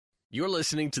You're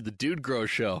listening to The Dude Grow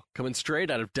Show, coming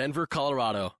straight out of Denver,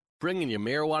 Colorado, bringing you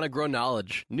marijuana grow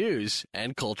knowledge, news,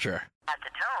 and culture. At the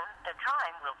tone, the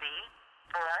time will be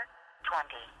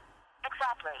 4:20.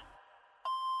 Exactly.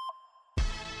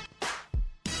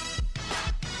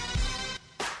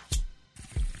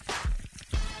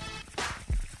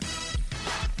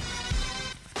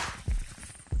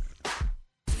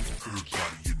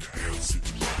 Everybody in the house at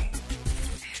the mall.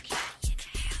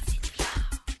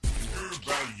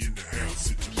 Everybody in the house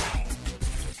at the mall.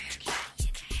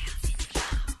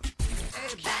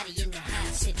 Everybody in the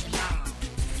house at the mall.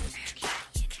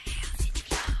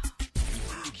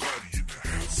 Everybody in the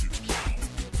house at the mall.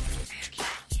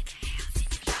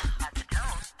 At the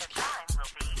tone, the time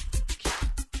will be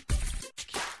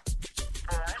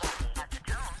 4:20. At the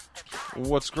tone, the time.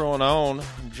 What's going on?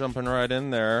 Jumping right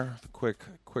in there. Quick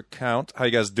count. How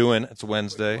you guys doing? It's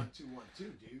Wednesday.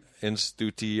 In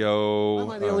studio. Why am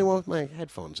I the only one with my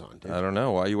headphones on, dude? I don't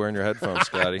know. Why are you wearing your headphones,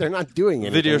 Scotty? They're not doing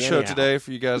anything. Video show anyhow. today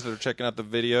for you guys that are checking out the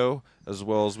video, as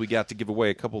well as we got to give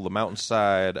away a couple of the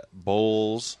Mountainside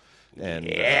bowls and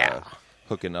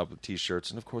hooking up with T-shirts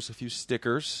and, of course, a few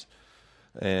stickers.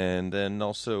 And then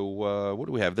also, what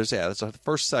do we have? That's a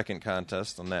first-second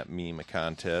contest on that meme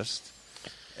contest.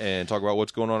 And talk about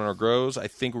what's going on in our grows. I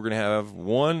think we're going to have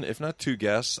one, if not two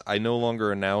guests. I no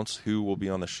longer announce who will be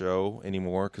on the show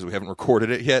anymore because we haven't recorded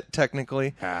it yet,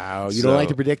 technically. Oh, you So- don't like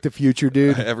to predict the future,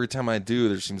 dude? Every time I do,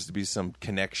 there seems to be some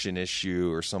connection issue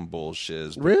or some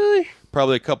bullshit. Really?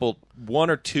 Probably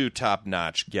one or two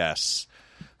top-notch guests.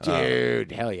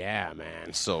 Dude, hell yeah,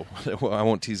 man. So I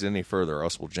won't tease it any further, or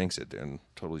else we'll jinx it and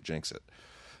totally jinx it.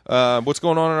 What's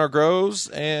going on in our grows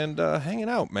and hanging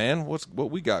out, man? What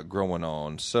we got growing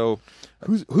on? So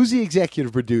Who's the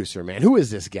executive producer, man? Who is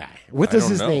this guy? What I does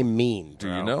don't his know. name mean? do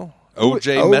bro? you know Who-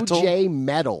 OJ Metal? OJ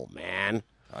Metal, man.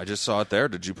 I just saw it there.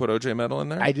 Did you put OJ Metal in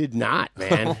there? I did not,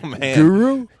 man. Oh, man.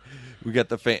 Guru? We got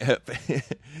the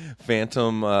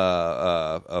Phantom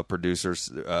producers,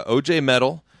 OJ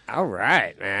Metal. All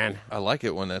right, man. I like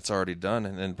it when that's already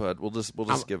done, but we'll just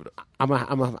give it. I'm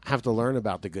gonna have to learn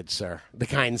about the good sir, the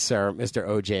kind sir, Mr.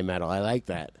 OJ Metal. I like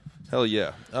that. Hell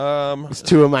yeah. It's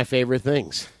two of my favorite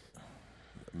things.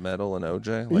 Metal and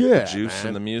OJ, like Yeah, the juice man.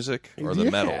 and the music, or the Yeah.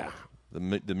 metal,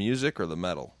 the music or the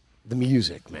metal. The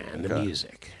music, man. The Okay.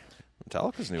 music.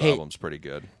 Metallica's new Hey. album's pretty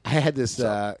good. I had this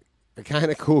kind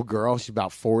of cool girl. She's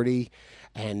about 40,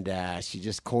 and she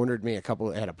just cornered me at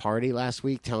a party last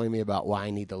week, telling me about why I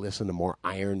need to listen to more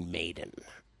Iron Maiden.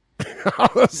 I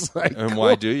was like, And cool.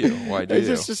 why do you? Why do It's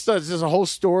you? just there's a whole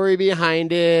story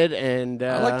behind it, and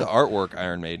I like the artwork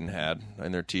Iron Maiden had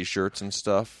and their T-shirts and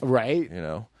stuff. right, You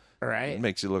know, it right.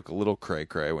 makes you look a little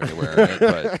cray-cray when you're wearing it.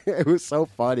 But It was so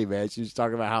funny, man. She was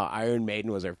talking about how Iron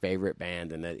Maiden was her favorite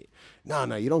band, and that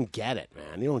no, you don't get it,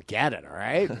 man. You don't get it. All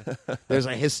right, there's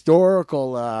a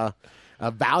historical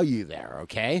value there.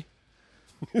 Okay,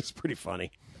 it's pretty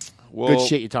funny. well, Good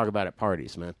shit you talk about at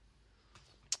parties, man.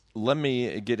 let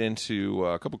me get into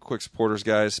a couple quick supporters,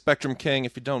 guys. Spectrum King,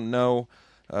 if you don't know,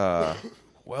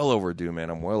 well overdue, man.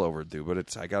 I'm well overdue,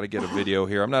 but I got to get a video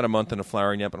here. I'm not a month into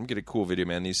flowering yet, but I'm getting a cool video,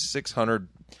 man. These 600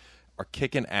 are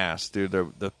kicking ass, dude.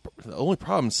 The only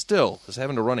problem still is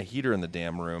having to run a heater in the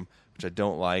damn room, which I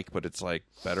don't like, but it's like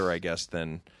better, I guess,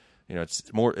 than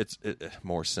it's more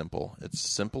simple. It's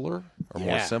simpler or more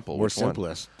Yeah, simple. more Which one?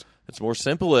 simplest. It's more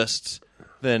simplest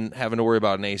than having to worry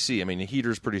about an AC. I mean, the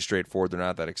heater's pretty straightforward. They're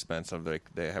not that expensive.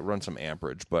 They run some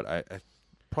amperage, but I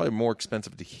probably more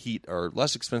expensive to heat or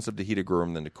less expensive to heat a grow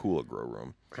room than to cool a grow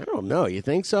room. I don't know. You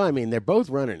think so? I mean, they're both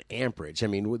running amperage. I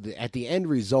mean, at the end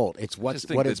result, it's what just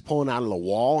think it's pulling out of the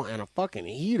wall, and a fucking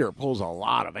heater pulls a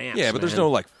lot of amps. Yeah, but there's man. no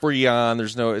like Freon.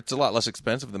 It's a lot less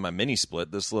expensive than my mini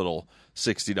split. This little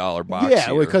 $60 box. Yeah,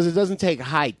 heater. because it doesn't take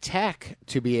high tech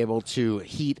to be able to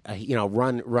heat,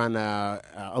 run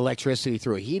electricity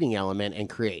through a heating element and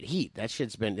create heat. That's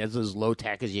as low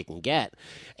tech as you can get.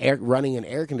 Running an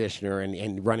air conditioner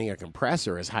and running a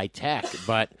compressor is high tech,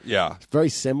 but Yeah. it's very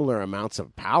similar amounts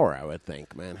of power. I would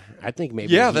think, man. I think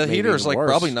maybe the maybe heater is even like worse.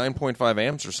 probably 9.5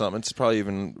 amps or something. It's probably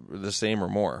even the same or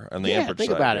more on the Yeah, amperage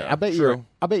think side. about yeah. it. True.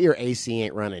 I bet your AC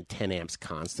ain't running 10 amps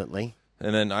constantly.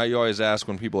 And then I always ask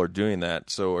when people are doing that,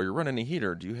 so are you running a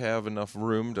heater? Do you have enough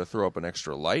room to throw up an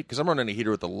extra light? Because I'm running a heater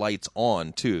with the lights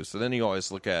on, too. So then you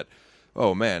always look at,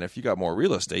 oh, man, if you got more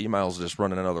real estate, you might as well just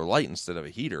run another light instead of a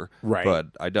heater. Right. But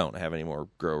I don't have any more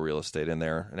grow real estate in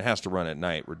there. And it has to run at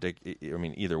night.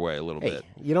 Either way, a little Hey, bit.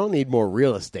 you don't need more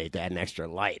real estate to add an extra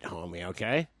light, homie,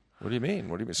 okay? What do you mean?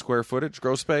 What do you mean? Square footage?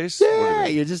 Grow space? What do you Yeah,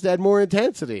 mean? you just add more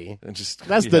intensity. And just,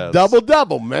 That's the yes.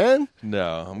 double-double, man.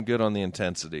 No, I'm good on the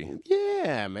intensity.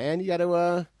 Yeah, man. You got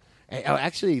to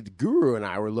Actually, the Guru and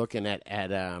I were looking at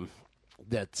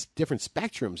the different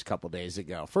Spectrums a couple days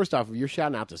ago. First off, you're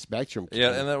shouting out the Spectrum. King.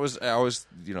 Yeah, and that was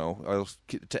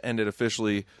to end it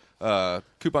officially.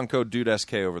 Coupon code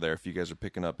DudeSK over there if you guys are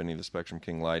picking up any of the Spectrum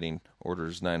King lighting,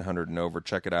 orders 900 and over.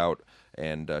 Check it out,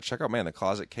 and check out, man, the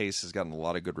closet case has gotten a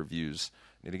lot of good reviews.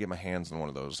 I need to get my hands on one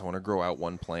of those. I want to grow out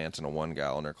one plant and a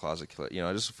 1-gallon closet.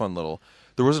 Just a fun little.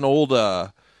 There was an old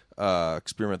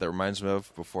experiment that reminds me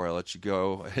of before I let you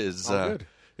go.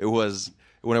 It was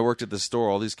when I worked at the store.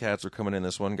 All these cats were coming in.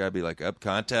 This one guy be like,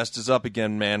 contest is up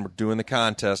again, man. We're doing the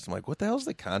contest. I'm like, what the hell's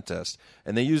the contest?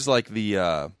 And they use like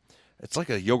the. It's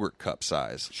like a yogurt cup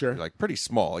size. Sure. Like pretty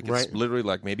small. Like it's literally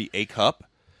like maybe a cup,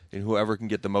 and whoever can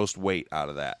get the most weight out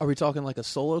of that. Are we talking like a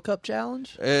solo cup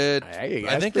challenge?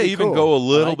 I think they even go a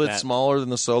little bit smaller than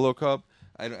the solo cup.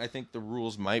 I think the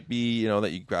rules might be,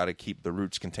 that you got to keep the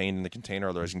roots contained in the container,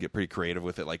 otherwise you can get pretty creative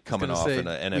with it, like coming off in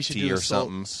an NFT or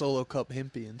something. Solo cup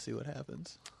Hempy and see what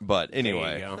happens. But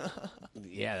anyway.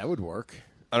 Yeah, that would work.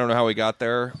 I don't know how we got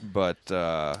there, but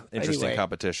interesting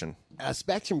competition.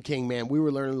 Spectrum King, man, we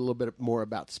were learning a little bit more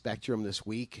about Spectrum this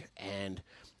week, and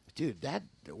dude, that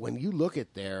when you look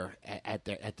at the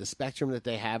Spectrum that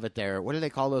they have at their, what do they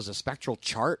call those? A spectral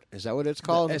chart? Is that what it's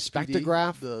called? The a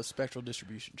spectrograph? The spectral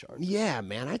distribution chart. Yeah,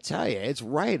 man, I tell you, it's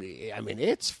right. I mean,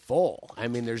 it's full. I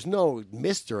mean, there's no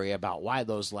mystery about why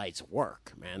those lights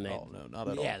work, man. No, not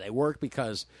at all. Yeah, they work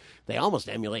because they almost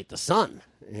emulate the sun.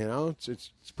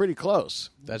 It's pretty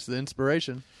close. That's the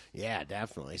inspiration. Yeah,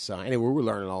 definitely. So anyway, we were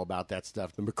learning all about that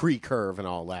stuff, the McCree curve and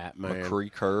all that, man. McCree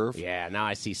curve? Yeah, now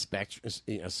I see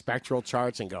spectral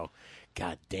charts and go,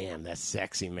 God damn, that's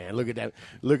sexy, man. Look at that.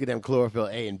 Look at them chlorophyll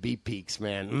A and B peaks,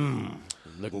 man.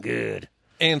 Looking good.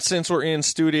 And since we're in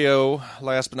studio,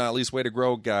 last but not least, Way to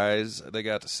Grow, guys. They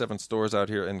got 7 stores out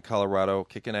here in Colorado,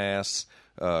 kicking ass,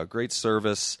 great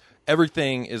service.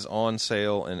 Everything is on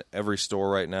sale in every store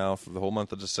right now for the whole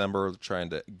month of December, trying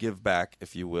to give back,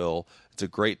 if you will. It's a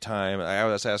great time. I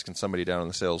was asking somebody down on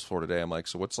the sales floor today, I'm like,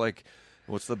 so what's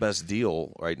the best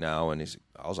deal right now? And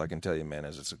all I can tell you, man,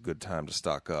 is it's a good time to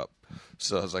stock up.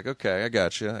 So I was like, okay, I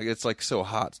got you. It's like so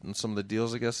hot in some of the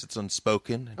deals. I guess it's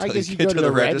unspoken. I guess you get go to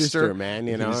the register, man.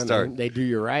 And they do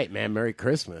you right, man. Merry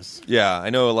Christmas. Yeah,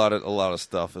 I know a lot of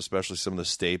stuff, especially some of the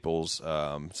staples,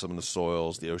 some of the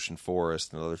soils, the ocean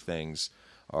forest, and other things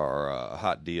are a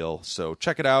hot deal. So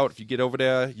check it out. If you get over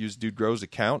there, use Dude Grow's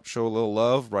account. Show a little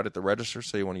love right at the register.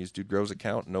 Say you want to use Dude Grow's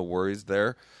account. No worries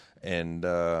there. And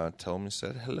tell them you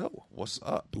said hello. What's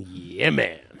up? Yeah,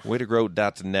 man.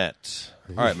 Waytogrow.net.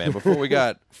 All right, man. Before we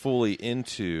got fully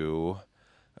into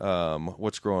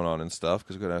what's going on and stuff,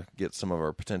 because we're going to get some of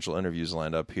our potential interviews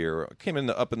lined up here. I came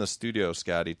up in the studio,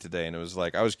 Scotty, today, and it was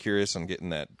like I was curious on getting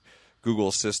that Google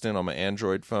Assistant on my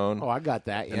Android phone. Oh, I got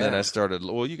that, yeah. And then I started,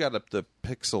 you got the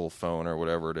Pixel phone or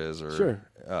whatever it is. Sure.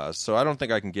 So I don't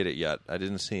think I can get it yet. I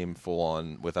didn't see him full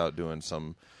on without doing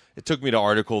some. It took me to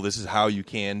article, this is how you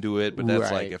can do it, but that's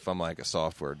right. like if I'm like a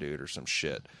software dude or some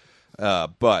shit.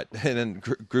 And then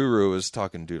Guru is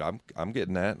talking, dude, I'm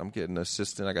getting that. I'm getting an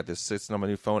assistant. I got this assistant on my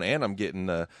new phone, and I'm getting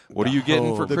what are you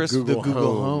getting for Christmas? The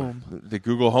Google Home. The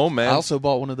Google Home, man. I also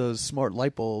bought one of those smart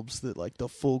light bulbs that like the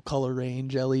full color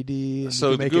range LED, and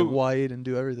so you can make it white and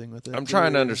do everything with it. I'm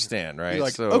trying to understand, right? You're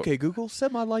like, okay, Google,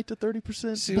 set my light to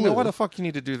 30%. See, blue. why the fuck you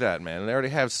need to do that, man? They already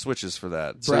have switches for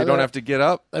that, so Brother, you don't have to get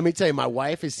up. Let me tell you, my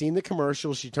wife has seen the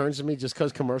commercials. She turns to me just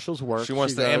because commercials work. She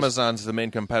wants Amazon's the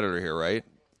main competitor here, right?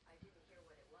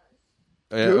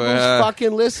 Google's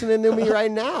fucking listening to me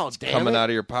right now. Damn coming it. out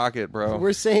of your pocket, bro.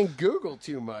 We're saying Google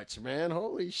too much, man.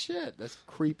 Holy shit. That's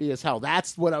creepy as hell.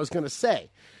 That's what I was going to say.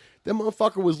 That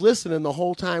motherfucker was listening the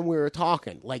whole time we were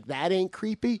talking. Like, that ain't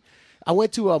creepy. I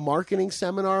went to a marketing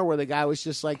seminar where the guy was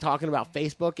just like talking about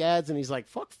Facebook ads, and he's like,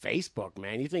 fuck Facebook,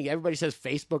 man. You think everybody says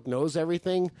Facebook knows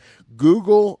everything?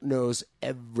 Google knows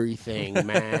everything,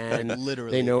 man.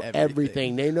 Literally They know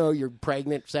everything. They know you're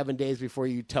pregnant 7 days before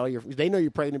you tell they know you're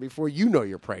pregnant before you know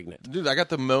you're pregnant. Dude, I got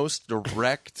the most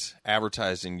direct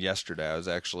advertising yesterday. I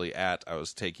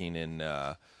was taking in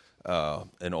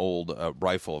an old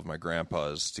rifle of my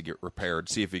grandpa's to get repaired,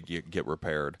 see if it could get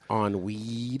repaired. On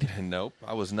weed? Nope,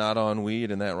 I was not on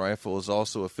weed, and that rifle is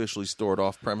also officially stored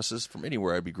off premises from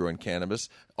anywhere I'd be growing cannabis.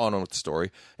 On with the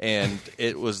story. And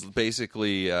it was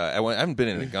basically, I haven't been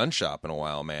in a gun shop in a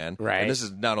while, man. Right. And this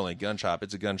is not only a gun shop,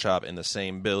 it's a gun shop in the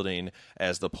same building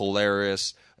as the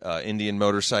Polaris Indian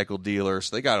motorcycle dealer.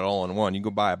 So they got it all in one. You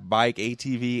can go buy a bike,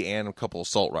 ATV, and a couple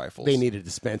assault rifles. They need a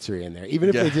dispensary in there. Even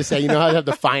if they just say, you know how they have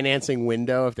the financing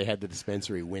window? If they had the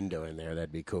dispensary window in there,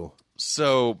 that'd be cool.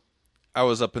 So I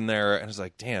was up in there and I was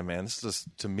like, damn, man, this just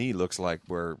to me looks like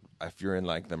where if you're in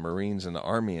like the Marines and the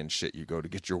Army and shit, you go to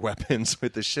get your weapons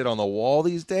with the shit on the wall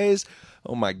these days.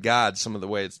 Oh my God, some of the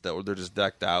way they're just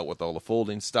decked out with all the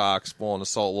folding stocks, full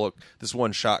assault look. This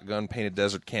one shotgun painted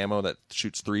desert camo that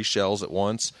shoots 3 shells at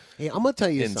once. Hey, I'm gonna tell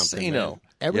you something, man.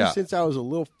 Ever since I was a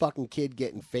little fucking kid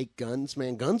getting fake guns,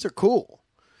 man, guns are cool.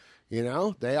 You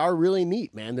know, they are really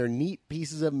neat, man. They're neat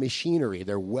pieces of machinery.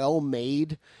 They're well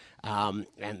made. And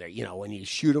they're, you know, when you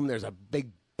shoot them, there's a big,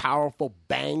 powerful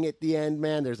bang at the end,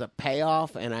 man. There's a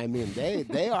payoff, and I mean,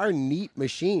 they are neat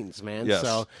machines, man. Yes.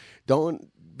 So don't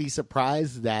be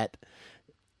surprised that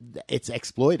it's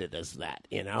exploited as that,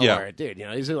 you know. Yeah. Or, dude, you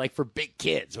know, these are like for big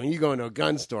kids. When you go into a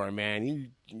gun store,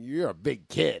 man, you're a big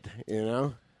kid, you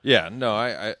know. Yeah, no,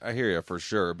 I hear you for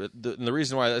sure. But the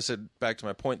reason why I said, back to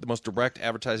my point, the most direct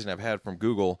advertising I've had from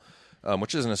Google,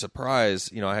 which isn't a surprise,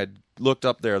 you know, I had looked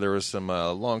up there was some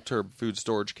long-term food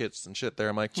storage kits and shit there.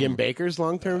 I'm like, Jim Baker's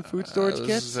long-term food storage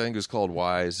kits? I think it was called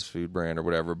Wise Food Brand or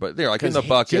whatever. But they're like in the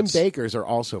buckets. Jim Baker's are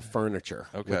also furniture,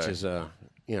 Okay. which is, you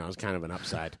know, it's kind of an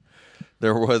upside.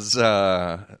 There was,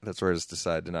 that's where I just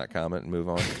decided to not comment and move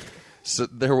on. So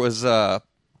there was,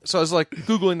 so I was like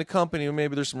Googling the company, and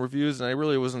maybe there's some reviews, and I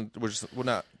really was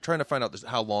not trying to find out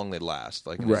how long they last.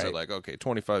 Like, and I said, like, okay,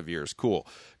 25 years, cool.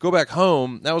 Go back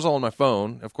home. That was all on my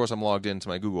phone. Of course, I'm logged into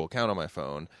my Google account on my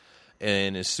phone,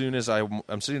 and as soon as I'm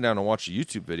sitting down to watch a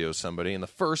YouTube video of somebody, and the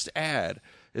first ad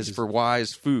is for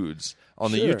Wise Foods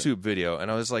on the YouTube video, and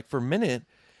I was like, for a minute,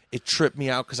 it tripped me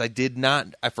out because I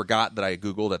forgot that I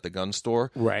Googled at the gun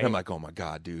store. Right. And I'm like, oh my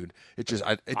God, dude. It just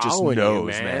knows,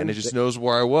 you, man. It just knows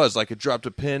where I was. Like it dropped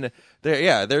a pin there.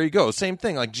 Yeah, there you go. Same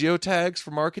thing. Like geotags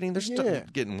for marketing. They're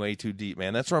getting way too deep,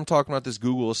 man. That's what I'm talking about, this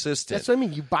Google Assistant. That's what I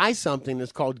mean. You buy something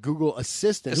that's called Google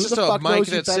Assistant. It's Who just the a fuck mic knows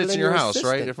you that better sits than in your your house,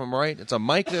 assistant? right? If I'm right, it's a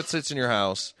mic that sits in your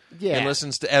house Yeah. and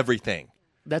listens to everything.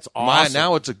 That's awesome.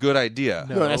 Now it's a good idea.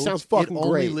 No, that sounds fucking it only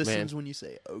great, listens man. when you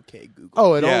say, okay, Google.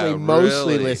 Oh, it Yeah, only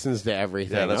mostly really. listens to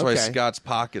everything. Yeah, that's why Okay. Scott's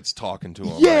Pocket's talking to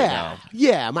him right Yeah, now.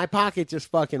 yeah. My pocket just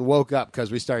fucking woke up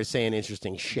because we started saying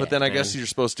interesting shit. But then I man. guess you're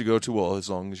supposed to go to, well, as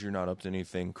long as you're not up to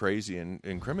anything crazy and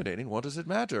incriminating, what does it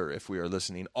matter if we are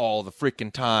listening all the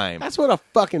freaking time? That's what a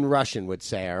fucking Russian would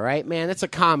say, all right, man? That's a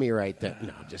commie right there.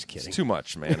 No, just kidding. It's too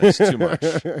much, man. It's too much.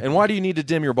 And why do you need to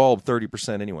dim your bulb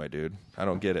 30% anyway, dude? I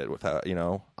don't get it without, you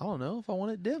know, I don't know if I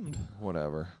want it dimmed.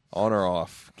 whatever. On or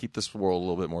off. Keep this world a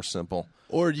little bit more simple.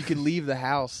 Or you could leave the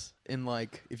house and,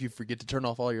 like, if you forget to turn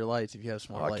off all your lights, if you have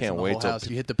smart I lights can't in the wait whole till house,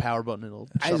 you hit the power button, it'll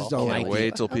I shut just off. don't the like lights.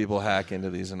 Wait till people hack into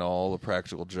these and all the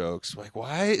practical jokes. Like,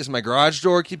 why is my garage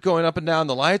door keep going up and down?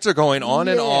 The lights are going on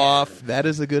and Yeah. off. That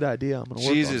is a good idea. I'm going to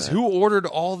work Jesus, on that. who ordered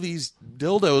all these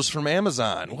dildos from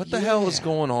Amazon? What the hell is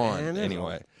going on? Man,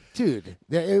 Anyway. Dude,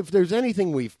 if there's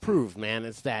anything we've proved, man,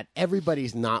 it's that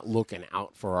everybody's not looking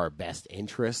out for our best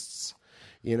interests.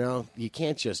 You know, you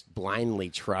can't just blindly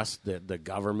trust the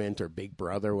government or Big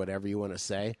Brother, whatever you want to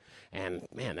say. And,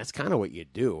 man, that's kind of what you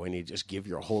do when you just give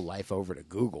your whole life over to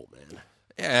Google, man.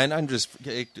 Yeah, and I'm just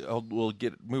we'll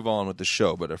move on with the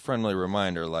show, but a friendly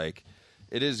reminder, like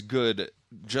it is good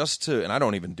just to, and I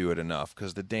don't even do it enough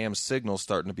because the damn signal's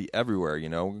starting to be everywhere. You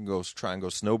know, we can go try and go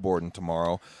snowboarding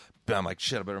tomorrow. But I'm like,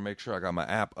 shit, I better make sure I got my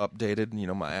app updated. You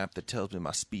know, my app that tells me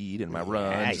my speed and my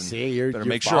runs. I and see. You're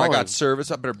make sure I following. got service.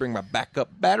 I better bring my backup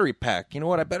battery pack. You know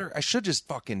what? I should just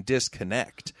fucking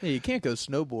disconnect. Hey, you can't go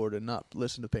snowboard and not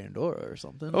listen to Pandora or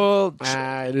something. Well,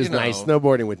 It is you know, nice.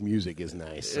 Snowboarding with music is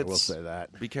nice. I will It's- say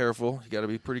that. Be careful. You got to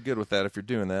be pretty good with that if you're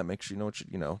doing that. Make sure you know what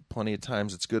you know. Plenty of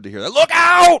times it's good to hear that. Look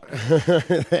out!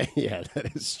 Yeah,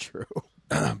 that is true.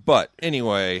 But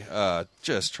anyway,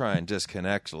 just try and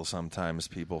disconnect sometimes,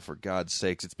 people, for God's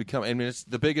sakes. It's become, I mean, it's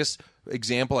the biggest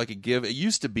example I could give. It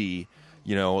used to be,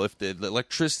 you know, if the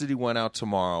electricity went out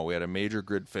tomorrow, we had a major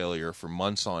grid failure for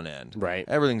months on end. Right.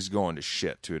 Everything's going to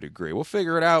shit to a degree. We'll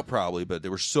figure it out probably, but they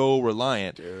were so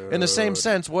reliant. In the same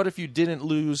sense, what if you didn't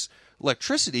lose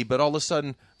electricity, but all of a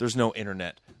sudden there's no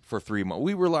internet for 3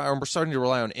 months? We're starting to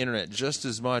rely on internet just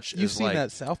as much You've as seen like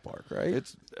that South Park, right?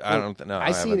 it's. I don't know.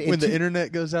 I see haven't. it when the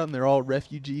internet goes out and they're all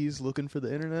refugees looking for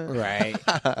the internet. Right.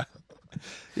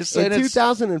 Just In saying it's-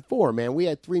 2004, man, we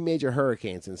had 3 major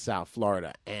hurricanes in South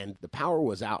Florida, and the power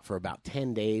was out for about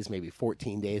 10 days, maybe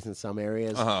 14 days in some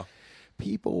areas. Uh-huh.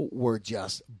 people were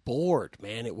just bored,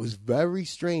 man. It was very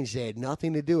strange. They had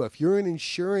nothing to do. If you're an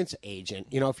insurance agent,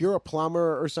 if you're a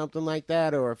plumber or something like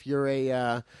that, or if you're a,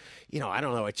 I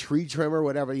don't know, a tree trimmer,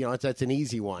 whatever, that's an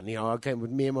easy one. Okay,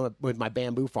 with me and with my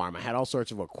bamboo farm, I had all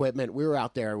sorts of equipment. We were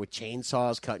out there with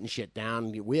chainsaws cutting shit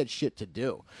down. We had shit to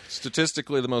do.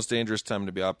 Statistically, the most dangerous time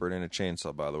to be operating a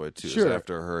chainsaw, by the way, too, Sure. is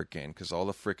after a hurricane, because all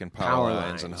the freaking power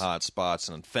lines and hot spots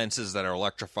and fences that are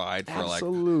electrified for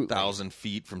Absolutely. like 1,000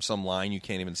 feet from some line you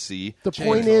can't even see. The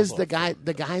point is, the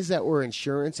guys that were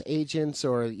insurance agents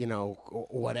or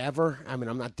whatever. I mean,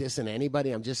 I'm not dissing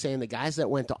anybody. I'm just saying the guys that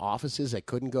went to offices that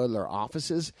couldn't go to their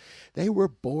offices, they were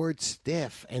bored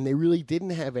stiff, and they really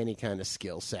didn't have any kind of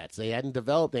skill sets. They hadn't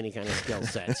developed any kind of skill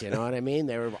sets. You know what I mean?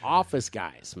 They were office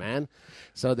guys, man.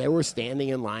 So they were standing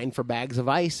in line for bags of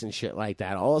ice and shit like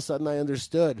that. All of a sudden, I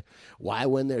understood why,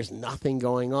 when there's nothing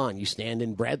going on, you stand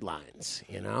in bread lines.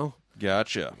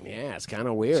 Gotcha. Yeah, it's kind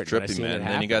of weird. It's but I trippy, seen man. it And then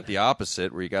you happen. got the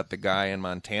opposite, where you got the guy in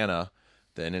Montana,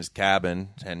 in his cabin,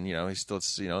 and he's still,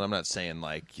 I'm not saying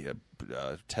like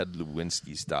Ted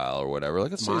Lewinsky style or whatever.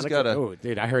 Like, let's say he's got a. Oh,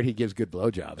 dude, I heard he gives good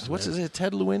blowjobs. What's man. his name?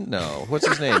 Ted Lewin? No. What's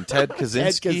his name? Ted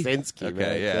Kaczynski? Kaczynski, Okay,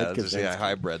 man. yeah. Ted Just, I Kaczynski.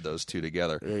 hybrid those two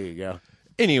together. There you go.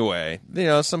 Anyway,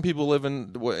 some people live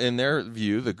in their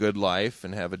view the good life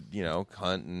and have a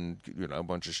hunt and a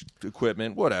bunch of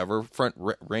equipment, whatever, front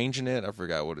ranging it. I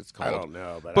forgot what it's called. I don't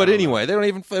know, but anyway,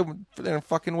 they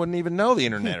fucking wouldn't even know the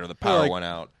internet or the power went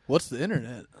out. What's the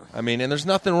internet? I mean, and there's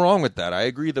nothing wrong with that. I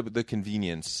agree that the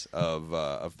convenience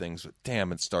of things. But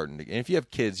damn, it's starting to. And if you have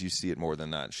kids, you see it more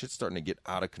than that. Shit's starting to get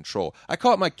out of control. I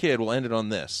caught my kid. We'll end it on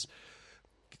this.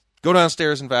 Go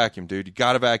downstairs and vacuum, dude. You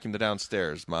got to vacuum the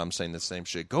downstairs. Mom's saying the same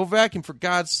shit. Go vacuum, for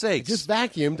God's sake. Just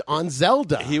vacuumed on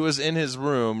Zelda. He was in his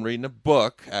room reading a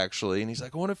book, actually, and he's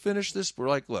like, I want to finish this. We're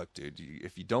like, look, dude,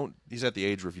 if you don't, he's at the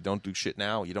age where if you don't do shit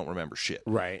now, you don't remember shit.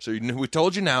 Right. So we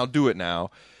told you now, do it now.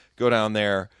 Go down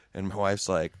there, and my wife's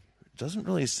like, doesn't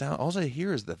really sound. All I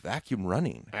hear is the vacuum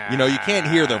running. You can't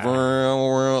hear the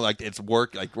like it's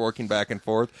working back and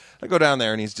forth. I go down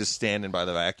there, and he's just standing by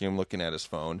the vacuum, looking at his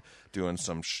phone, doing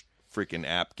some freaking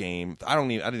app game. I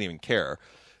didn't even care,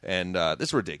 and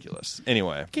it's ridiculous.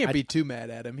 Anyway, Can't be too mad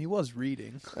at him. He was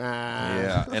reading.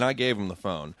 yeah, and I gave him the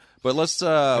phone. But let's.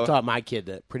 I taught my kid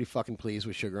that pretty fucking pleased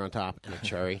with sugar on top and a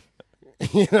cherry.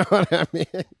 You know what I mean?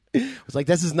 It's like,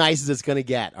 that's as nice as it's going to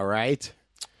get, all right?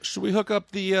 Should we hook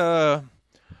up the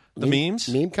memes?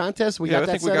 Meme contest? We Yeah, got I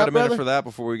that think we set got up, a minute brother? for that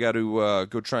before we got to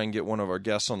go try and get one of our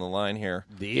guests on the line here.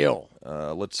 Deal.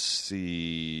 Let's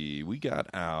see. We got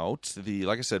out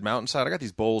like I said, Mountainside. I got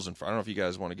these bowls in front. I don't know if you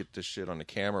guys want to get this shit on the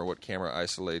camera. What camera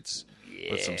isolates?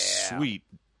 But some sweet,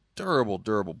 durable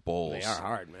bowls. They are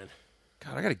hard, man.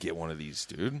 God, I got to get one of these,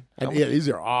 dude. And, yeah, these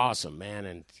are awesome, man.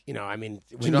 And, I mean,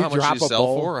 when Do you know how much drop these a sell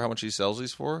bowl, for, or how much he sells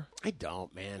these for? I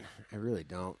don't, man. I really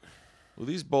don't. Well,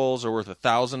 these bowls are worth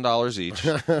 $1,000 each.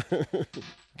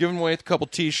 Giving away a couple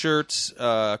T-shirts,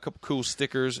 a couple cool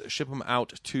stickers. Ship them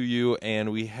out to you,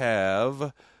 and we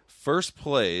have first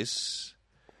place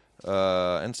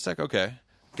and second. Okay,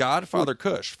 Godfather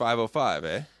Kush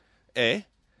 505. Yeah,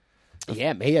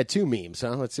 he had two memes,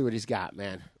 huh? Let's see what he's got,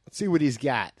 man. Let's see what he's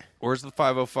got. Where's the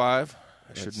 505?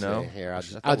 I should Let's know. see. Here, I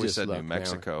thought I'll we just said look, New man.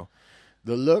 Mexico.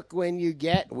 The look when you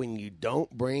get when you don't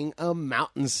bring a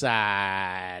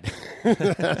mountainside.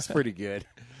 That's pretty good.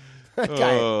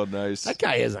 Oh, nice. That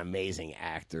guy is an amazing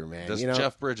actor, man. Does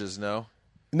Jeff Bridges know?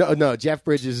 No, Jeff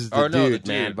Bridges is the Or no, the dude,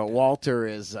 man. dude. But Walter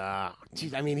is,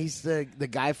 geez, I mean, he's the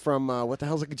guy from what the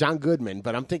hell's John Goodman.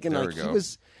 But I'm thinking There like we he go.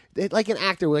 was like an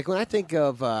actor. Like when I think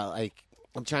of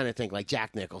I'm trying to think like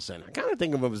Jack Nicholson. I kind of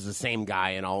think of him as the same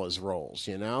guy in all his roles,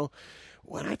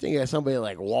 When I think of somebody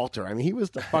like Walter, I mean, he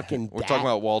was the fucking. We're dad. talking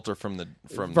about Walter from the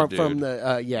dude. from Big the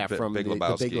Big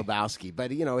Lebowski.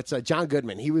 But it's John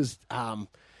Goodman. He was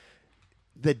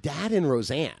the dad in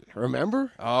Roseanne.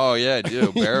 Remember? Oh yeah, I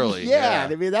do barely. yeah,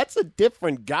 I mean that's a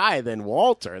different guy than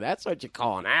Walter. That's what you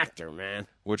call an actor, man.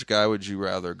 Which guy would you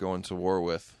rather go into war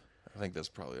with? I think that's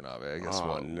probably an obvious. I guess. Oh,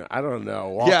 Well, no, I don't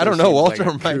know. Yeah, I don't know. seems Walter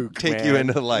like a might kook, take man. you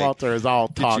into, like, Walter is all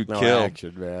get talk, you no killed.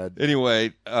 action, man.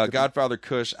 Anyway, Godfather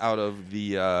Kush out of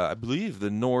the I believe the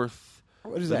north.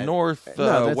 What is the that? north No,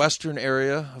 that's- western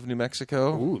area of New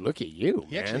Mexico. Ooh, look at you,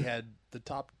 He man. actually had the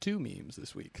top 2 memes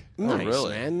this week. nice, really?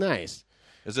 man. Nice.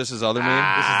 Is this his other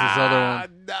meme? This is his other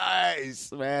one.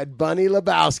 Nice, man. Bunny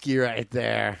Lebowski right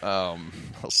there. I'll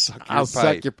suck your I'll pipe.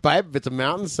 suck your pipe if it's a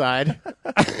mountainside.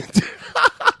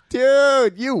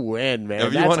 Dude, you win, man.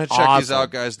 If you That's want to check these awesome. out,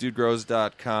 guys,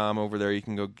 dudegrows.com. Over there, you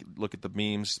can go look at the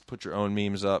memes, put your own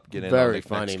memes up, get in on Very the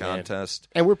funny, next man. contest.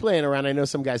 And we're playing around. I know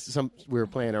we were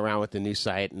playing around with the new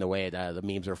site and the way the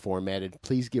memes are formatted.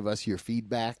 Please give us your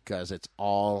feedback because it's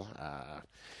all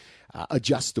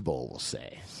adjustable, we'll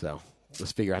say. So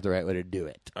let's figure out the right way to do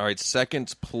it. All right,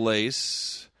 second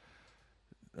place.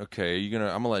 Okay, I'm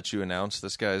gonna let you announce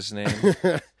this guy's name.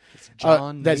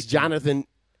 John That's Nathan- Jonathan.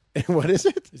 What is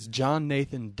it? It's John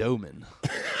Nathan Doman.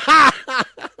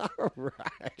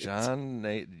 John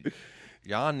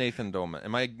Nathan Doman.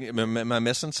 Am I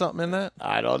missing something in that?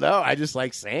 I don't know. I just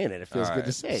like saying it. It feels All good to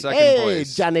right. say. Second Hey,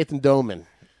 place. John Nathan Doman.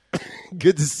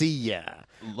 Good to see ya.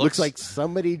 Looks- Looks like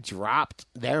somebody dropped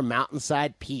their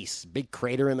mountainside piece. Big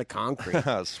crater in the concrete.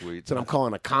 Sweet. That's what I'm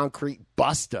calling a concrete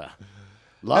buster.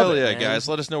 Love Hell it, yeah, man. guys.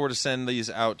 Let us know where to send these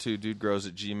out to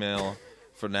dudegrows@gmail.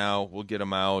 For now, we'll get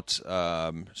them out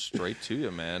straight to you,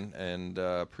 man. And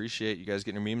appreciate you guys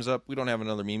getting your memes up. We don't have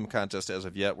another meme contest as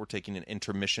of yet. We're taking an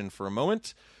intermission for a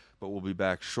moment. But we'll be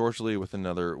back shortly with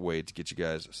another way to get you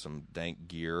guys some dank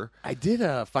gear. I did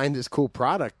find this cool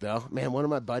product, though. Man, one of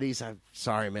my buddies, I'm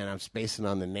sorry, man, I'm spacing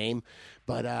on the name,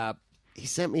 but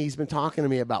he's been talking to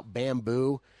me about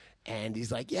bamboo, and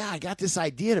he's like, yeah, I got this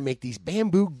idea to make these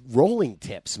bamboo rolling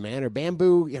tips, man, or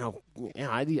bamboo,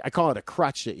 I call it a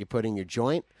crutch that you put in your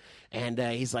joint. And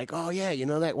he's like, oh, yeah, you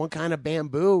know that one kind of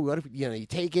bamboo? What if, you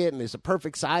take it and there's a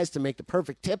perfect size to make the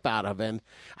perfect tip out of. And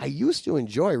I used to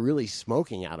enjoy really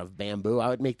smoking out of bamboo. I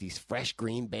would make these fresh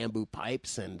green bamboo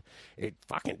pipes, and it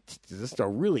fucking just a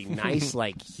really nice,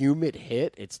 humid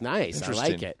hit. It's nice. I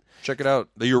like it. Check it out.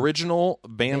 The original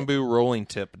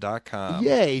bamboo-rolling-tip.com.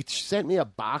 Yeah, he sent me a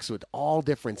box with all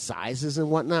different sizes and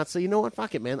whatnot. So you know what?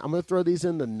 Fuck it, man. I'm going to throw these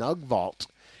in the Nug Vault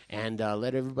and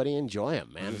let everybody enjoy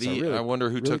them, man. It's a really, I wonder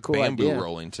who really took cool idea.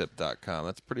 bamboo-rolling-tip.com.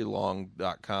 That's a pretty long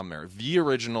 .com there. The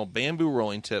original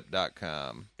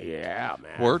bamboo-rolling-tip.com. Yeah,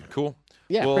 man. Word, cool.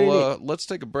 Yeah, pretty well, neat. let's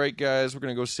take a break, guys. We're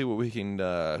gonna go see what we can,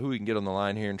 who we can get on the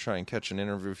line here, and try and catch an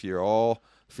interview for you all.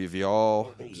 For you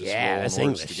all, just Yeah, rolling that's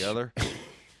words English. together.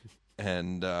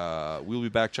 And we'll be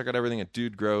back. Check out everything at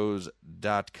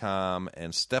dudegrows.com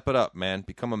and step it up, man.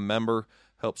 Become a member.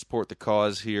 Help support the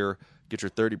cause here. Get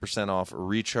your 30% off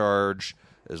recharge,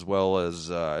 as well as,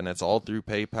 and it's all through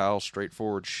PayPal.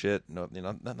 Straightforward shit. No,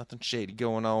 nothing shady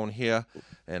going on here.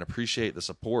 And appreciate the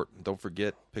support. Don't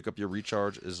forget, pick up your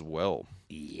recharge as well.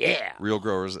 Yeah.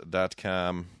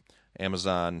 RealGrowers.com,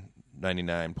 Amazon,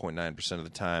 99.9% of the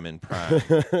time in Prime.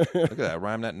 Look at that.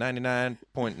 Rhyme that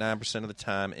 99.9% of the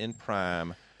time in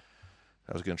Prime.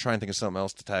 I was going to try and think of something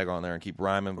else to tag on there and keep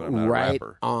rhyming, but I'm not a Right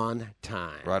rapper. on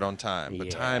time. Right on time. But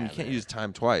Yeah, time, you can't man. use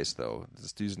time twice, though.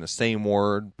 Just using the same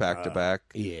word back to back.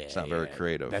 Yeah. It's not very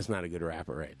creative. That's not a good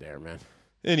rapper right there, man.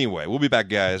 Anyway, we'll be back,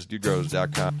 guys.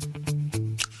 DudeGrows.com.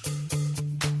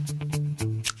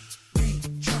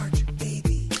 Recharge,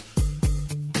 baby.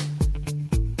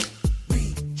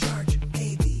 Recharge,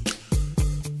 baby.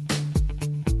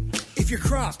 If your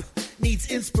crop needs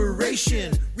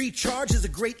inspiration, Recharge is a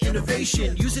great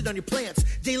innovation. Use it on your plants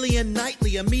daily and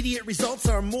nightly. Immediate results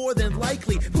are more than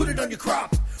likely. Put it on your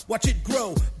crop. Watch it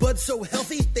grow. Buds so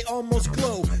healthy, they almost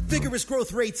glow. Vigorous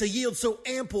growth rates, a yield so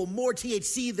ample. More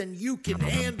THC than you can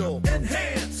handle.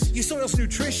 Enhance your soil's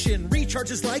nutrition.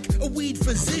 Recharge is like a weed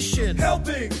physician.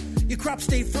 Helping your crop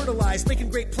stay fertilized. Making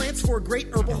great plants for great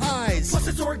herbal highs. Plus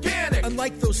it's organic.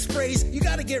 Unlike those sprays, you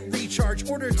gotta get Recharge.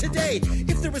 Order today.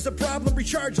 If there is a problem,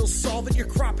 Recharge will solve it. Your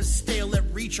crop is stale. Let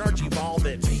Recharge evolve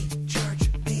it.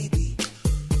 Recharge, baby.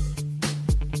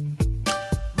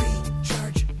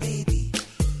 Recharge, baby.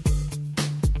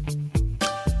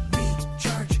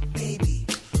 Recharge, baby.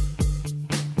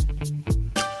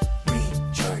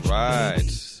 Recharge, Right. baby.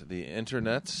 The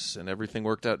internets and everything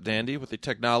worked out dandy with the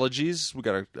technologies. We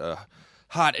got a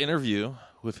hot interview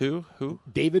with who?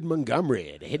 David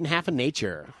Montgomery, the hidden half of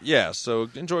nature. Yeah, so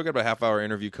enjoy. Got about a half-hour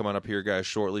interview coming up here, guys,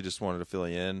 shortly. Just wanted to fill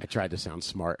you in. I tried to sound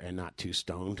smart and not too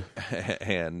stoned.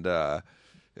 And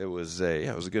it was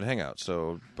a good hangout.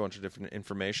 So a bunch of different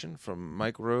information from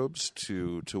microbes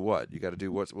to what? You got to do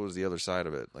what was the other side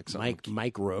of it? Like something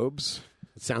Mike Robes.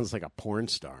 It sounds like a porn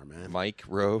star, man. Mike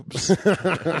robes.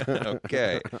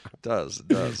 Okay. Does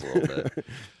a little bit.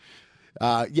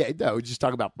 Yeah, no, just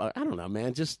talk about, I don't know,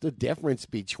 man, just the difference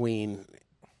between,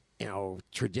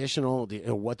 traditional,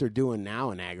 what they're doing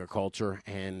now in agriculture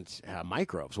and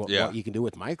microbes, what you can do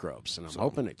with microbes. And I'm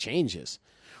hoping it changes.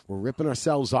 We're ripping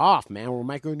ourselves off, man. We're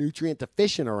micronutrient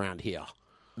deficient around here.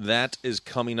 That is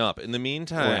coming up. In the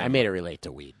meantime, I made it relate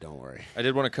to weed, don't worry. I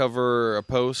did want to cover a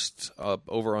post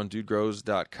over on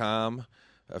dudegrows.com.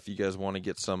 If you guys want to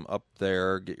get some up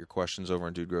there, get your questions over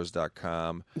on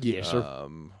dudegrows.com. Yes, sir.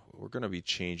 We're going to be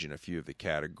changing a few of the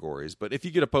categories, but if you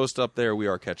get a post up there, we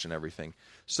are catching everything.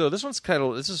 So this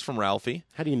is from Ralphie.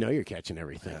 How do you know you're catching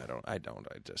everything? I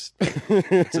just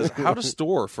it says how to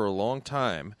store for a long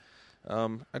time.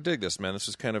 I dig this, man. This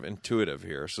is kind of intuitive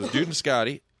here. So Dude and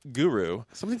Scotty, Guru.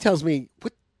 Something tells me,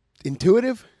 what,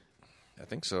 intuitive? I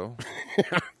think so.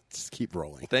 Just keep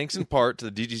rolling. Thanks in part to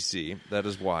the DGC. That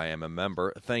is why I'm a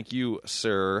member. Thank you,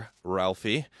 Sir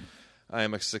Ralphie. I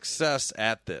am a success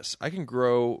at this. I can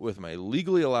grow with my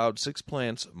legally allowed 6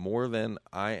 plants more than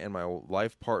I and my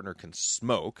life partner can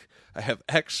smoke. I have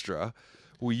extra.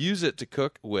 We use it to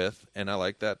cook with, and I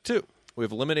like that too. We've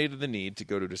eliminated the need to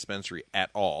go to a dispensary at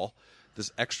all.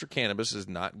 This extra cannabis is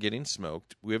not getting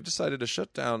smoked. We have decided to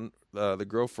shut down the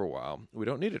grow for a while. We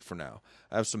don't need it for now.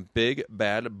 I have some big,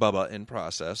 bad bubba in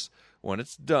process. When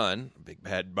it's done, big,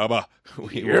 bad bubba,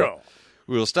 we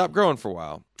will stop growing for a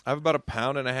while. I have about 1.5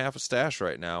 pounds of stash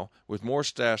right now, with more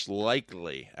stash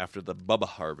likely after the bubba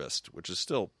harvest, which is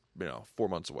still 4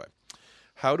 months away.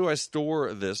 How do I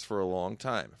store this for a long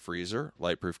time? Freezer,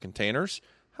 lightproof containers.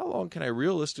 How long can I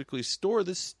realistically store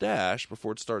this stash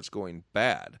before it starts going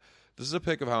bad? This is a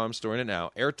pic of how I'm storing it now.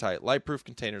 Airtight, lightproof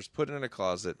containers, put it in a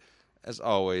closet. As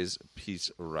always, peace,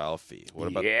 Ralphie. What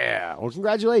about Well,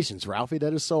 congratulations, Ralphie.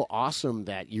 That is so awesome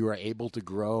that you are able to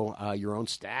grow your own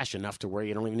stash enough to where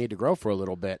you don't even need to grow for a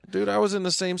little bit. Dude, I was in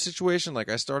the same situation. Like,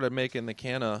 I started making the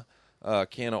canna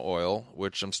oil,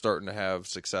 which I'm starting to have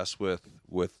success with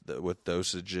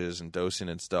dosages and dosing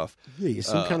and stuff. Yeah, you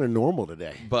seem kind of normal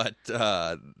today. But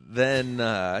then,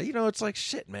 it's like,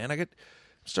 shit, man. I'm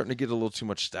starting to get a little too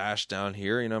much stash down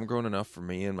here. I'm growing enough for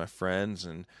me and my friends,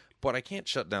 but I can't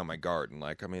shut down my garden.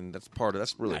 Like, I mean, that's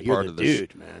really part of this.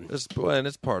 Dude, man. And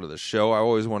it's part of the show. I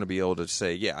always want to be able to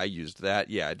say, yeah, I used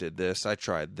that. Yeah, I did this. I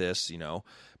tried this,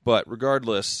 But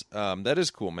regardless, that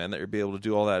is cool, man, that you'll be able to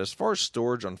do all that. As far as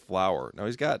storage on flour, now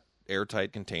he's got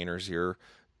airtight containers here.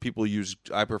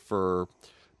 I prefer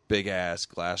big-ass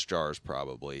glass jars,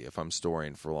 probably, if I'm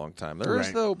storing for a long time. There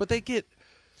is, though, but I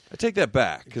take that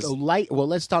back. So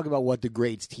let's talk about what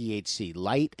degrades THC.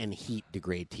 Light and heat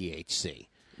degrade THC.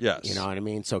 Yes. You know what I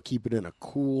mean? So keep it in a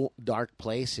cool, dark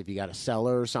place. If you got a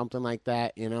cellar or something like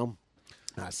that,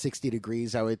 60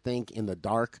 degrees, I would think, in the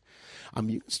dark.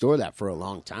 You can store that for a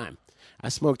long time. I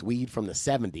smoked weed from the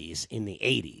 70s in the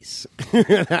 80s.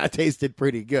 That tasted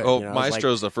pretty good. Oh,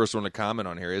 Maestro's the first one to comment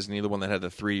on here. Isn't he the one that had the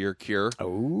 3-year cure?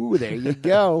 Oh, there you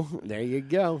go. There you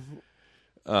go.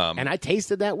 And I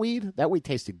tasted that weed. That weed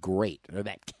tasted great. Or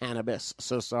that cannabis.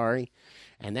 So sorry.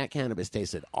 And that cannabis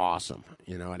tasted awesome.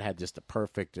 It had just the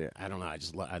perfect. I don't know.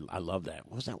 I love that.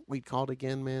 What was that weed called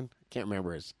again, man? I can't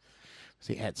remember.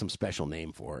 He had some special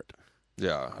name for it.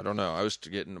 Yeah, I don't know. I was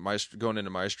going into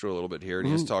Maestro a little bit here, and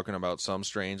he was talking about some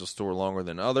strains will store longer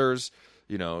than others.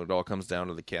 It all comes down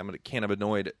to the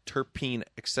cannabinoid, terpene,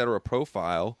 etc.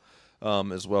 profile,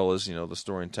 as well as the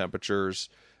storing temperatures.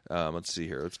 Let's see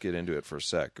here. Let's get into it for a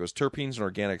sec. It goes terpenes and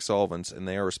organic solvents, and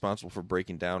they are responsible for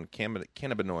breaking down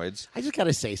cannabinoids. I just got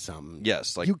to say something.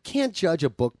 Yes. You can't judge a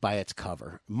book by its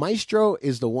cover. Maestro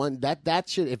is the one that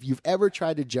should, if you've ever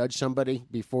tried to judge somebody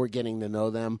before getting to know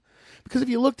them, because if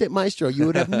you looked at Maestro, you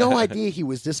would have no idea he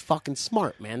was this fucking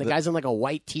smart, man. The guy's in like a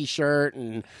white T-shirt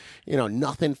and,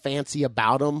 nothing fancy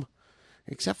about him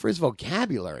except for his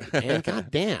vocabulary, man. God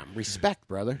damn. Respect,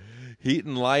 brother. Heat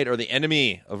and light are the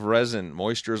enemy of resin.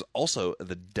 Moisture is also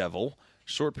the devil.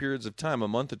 Short periods of time, a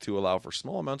month or two, allow for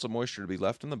small amounts of moisture to be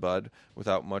left in the bud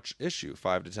without much issue,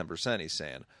 5 to 10%, he's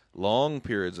saying. Long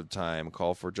periods of time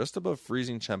call for just above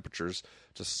freezing temperatures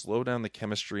to slow down the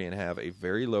chemistry and have a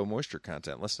very low moisture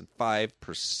content, less than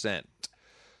 5%.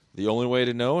 The only way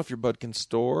to know if your bud can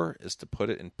store is to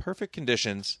put it in perfect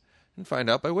conditions and find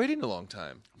out by waiting a long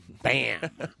time. Bam.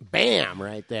 Bam,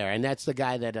 right there. And that's the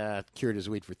guy that cured his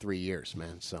weed for 3 years,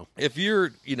 man. So if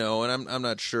you're, and I'm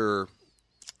not sure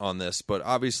on this, but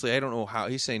obviously I don't know how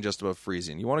he's saying just above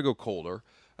freezing. You want to go colder.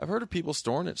 I've heard of people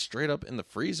storing it straight up in the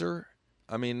freezer.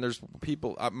 I mean, there's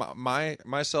people.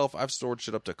 Myself, I've stored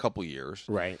shit up to a couple years.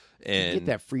 Right. And you get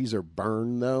that freezer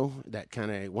burn though. That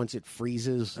kind of once it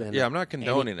freezes. Yeah, I'm not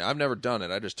condoning it. I've never done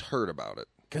it. I just heard about it.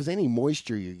 Because any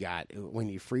moisture you got when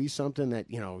you freeze something, that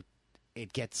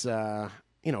it gets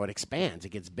it expands. It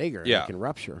gets bigger. Yeah. And it can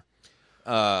rupture.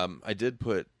 I did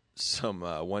put some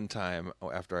one time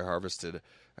after I harvested.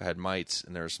 I had mites,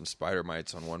 and there were some spider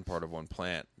mites on one part of one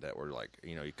plant that were like,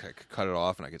 you cut it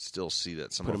off, and I could still see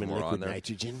that some of them were on there.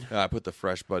 Nitrogen. I put the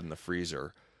fresh bud in the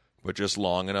freezer but just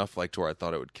long enough, like to where I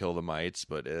thought it would kill the mites.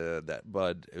 But that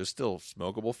bud, it was still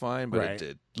smokable fine, but Right.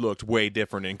 it looked way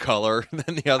different in color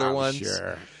than the other ones.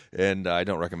 Sure. And I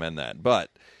don't recommend that. But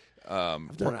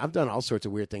I've done all sorts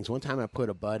of weird things. One time I put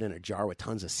a bud in a jar with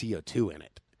tons of CO2 in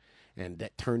it, and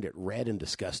that turned it red and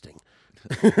disgusting.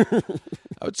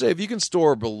 I would say if you can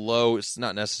store below, it's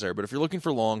not necessary, but if you're looking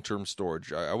for long-term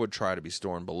storage, I would try to be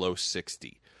storing below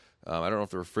 60. I don't know if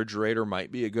the refrigerator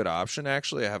might be a good option,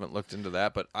 actually. I haven't looked into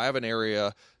that, but I have an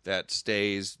area that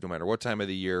stays no matter what time of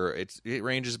the year. It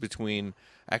ranges between,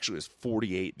 actually it was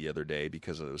 48 the other day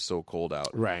because it was so cold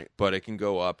out. Right. But it can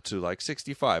go up to like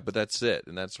 65, but that's it.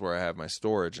 And that's where I have my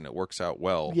storage, and it works out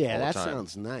well Yeah, all the that time.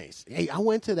 sounds nice. Hey, I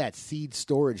went to that seed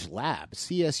storage lab.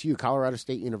 CSU, Colorado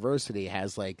State University,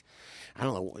 has like, I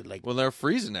don't know, like, Well, they're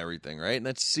freezing everything, right? And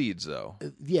that's seeds, though.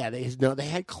 yeah, they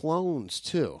had clones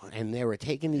too, and they were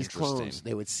taking these clones. Interesting.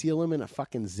 They would seal them in a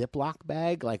fucking Ziploc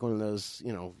bag, like one of those,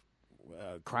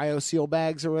 cryo seal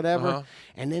bags or whatever, Uh-huh.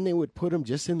 and then they would put them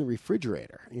just in the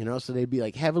refrigerator. So they'd be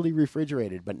like heavily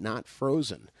refrigerated but not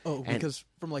frozen. Oh, And- because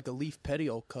from like a leaf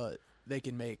petiole cut, they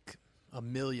can make a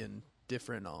million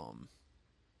different the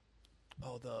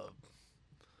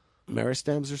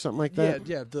meristems or something like yeah that.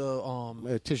 yeah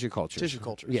the Tissue cultures. tissue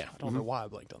cultures. Yeah. I don't know why I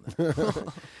blanked on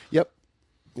that. Yep.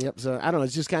 So I don't know.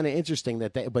 It's just kind of interesting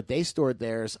that they stored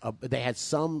theirs. They had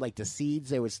some, like the seeds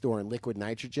they would store in liquid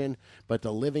nitrogen, but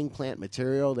the living plant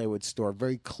material they would store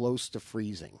very close to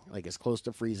freezing, like as close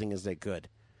to freezing as they could.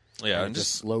 Yeah, and and just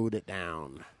just slowed it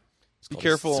down. be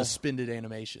careful. Suspended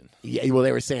animation. Yeah, well,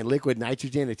 they were saying liquid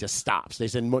nitrogen, it just stops. They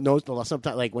said no.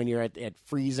 Sometimes, like when you're at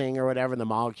freezing or whatever, the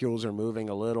molecules are moving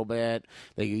a little bit.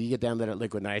 You get down to that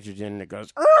liquid nitrogen, and it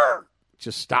goes, "Arr!"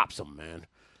 Just stops them, man.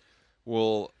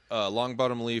 Well, Long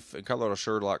Bottom Leaf and Colorado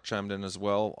Sherlock chimed in as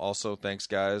well. Also, thanks,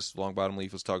 guys. Long Bottom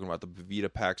Leaf was talking about the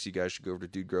Bavita packs. You guys should go over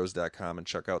to dudegrows.com and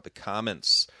check out the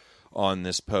comments on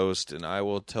this post. And I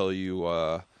will tell you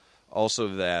also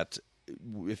that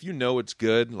if you know it's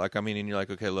good, and you're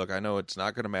like, okay, look, I know it's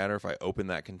not going to matter if I open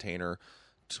that container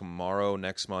tomorrow,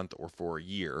 next month, or for a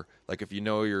year. Like if you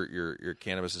know your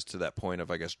cannabis is to that point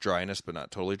of, I guess, dryness, but not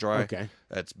totally dry. Okay.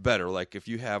 That's better. Like if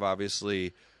you have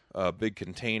obviously a big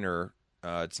container,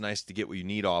 it's nice to get what you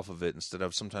need off of it instead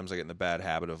of sometimes I get in the bad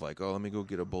habit of like, oh, let me go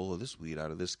get a bowl of this weed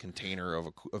out of this container of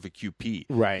a QP.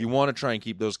 Right. You want to try and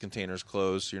keep those containers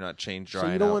closed so you're not drying So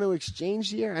you don't out. want to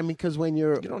exchange the air? I mean, because when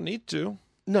you're You don't need to.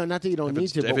 no, not that you don't need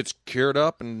to. If But, it's cured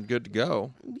up and good to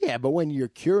go. yeah, but when you're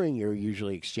curing, you're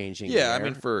usually exchanging. the Yeah, I air.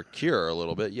 mean for a cure a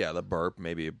little bit. Yeah, the burp,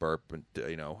 maybe a burp.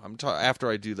 After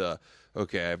I do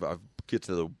I've get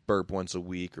to the burp once a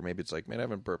week, or maybe it's like, man, I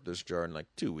haven't burped this jar in like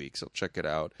 2 weeks. I'll check it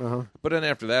out. But then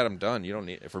after that, I'm done. You don't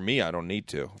need. For me, I don't need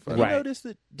to. Have Right. you noticed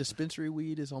that dispensary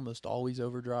weed is almost always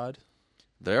over dried?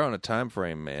 They're on a time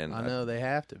frame, man. I know they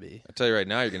have to be. I tell you right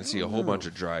now, you're going to see a whole bunch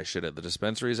of dry shit at the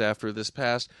dispensaries after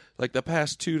the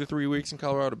past 2 to 3 weeks in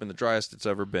Colorado have been the driest it's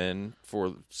ever been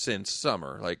since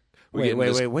summer. Like Wait.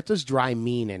 What does dry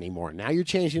mean anymore? Now you're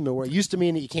changing the word. It used to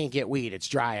mean that you can't get weed. It's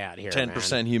dry out here.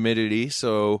 10% humidity.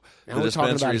 So Now the we're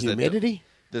talking about dispensaries humidity.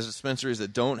 There's dispensaries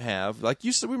that don't have, like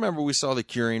you said, remember we saw the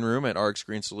curing room at RX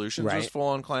Green Solutions. It was Right. full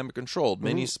on climate controlled.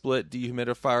 Mini split,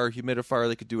 dehumidifier,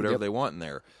 they could do whatever they want in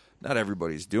there. Not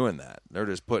everybody's doing that. They're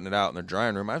just putting it out in their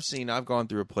drying room. I've gone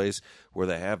through a place where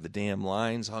they have the damn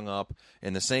lines hung up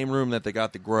in the same room that they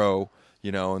got the grow,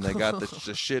 and they got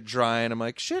the shit drying. I'm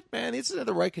like, shit, man, these are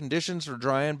the right conditions for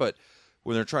drying, but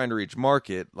when they're trying to reach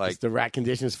market, like It's the right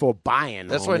conditions for buying.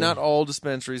 that's why homie. not all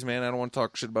dispensaries, man. I don't want to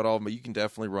talk shit about all of them, but you can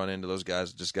definitely run into those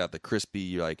guys that just got the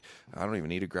crispy, like, I don't even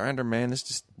need a grinder, man. This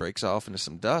just breaks off into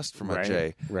some dust from my Right,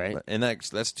 J. right. And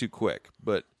that's too quick.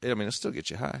 But, it'll still get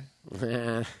you high.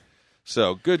 Eh,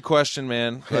 So, good question,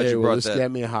 man. Glad hey, you will brought this that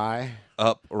get me high?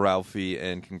 up, Ralphie,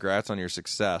 and congrats on your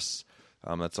success.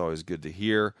 That's always good to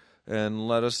hear. And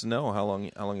let us know how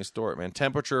long you store it, man.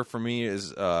 Temperature for me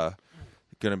is going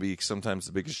to be sometimes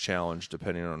the biggest challenge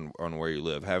depending on where you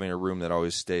live. Having a room that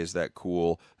always stays that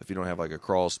cool, if you don't have like a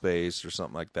crawl space or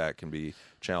something like that, can be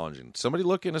challenging. Somebody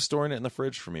look into storing it in the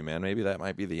fridge for me, man. Maybe that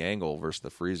might be the angle versus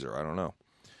the freezer. I don't know.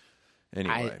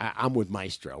 Anyway, I'm with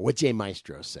Maestro. What Jay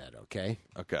Maestro said, okay?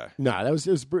 okay. No, it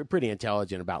was pretty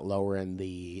intelligent about lowering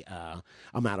the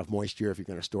amount of moisture if you're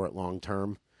going to store it long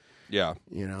term. Yeah.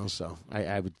 So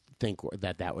I would think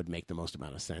that would make the most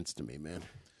amount of sense to me, man.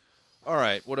 All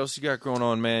right, what else you got going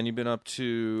on, man? You've been up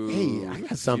to Hey, I a got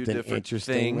few something different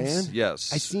interesting, things. man.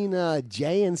 Yes. I seen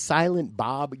Jay and Silent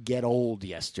Bob get old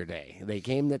yesterday. They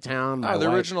came to town. My the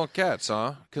wife- original Cats,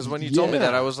 huh? Because when you told me Yeah.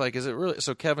 that, I was like, is it really?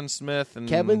 So Kevin Smith and...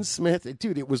 Kevin Smith,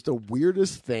 dude, it was the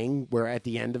weirdest thing where at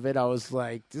the end of it, I was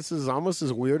like, this is almost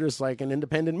as weird as like an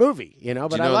independent movie, you know?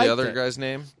 Do But you know I liked the other it. guy's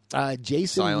name?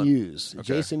 Jason Silent. Mewes. Okay.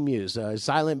 Jason Mewes.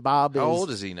 Silent Bob How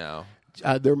old is he now?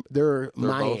 They're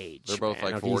my both- age. they're both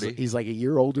man. like He's- 40? He's like a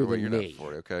year older Oh, than you're me. not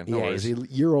 40. Okay, no yeah, worries. he's a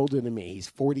year older than me. He's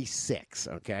 46.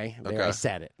 Okay, there Okay. I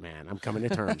said it, man. I'm coming to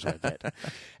terms with it.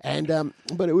 And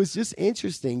but it was just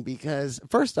interesting because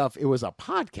first off, it was a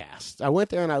podcast. I went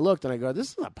there and I looked and I go,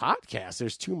 "This is a podcast.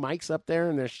 There's 2 mics up there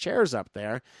and there's chairs up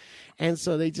there," and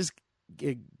so they just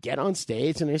get on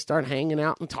stage and they start hanging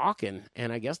out and talking,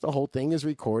 and I guess the whole thing is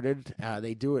recorded.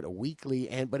 They do it weekly,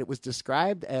 but it was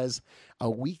described as a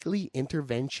weekly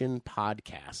intervention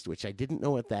podcast, which I didn't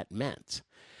know what that meant.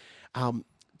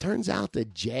 Turns out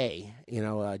that Jay,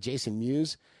 Jason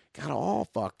Mewes, got all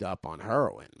fucked up on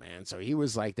heroin, man. So he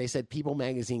was like, they said People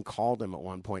Magazine called him at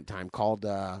one point in time, called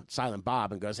Silent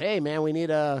Bob and goes, "Hey man, we need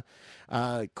a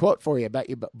quote for you about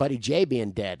your buddy Jay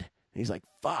being dead." And he's like,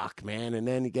 "Fuck, man." And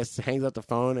then he hangs up the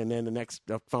phone, and then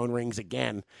the phone rings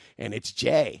again, and it's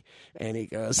Jay. And he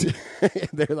goes,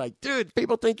 they're like, "Dude,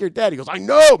 people think you're dead." He goes, "I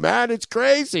know, man. It's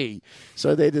crazy."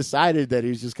 So they decided that he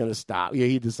was just going to stop. Yeah,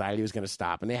 he decided he was going to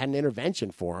stop. And they had an intervention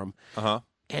for him. Uh-huh.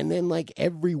 And then, like,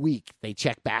 every week, they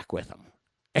check back with him.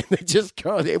 And they just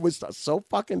go, it was so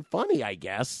fucking funny, I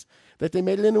guess, that they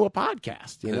made it into a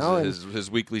podcast, you know? His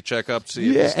weekly checkup, see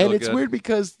if Yeah, he's still and it's good. weird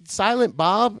because Silent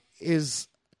Bob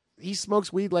he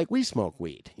smokes weed like we smoke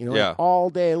weed, Yeah. all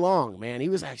day long, man. He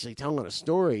was actually telling a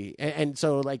story. And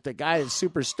so, like, the guy that's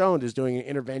super stoned is doing an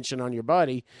intervention on your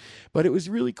buddy. But it was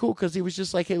really cool because he was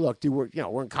just like, "Hey, look, dude,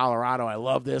 we're in Colorado. I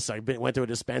love this. Went to a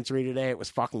dispensary today. It was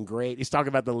fucking great." He's talking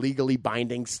about the legally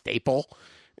binding staple.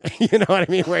 You know what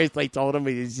I mean? Where they told him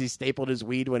he stapled his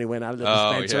weed when he went out of the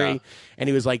dispensary. yeah. And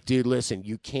he was like, "Dude, listen,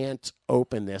 you can't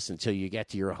open this until you get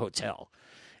to your hotel."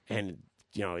 And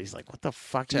he's like, "What the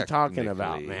fuck are you talking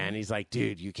about, Technically. man?" He's like,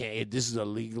 "Dude, you can't. This is a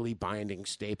legally binding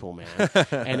staple, man."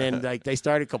 And then like they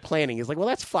started complaining. He's like, "Well,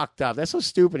 that's fucked up. That's so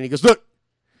stupid." And he goes, "Look,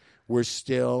 we're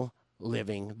still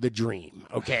living the dream,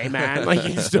 okay, man? Like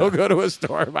you can still go to a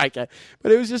store, but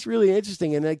it was just really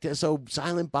interesting." And like so,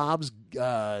 Silent Bob's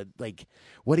like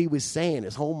what he was saying,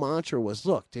 his whole mantra was,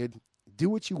 "Look, dude." Do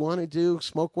what you want to do,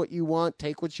 smoke what you want,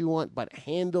 take what you want, but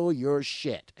handle your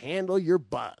shit, handle your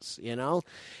buzz.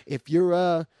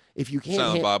 If you can't,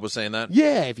 Silent Bob was saying that?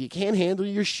 yeah, if you can't handle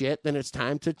your shit, then it's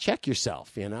time to check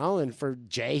yourself. And for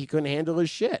Jay, he couldn't handle his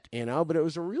shit. But it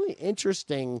was a really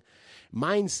interesting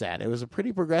mindset. It was a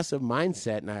pretty progressive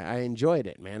mindset, and I enjoyed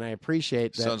it, man. I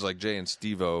appreciate that. Sounds like Jay and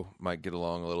Steve-O might get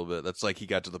along a little bit. That's like he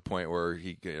got to the point where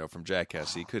he, from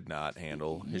Jackass, he could not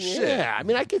handle his shit. Yeah, I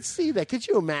mean, I could see that. Could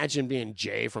you imagine being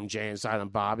Jay from Jay and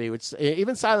Silent Bob?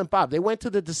 Even Silent Bob, they went to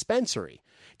the dispensary.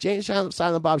 Jay and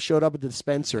Silent Bob showed up at the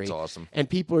dispensary. That's awesome. And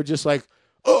people are just like,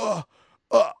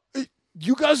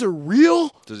 you guys are real?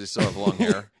 Does he still have long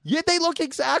hair? Yeah, they look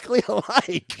exactly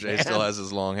alike. Jay man. still has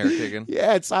his long hair kicking?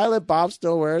 Yeah, and Silent Bob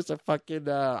still wears a fucking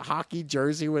hockey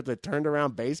jersey with a turned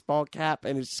around baseball cap,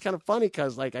 and it's just kind of funny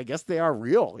because, like, I guess they are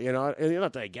real, not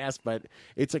that I guess, but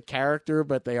it's a character,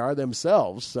 but they are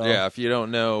themselves. So Yeah, if you don't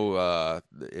know,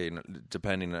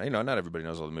 depending, not everybody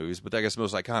knows all the movies, but I guess the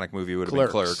most iconic movie would have been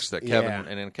Clerks. Clerks. That Kevin Yeah.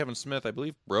 and then Kevin Smith, I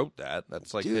believe, wrote that.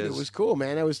 That's like dude, his. it was cool,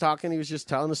 man. He was just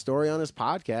telling a story on his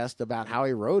podcast about how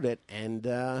he wrote it, and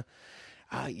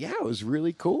yeah, it was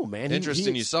really cool, man.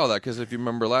 Interesting you saw that because if you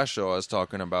remember last show, I was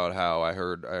talking about how I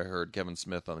heard Kevin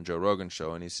Smith on the Joe Rogan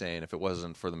show, and he's saying if it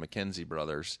wasn't for the McKenzie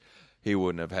brothers, he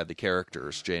wouldn't have had the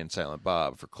characters Jay and Silent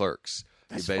Bob for Clerks.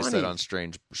 That's he based funny. that on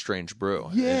Strange Brew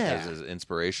Yeah. as his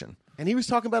inspiration. And he was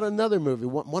talking about another movie.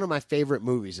 One of my favorite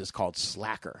movies is called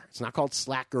Slacker. It's not called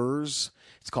Slackers.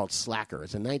 It's called Slacker.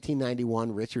 It's a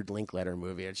 1991 Richard Linklater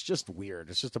movie. It's just weird.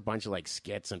 It's just a bunch of like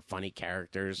skits and funny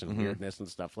characters and weirdness and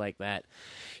stuff like that.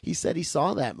 He said he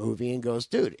saw that movie and goes,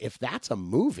 "Dude, if that's a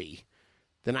movie,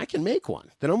 then I can make one.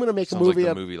 Then I'm going to make Sounds a movie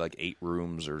like up." the movie like 8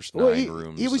 Rooms or 9 Well,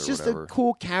 Rooms. it was or just whatever. a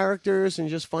cool characters and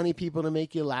just funny people to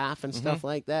make you laugh and stuff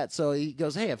like that. So he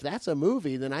goes, "Hey, if that's a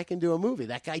movie, then I can do a movie.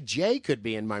 That guy Jay could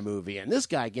be in my movie, and this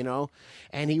guy,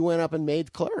 And he went up and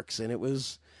made Clerks, and it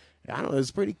was, I don't know, it was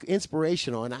pretty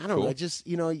inspirational. And I don't know, just,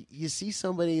 you see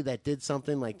somebody that did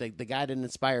something like the guy that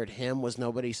inspired him was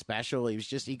nobody special.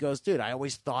 He goes, "Dude, I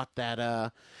always thought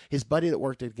that," his buddy that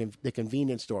worked at the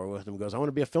convenience store with him goes, "I want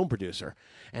to be a film producer."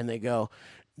 And they go,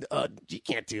 You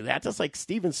can't do that. That's like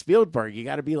Steven Spielberg. You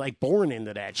got to be like born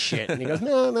into that shit. And he goes,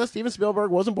 no, Steven Spielberg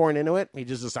wasn't born into it. He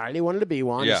just decided he wanted to be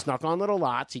one. Yeah. He snuck on little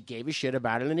lots. He gave a shit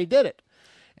about it, and he did it.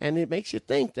 And it makes you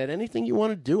think that anything you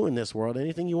want to do in this world,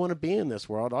 anything you want to be in this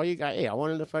world, all you got, hey, I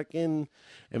wanted to fucking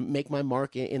make my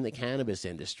mark in the cannabis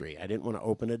industry. I didn't want to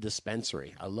open a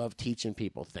dispensary. I love teaching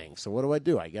people things. So what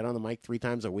do? I get on the mic 3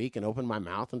 times a week and open my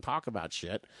mouth and talk about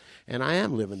shit. And I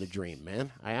am living the dream,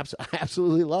 man. I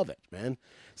absolutely love it, man.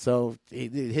 So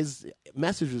his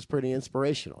message was pretty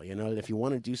inspirational. You know, if you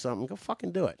want to do something, go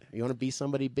fucking do it. If you want to be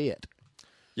somebody, be it.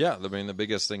 Yeah, I mean, the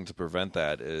biggest thing to prevent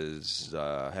that is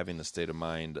having the state of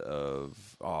mind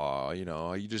of,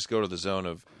 you just go to the zone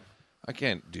of, I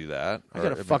can't do that. I got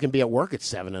to fucking be at work at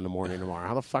 7 in the morning tomorrow.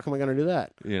 How the fuck am I going to do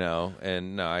that? You know,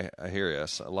 and no, I hear you.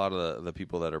 A lot of the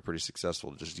people that are pretty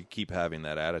successful, just you keep having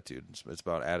that attitude. It's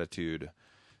about attitude.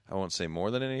 I won't say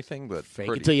more than anything, but Fake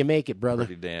it till you make it, brother.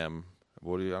 Pretty damn. I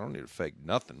don't need to fake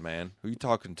nothing, man. Who you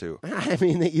talking to? I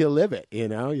mean, you live it, you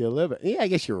know? You live it. Yeah, I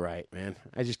guess you're right, man.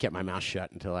 I just kept my mouth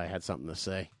shut until I had something to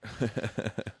say.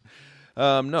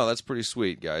 No, that's pretty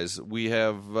sweet, guys. We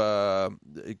have How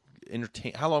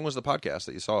long was the podcast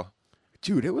that you saw?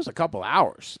 Dude, it was a couple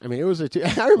hours. I mean, it was I remember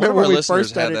One of our when we listeners first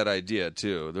started. had that idea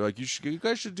too. They're like, you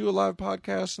guys should do a live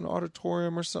podcast in an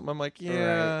auditorium or something. I'm like,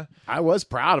 yeah. Right. I was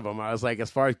proud of them. I was like, as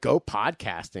far as go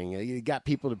podcasting, you got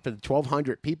people to pay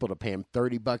 1,200 people to pay them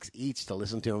 $30 each to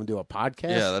listen to them do a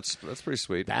podcast. Yeah, that's pretty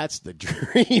sweet. That's the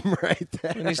dream right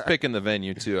there. And he's picking the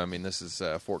venue too. I mean, this is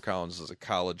Fort Collins is a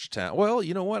college town. Well,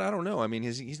 you know what? I don't know. I mean,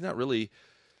 he's not really.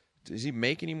 Does he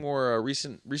make any more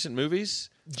recent movies?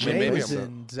 Jay was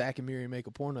in Zach and Miri Make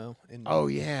a Porno. Oh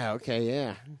yeah, okay,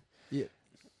 yeah.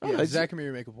 Yeah, Zach and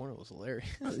Miri Make a Porno was hilarious.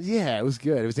 Yeah, it was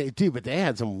good. It was, dude, but they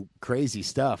had some crazy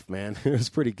stuff, man. It was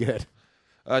pretty good.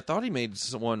 I thought he made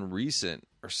one recent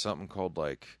or something called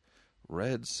like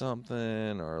Red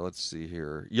something, or let's see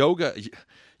here,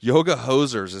 Yoga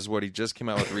Hosers is what he just came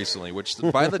out with recently. Which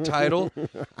by the title,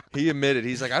 he admitted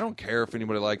he's like, I don't care if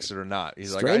anybody likes it or not.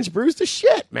 He's Strange like, Brew's the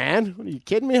shit, man. What, are you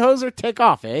kidding me, Hoser? Take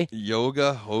off, eh?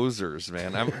 Yoga Hosers,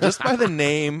 man. Just by the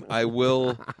name, I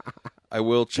will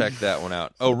check that one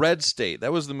out. Oh, Red State.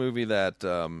 That was the movie that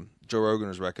Joe Rogan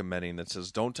was recommending that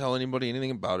says, don't tell anybody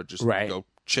anything about it. Just go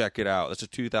check it out. That's a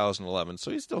 2011.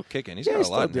 So he's still kicking. He's got a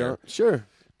lot in there. Sure.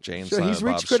 Jane sure, he's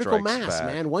reached critical mass,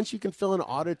 back. man. Once you can fill an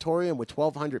auditorium with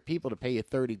 1,200 people to pay you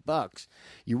 $30,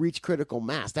 you reach critical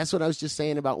mass. That's what I was just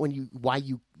saying about why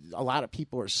a lot of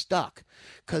people are stuck.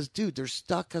 Because, dude, they're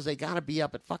stuck because they got to be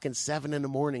up at fucking 7 in the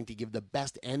morning to give the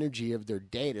best energy of their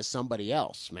day to somebody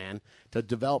else, man. To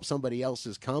develop somebody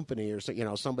else's company or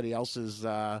somebody else's,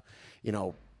 to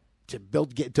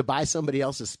buy somebody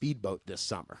else's speedboat this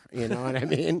summer. You know what I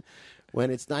mean? When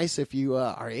it's nice if you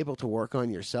are able to work on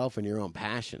yourself and your own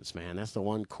passions, man. That's the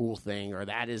one cool thing, or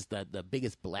that is the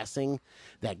biggest blessing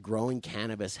that growing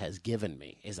cannabis has given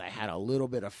me, is I had a little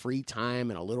bit of free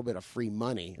time and a little bit of free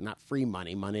money. Not free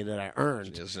money, money that I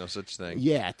earned. There's no such thing.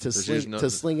 Yeah, to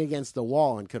sling against the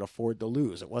wall and could afford to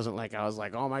lose. It wasn't like I was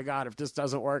like, oh, my God, if this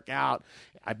doesn't work out,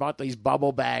 I bought these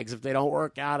bubble bags. If they don't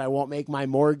work out, I won't make my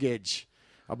mortgage.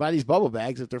 I'll buy these bubble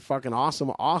bags. If they're fucking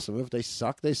awesome. If they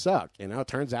suck, they suck. You know, it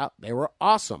turns out they were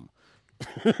awesome.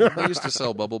 I used to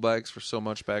sell bubble bags for so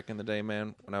much back in the day,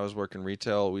 man. When I was working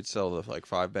retail, we'd sell the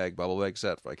 5-bag bubble bag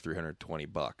set for like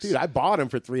 $320. Dude, I bought them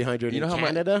for $300 in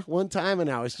Canada one time, and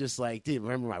I was just like, dude,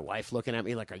 remember my wife looking at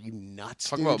me like, are you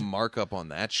nuts, Talk dude? about markup on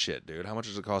that shit, dude. How much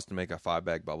does it cost to make a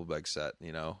 5-bag bubble bag set,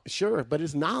 you know? Sure, but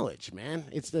it's knowledge, man.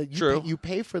 It's you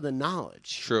pay for the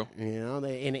knowledge. True. You know,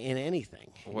 in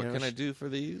anything. What can I do for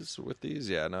these with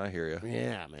these? Yeah, no, I hear you.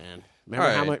 Yeah, man.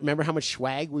 Remember how much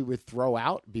swag we would throw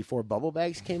out before bubble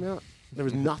bags came out? There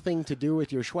was nothing to do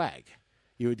with your swag.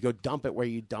 You would go dump it where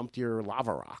you dumped your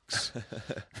lava rocks.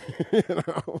 You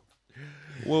know?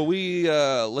 Well, we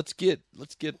let's get. You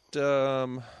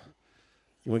want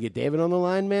to get David on the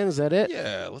line, man? Is that it?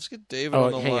 Yeah, let's get David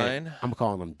on the line. I'm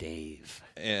calling him Dave.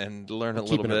 And learn a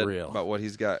little bit about what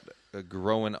he's got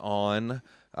growing on.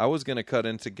 I was going to cut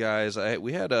into guys.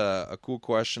 We had a cool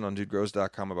question on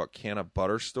dudegrows.com about canna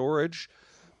butter storage,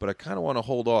 but I kind of want to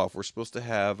hold off. We're supposed to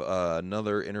have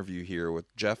another interview here with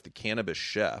Jeff, the cannabis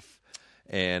chef,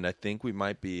 and I think we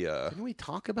might be... Didn't we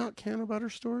talk about canna butter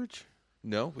storage?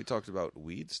 No, we talked about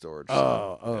weed storage.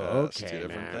 Okay, two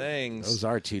different man. things. Those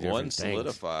are two different one things. One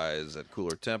solidifies at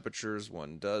cooler temperatures,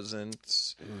 one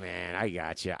doesn't. Man, I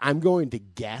got you. I'm going to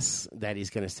guess that he's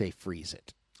going to say freeze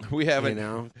it. We haven't. You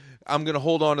know? I'm going to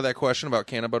hold on to that question about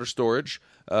canna butter storage.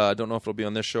 I don't know if it'll be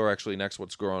on this show or actually next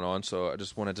What's Growing On, so I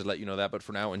just wanted to let you know that. But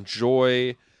for now,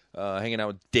 enjoy hanging out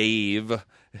with Dave,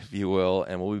 if you will,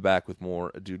 and we'll be back with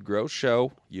more Dude Grow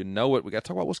Show. You know it. We got to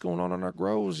talk about what's going on our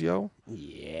grows, yo.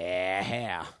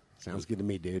 Yeah. Sounds good to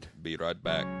me, dude. Be right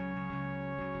back.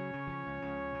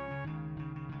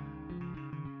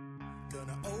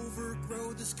 Gonna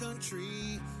overgrow this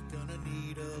country. Gonna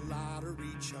need a lot of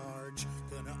recharge.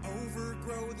 Gonna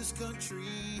overgrow this country.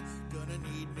 Gonna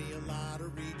need me a lot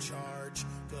of recharge.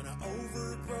 Gonna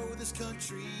overgrow this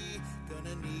country.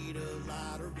 Gonna need a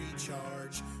lot of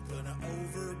recharge. Gonna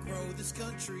overgrow this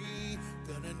country.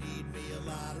 Gonna need me a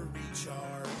lot of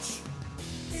recharge.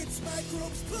 It's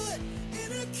microbes put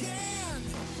in a can,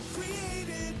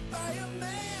 created by a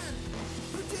man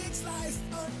who digs life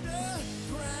underground.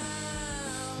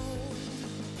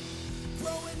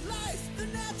 Growing life the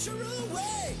natural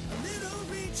way, a little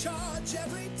recharge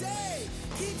every day,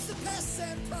 keeps the pests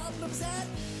and problems at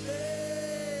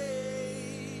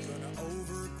bay. Gonna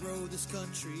overgrow this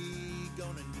country,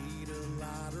 gonna need a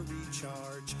lot of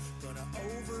recharge. Gonna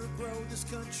overgrow this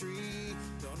country,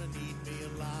 gonna need me a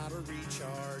lot of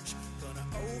recharge. Gonna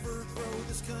overgrow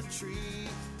this country,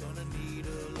 gonna need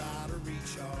a lot of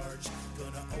recharge.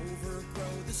 Gonna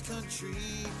overgrow this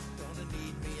country, gonna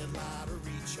need me a lot of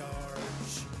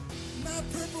recharge. My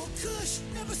purple kush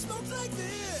never smoked like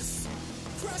this,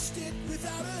 crushed it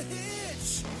without a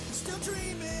hitch, still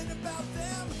dreaming about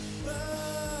them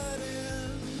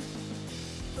budding.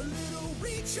 A little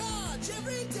recharge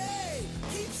every day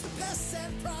keeps the pests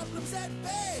and problems at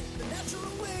bay. The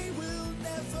natural way will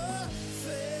never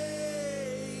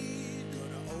fade.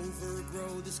 Gonna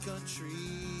overgrow this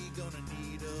country, gonna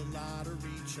need a lot of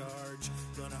recharge.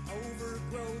 Gonna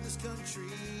overgrow this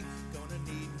country, gonna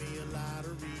need me a lot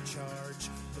of recharge.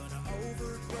 Gonna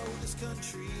overgrow this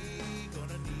country,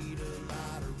 gonna need a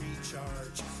lot of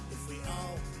recharge. If we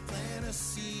all plant a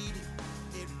seed,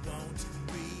 it won't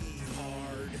be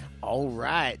hard. All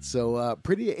right, so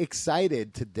pretty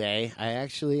excited today. I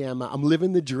actually am. I'm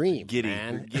living the dream, Giddy.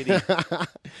 man. You're giddy.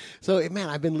 So, man,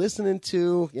 I've been listening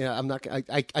to. I'm not.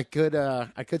 I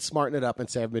could smarten it up and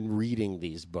say I've been reading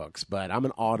these books, but I'm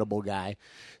an Audible guy,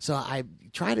 so I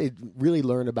try to really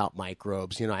learn about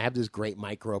microbes. I have this great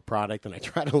microbe product, and I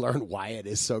try to learn why it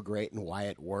is so great and why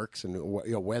it works, and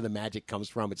where the magic comes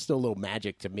from. It's still a little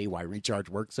magic to me why Recharge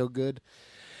works so good.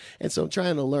 And so I'm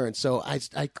trying to learn. So I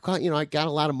got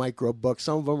a lot of microbe books.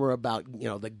 Some of them are about,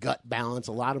 the gut balance.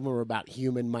 A lot of them are about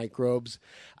human microbes.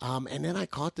 And then I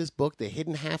caught this book, The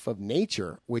Hidden Half of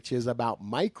Nature, which is about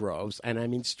microbes. And I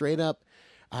mean, straight up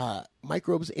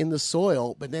microbes in the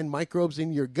soil, but then microbes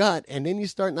in your gut. And then you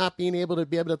start not being able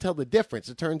to tell the difference.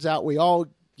 It turns out we all,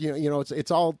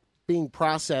 it's all being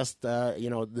processed,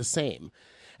 the same.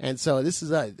 And so this is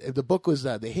the book was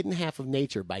The Hidden Half of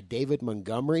Nature by David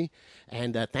Montgomery.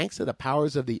 And thanks to the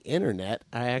powers of the internet,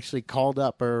 I actually called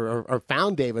up or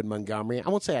found David Montgomery. I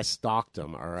won't say I stalked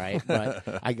him, all right, but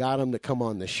I got him to come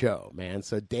on the show, man.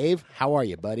 So, Dave, how are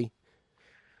you, buddy?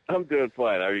 I'm doing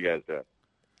fine. How are you guys doing?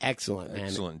 Excellent, man.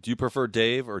 Excellent. Do you prefer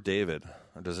Dave or David?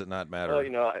 Or does it not matter?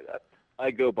 Well,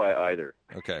 I go by either.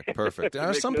 Okay, perfect.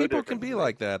 Some no people can difference be to me.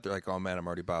 like that. They're like, oh, man, I'm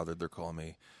already bothered. They're calling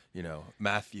me,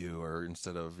 Matthew, or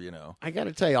instead of, I got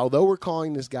to tell you, although we're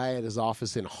calling this guy at his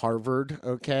office in Harvard,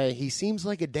 okay, he seems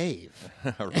like a Dave.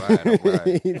 All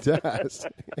right. He does.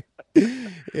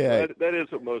 Yeah. That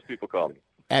is what most people call me.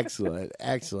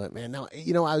 Excellent, man. Now,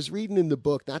 I was reading in the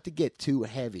book, not to get too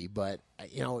heavy, but,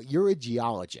 you're a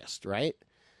geologist, right?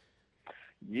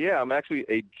 Yeah, I'm actually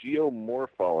a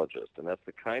geomorphologist, and that's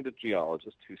the kind of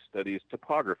geologist who studies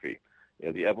topography.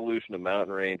 The evolution of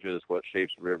mountain ranges, what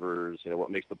shapes rivers, what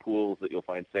makes the pools that you'll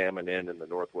find salmon in the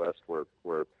Northwest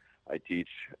where I teach,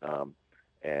 and,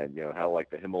 how like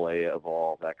the Himalaya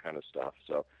evolved, that kind of stuff.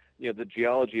 So, the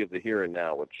geology of the here and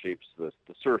now, what shapes the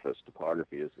surface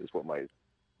topography is what my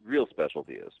real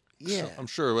specialty is. Yeah. So I'm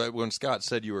sure when Scott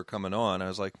said you were coming on, I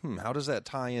was like, how does that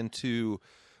tie into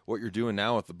what you're doing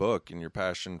now with the book and your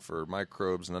passion for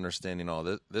microbes and understanding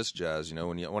all this jazz?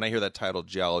 When I hear that title,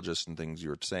 geologist, and things you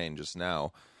were saying just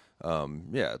now,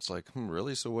 it's like,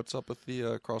 really? So what's up with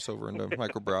the crossover into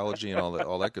microbiology and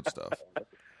all that good stuff?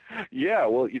 Yeah,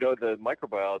 well, the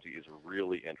microbiology is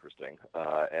really interesting.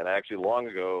 And actually, long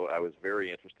ago, I was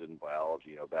very interested in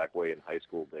biology, back way in high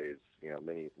school days,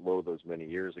 many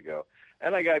years ago.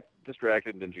 And I got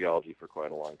distracted in geology for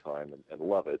quite a long time and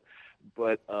love it.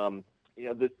 But,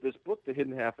 this book, The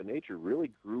Hidden Half of Nature,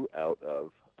 really grew out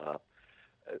of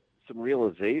some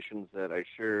realizations that I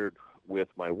shared with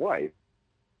my wife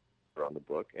on the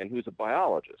book, and who's a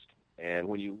biologist. And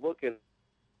when you look at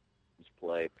this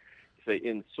play, say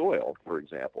in soil, for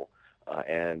example,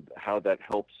 and how that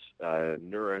helps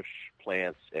nourish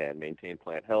plants and maintain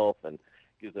plant health and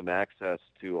gives them access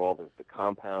to all the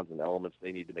compounds and elements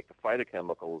they need to make the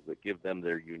phytochemicals that give them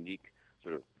their unique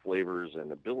sort of flavors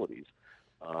and abilities.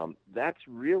 That's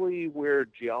really where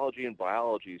geology and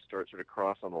biology start sort of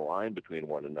cross on the line between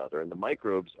one another. And the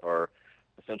microbes are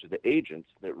essentially the agents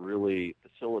that really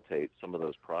facilitate some of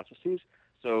those processes.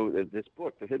 So this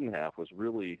book, The Hidden Half, was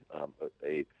really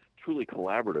a truly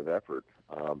collaborative effort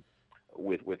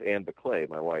with Anne Beclay,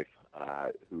 my wife,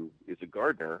 who is a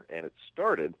gardener, and it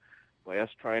started by us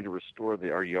trying to restore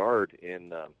our yard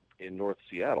in North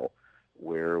Seattle,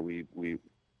 where we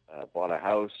bought a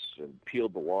house and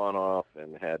peeled the lawn off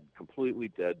and had completely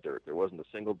dead dirt. There wasn't a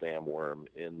single damn worm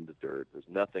in the dirt. There's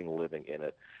nothing living in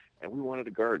it. And we wanted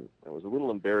a garden. It was a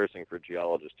little embarrassing for a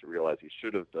geologist to realize he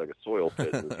should have dug a soil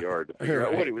pit in his yard to figure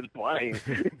out what he was buying,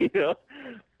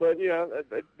 But,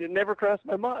 it never crossed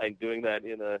my mind doing that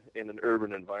in an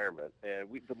urban environment. And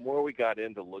the more we got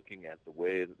into looking at the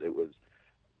way that it was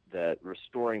that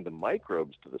restoring the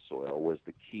microbes to the soil was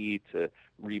the key to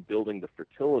rebuilding the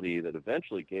fertility that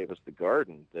eventually gave us the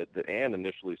garden that Anne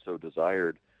initially so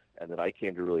desired and that I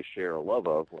came to really share a love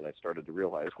of when I started to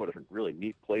realize what a really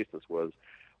neat place this was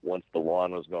once the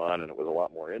lawn was gone and it was a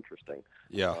lot more interesting.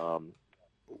 Yeah.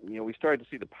 We started to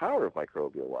see the power of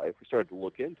microbial life. We started to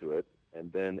look into it,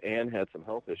 and then Anne had some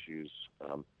health issues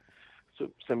so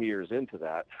some years into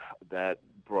that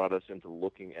brought us into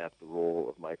looking at the role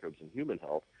of microbes in human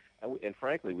health. And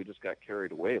frankly, we just got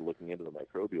carried away looking into the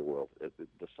microbial world.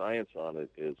 The science on it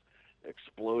is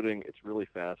exploding. It's really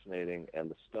fascinating.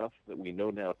 And the stuff that we know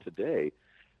now today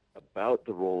about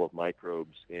the role of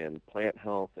microbes in plant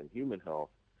health and human health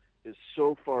is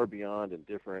so far beyond and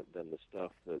different than the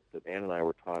stuff that Ann and I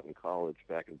were taught in college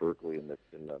back in Berkeley in the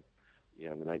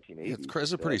 1980s.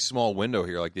 It's a pretty small window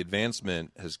here. Like, the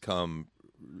advancement has come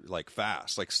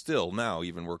fast. Like, still now,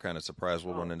 even we're kind of surprised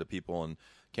we'll run into people in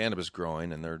cannabis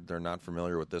growing and they're not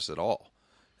familiar with this at all.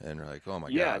 And you're like, oh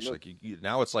my gosh! No. Like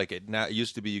now it's like it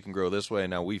used to be you can grow this way, and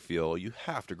now we feel you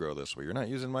have to grow this way. You're not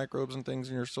using microbes and things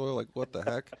in your soil. Like, what the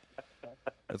heck?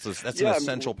 That's an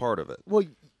essential part of it. Well,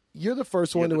 you're the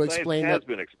first one to explain that. Has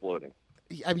been exploding.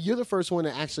 I mean, you're the first one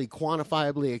to actually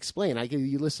quantifiably explain.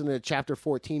 You listen to chapter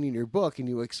 14 in your book, and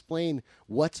you explain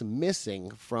what's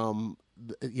missing from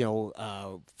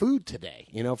food today.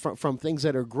 From things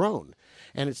that are grown,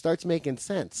 and it starts making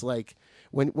sense. Like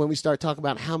when we start talking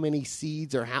about how many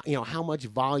seeds or how much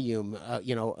volume,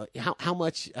 how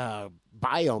much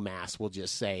biomass, we'll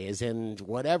just say, is in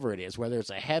whatever it is, whether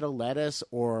it's a head of lettuce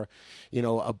or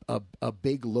a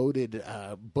big loaded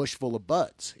bush full of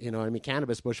buds.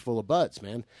 Cannabis bush full of buds,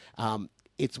 man.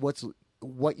 It's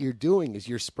what you're doing is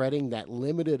you're spreading that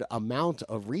limited amount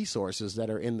of resources that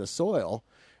are in the soil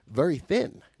very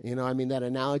thin. That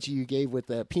analogy you gave with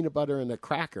the peanut butter and the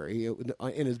cracker.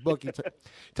 In his book, he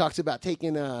talks about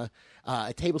taking a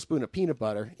tablespoon of peanut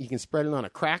butter. You can spread it on a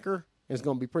cracker. It's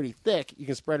going to be pretty thick. You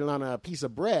can spread it on a piece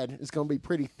of bread. It's going to be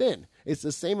pretty thin. It's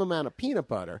the same amount of peanut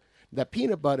butter. That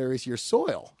peanut butter is your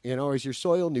soil, is your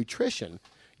soil nutrition.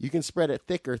 You can spread it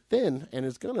thick or thin, and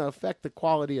it's going to affect the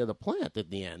quality of the plant at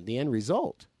the end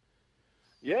result.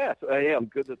 Yes, I'm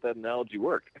good that analogy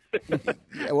worked.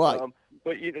 Yeah, well,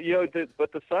 but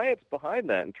the science behind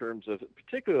that, in terms of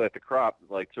particularly like the crop,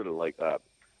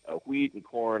 wheat and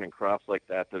corn and crops like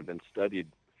that have been studied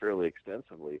fairly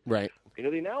extensively. Right.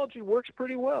 The analogy works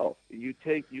pretty well. You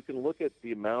can look at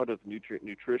the amount of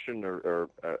nutrition or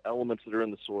elements that are in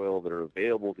the soil that are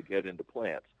available to get into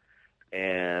plants.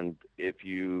 And if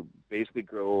you basically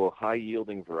grow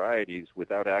high-yielding varieties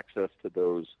without access to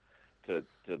those, to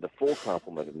the full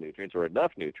complement of nutrients or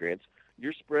enough nutrients,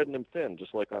 you're spreading them thin,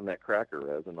 just like on that cracker,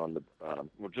 rather than on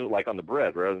just like on the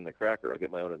bread rather than the cracker. I'll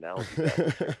get my own analogy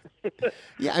back.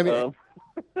 Yeah,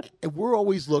 we're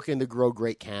always looking to grow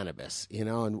great cannabis,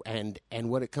 and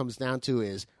what it comes down to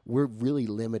is we're really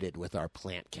limited with our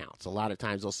plant counts. A lot of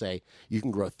times they'll say you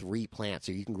can grow 3 plants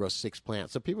or you can grow 6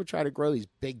 plants. So people try to grow these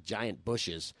big giant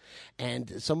bushes.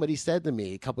 And somebody said to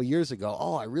me a couple of years ago,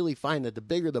 I really find that the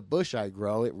bigger the bush I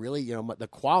grow, it really, the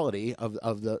quality of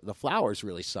the flowers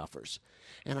really suffers.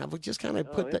 And I would just kind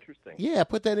of put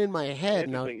that in my head.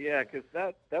 Yeah, because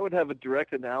that would have a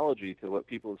direct analogy to what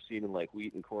people have seen in like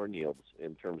wheat and corn yields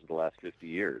in terms of the last 50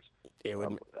 years. I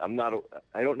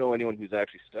don't know anyone who's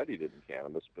actually studied it in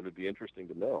cannabis, but it'd be interesting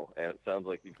to know. And it sounds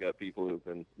like you've got people who've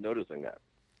been noticing that.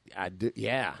 I do,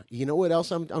 yeah. You know what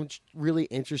else I'm really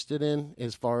interested in,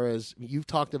 as far as you've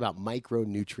talked about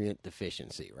micronutrient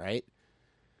deficiency, right?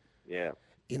 Yeah.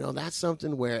 That's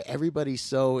something where everybody's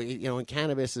so, and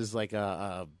cannabis is like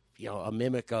a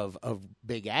mimic of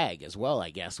big ag as well, I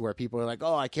guess, where people are like,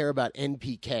 I care about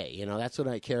NPK. That's what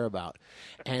I care about.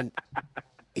 And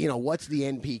what's the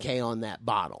NPK on that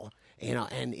bottle?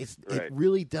 And it Right.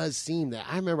 really does seem that.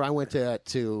 I remember I went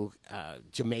to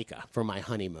Jamaica for my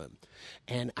honeymoon,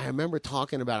 and I remember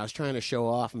talking about, I was trying to show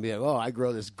off and be like, oh, I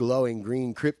grow this glowing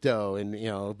green crypto,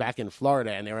 and back in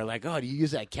Florida, and they were like, oh, do you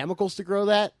use that chemicals to grow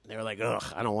that? And they were like, ugh,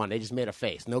 I don't want it. They just made a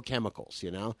face, no chemicals,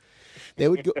 They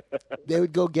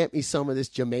would go get me some of this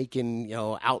Jamaican,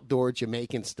 outdoor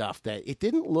Jamaican stuff that it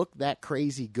didn't look that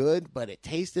crazy good, but it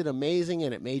tasted amazing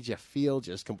and it made you feel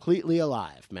just completely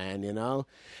alive, man,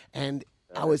 And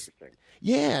I was,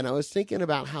 and I was thinking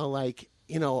about how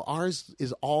ours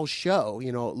is all show,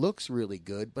 it looks really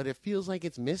good, but it feels like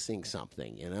it's missing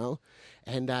something,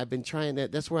 And I've been trying to,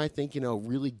 that's where I think,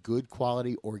 really good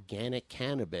quality organic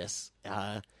cannabis,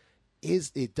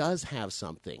 it does have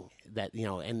something that,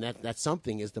 and that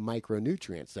something is the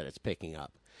micronutrients that it's picking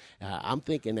up. I'm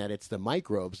thinking that it's the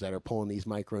microbes that are pulling these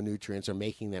micronutrients or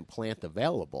making them plant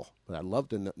available. But I'd love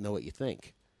to know what you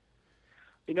think.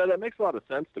 That makes a lot of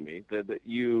sense to me.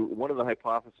 One of the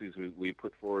hypotheses we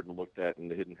put forward and looked at in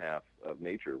the hidden half of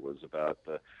nature was about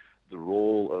the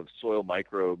role of soil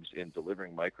microbes in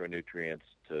delivering micronutrients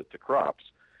to crops.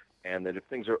 And that if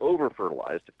things are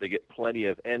over-fertilized, if they get plenty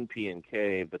of N, P, and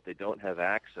K, but they don't have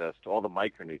access to all the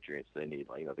micronutrients they need,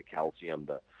 like the calcium,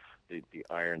 the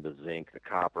iron, the zinc, the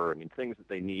copper, things that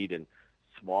they need in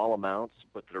small amounts,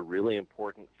 but that are really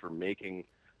important for making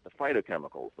the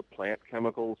phytochemicals, the plant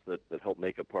chemicals that help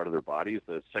make up part of their bodies,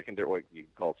 the secondary, what you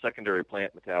call secondary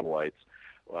plant metabolites,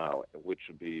 which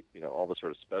would be all the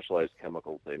sort of specialized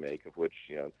chemicals they make, of which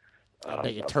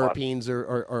terpenes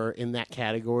are in that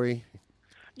category.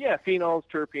 Yeah, phenols,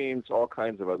 terpenes, all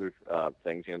kinds of other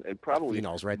things, and probably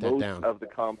phenols. Write that down.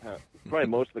 Probably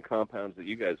most of the compounds that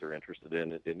you guys are interested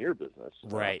in your business,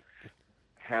 right,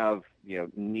 have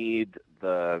need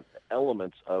the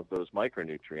elements of those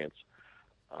micronutrients,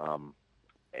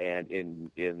 and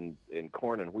in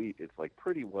corn and wheat, it's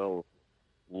pretty well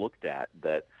looked at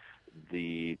that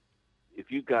if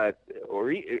you've got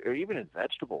or even in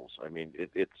vegetables,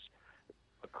 it's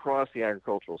across the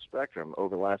agricultural spectrum,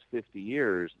 over the last 50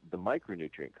 years, the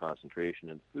micronutrient concentration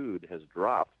in food has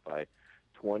dropped by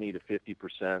 20 to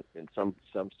 50%. In some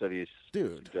studies,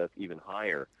 suggest even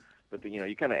higher. But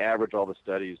you kind of average all the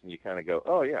studies, and you kind of go,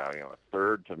 oh yeah, a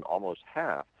third to almost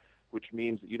half, which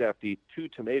means that you'd have to eat 2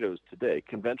 tomatoes today,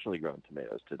 conventionally grown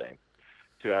tomatoes today,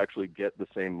 to actually get the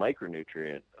same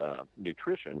micronutrient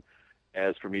nutrition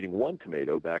as from eating 1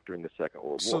 tomato back during the Second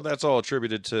World War. So that's all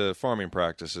attributed to farming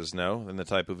practices, no? And the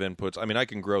type of inputs. I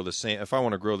can grow the same, if I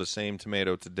want to grow the same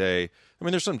tomato today,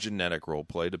 there's some genetic role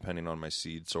play depending on my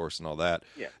seed source and all that.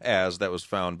 Yeah. As that was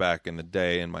found back in the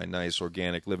day in my nice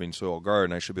organic living soil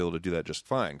garden, I should be able to do that just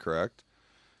fine, correct?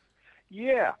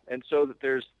 Yeah, and so that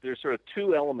there's sort of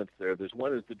 2 elements there. There's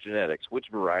one is the genetics, which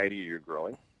variety you're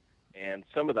growing, and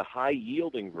some of the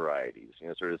high-yielding varieties,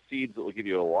 sort of seeds that will give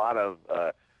you a lot of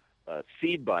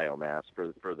seed biomass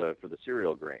for the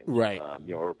cereal grains, right?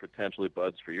 Or potentially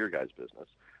buds for your guys' business.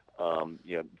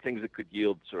 Things that could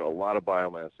yield sort of a lot of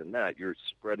biomass in that. You're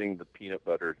spreading the peanut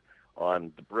butter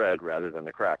on the bread rather than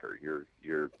the cracker.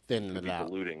 You're thinning it out.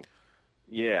 Diluting.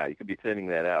 Yeah, you could be thinning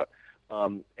that out.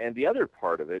 And the other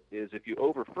part of it is if you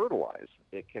over-fertilize,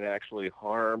 it can actually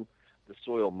harm the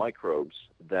soil microbes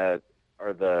that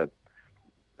are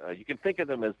you can think of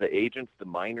them as the agents, the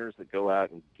miners that go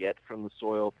out and get from the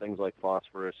soil things like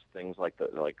phosphorus, things like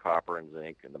copper and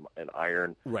zinc and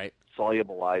iron. Right.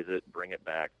 Solubilize it, bring it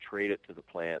back, trade it to the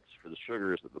plants for the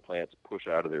sugars that the plants push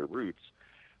out of their roots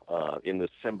in the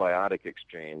symbiotic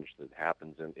exchange that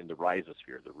happens in the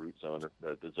rhizosphere, the root zone,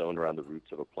 the zone around the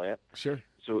roots of a plant. Sure.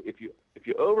 So if you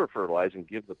over fertilize and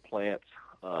give the plants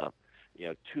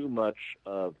too much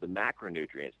of the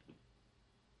macronutrients,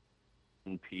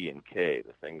 N, P, and K,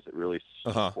 the things that really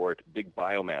support big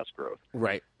biomass growth.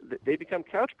 Right. They become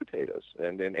couch potatoes,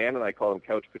 and Ann and I call them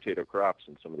couch potato crops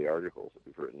in some of the articles that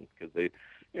we've written because they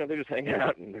just hang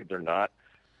out and they're not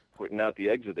putting out the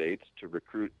exudates to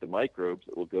recruit the microbes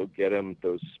that will go get them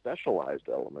those specialized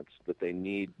elements that they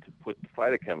need to put the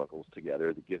phytochemicals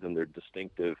together to give them their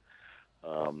distinctive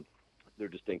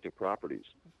properties.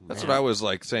 That's what I was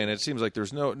saying. It seems like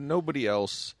there's nobody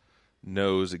else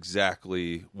knows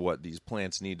exactly what these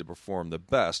plants need to perform the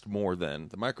best more than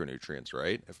the micronutrients,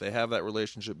 right? If they have that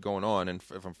relationship going on, and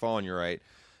if I'm following you right,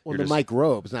 well, the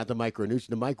microbes, not the micronutrients.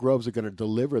 The microbes are going to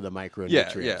deliver the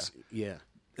micronutrients. Yeah.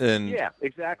 Yeah,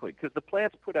 exactly. Because the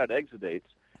plants put out exudates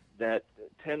that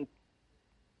tend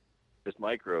as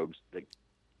microbes.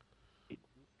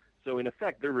 So in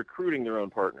effect, they're recruiting their own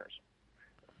partners.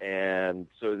 And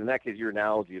so in that case, your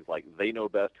analogy is they know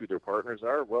best who their partners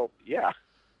are. Well, yeah.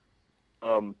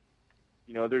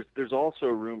 there's also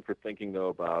room for thinking though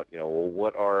about well,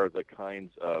 what are the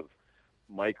kinds of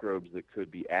microbes that could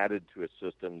be added to a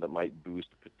system that might boost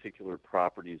particular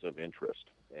properties of interest.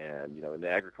 And in the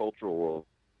agricultural world,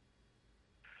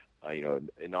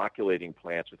 inoculating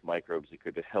plants with microbes that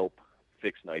could help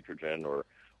fix nitrogen or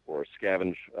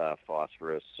scavenge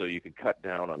phosphorus, so you could cut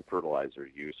down on fertilizer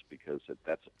use because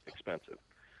that's expensive.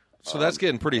 So that's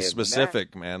getting pretty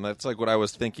specific, man. That's like what I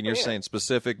was thinking. You're saying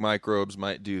specific microbes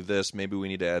might do this. Maybe we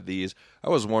need to add these. I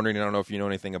was wondering, I don't know if you know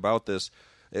anything about this,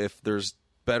 if there's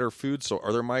better food. So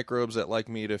are there microbes that like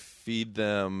me to feed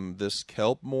them this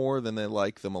kelp more than they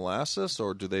like the molasses?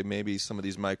 Or do they maybe some of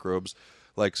these microbes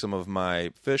like some of my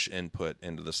fish input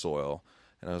into the soil?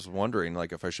 And I was wondering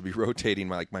like if I should be rotating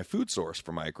my food source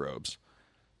for microbes.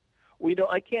 Well,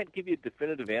 I can't give you a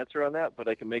definitive answer on that, but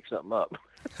I can make something up.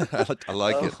 I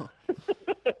like it.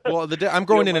 Well, I'm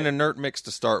growing in an inert mix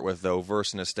to start with, though,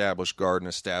 versus an established garden,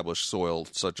 established soil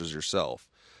such as yourself.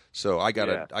 So I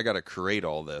gotta create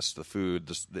all this, the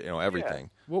food, everything.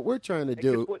 Yeah. What we're trying to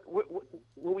do.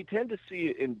 What we tend to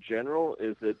see in general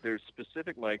is that there's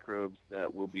specific microbes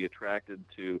that will be attracted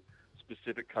to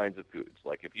specific kinds of foods.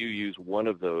 Like if you use one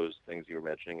of those things you were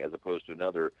mentioning as opposed to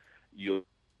another, you'll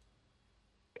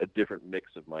a different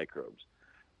mix of microbes.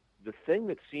 The thing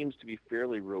that seems to be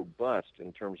fairly robust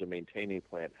in terms of maintaining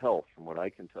plant health, from what I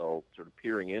can tell, sort of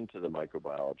peering into the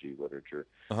microbiology literature,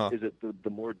 is that the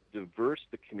more diverse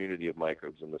the community of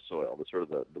microbes in the soil,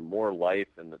 the more life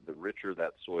and the richer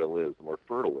that soil is, the more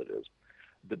fertile it is,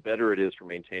 the better it is for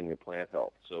maintaining the plant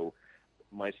health. So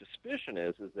my suspicion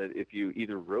is that if you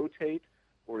either rotate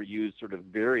or use sort of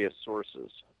various sources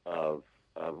of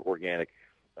organic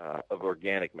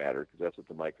matter, because that's what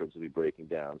the microbes will be breaking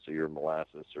down. So your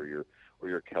molasses or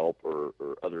your kelp or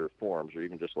other forms, or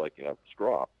even just like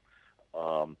straw.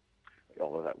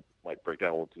 Although that might break down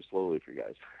a little too slowly for you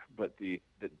guys. But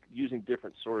using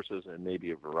different sources and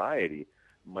maybe a variety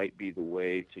might be the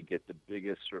way to get the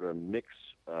biggest sort of mix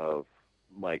of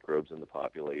microbes in the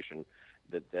population,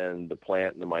 that then the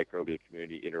plant and the microbial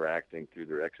community interacting through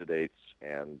their exudates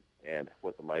and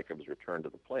what the microbes return to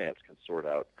the plants can sort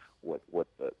out what's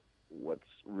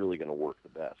really going to work the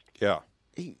best. Yeah.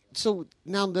 So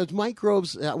now the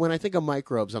microbes, when I think of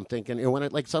microbes, I'm thinking,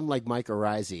 something like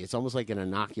mycorrhizae, it's almost like an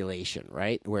inoculation,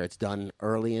 right? Where it's done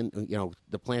early in,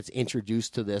 the plant's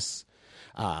introduced to this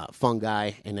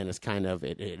fungi, and then it's kind of,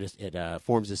 it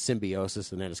forms a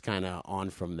symbiosis, and then it's kind of on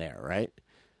from there, right?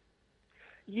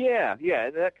 Yeah,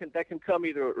 and that can come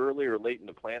either early or late in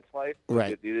the plant's life.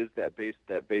 Right. It is that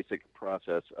basic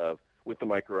process with the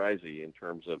mycorrhizae in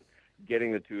terms of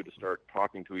getting the two to start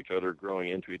talking to each other, growing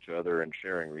into each other, and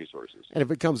sharing resources. And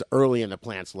if it comes early in the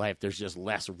plant's life, there's just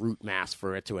less root mass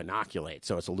for it to inoculate,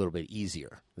 so it's a little bit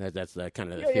easier. That's the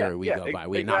kind of the theory we go by.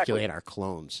 We inoculate our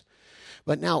clones.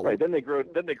 But now, right, then they grow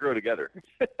together.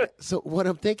 So what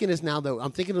I'm thinking is now, though,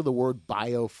 I'm thinking of the word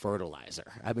biofertilizer.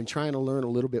 I've been trying to learn a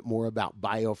little bit more about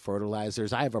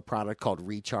biofertilizers. I have a product called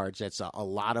Recharge that's a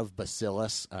lot of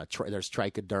bacillus. There's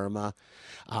trichoderma,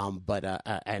 and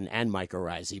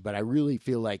mycorrhizae. But I really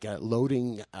feel like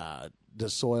loading the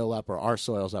soil up, or our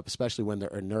soils up, especially when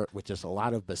they're inert, with just a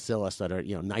lot of bacillus that are,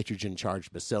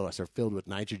 nitrogen-charged bacillus or filled with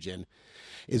nitrogen,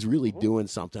 is really doing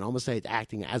something. I almost say it's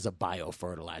acting as a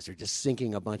biofertilizer, just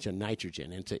sinking a bunch of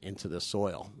nitrogen into the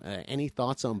soil. Any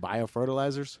thoughts on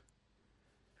biofertilizers?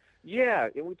 Yeah,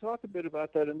 and we talk a bit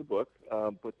about that in the book,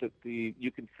 but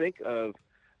you can think of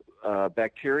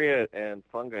bacteria and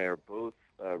fungi are both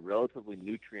relatively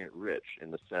nutrient-rich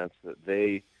in the sense that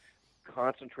they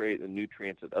concentrate the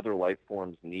nutrients that other life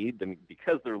forms need. Them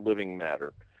because they're living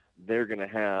matter, they're going to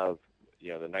have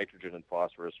the nitrogen and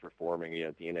phosphorus for forming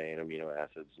DNA and amino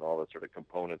acids and all the sort of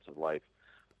components of life.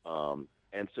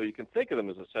 And so you can think of them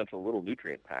as essential little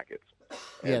nutrient packets.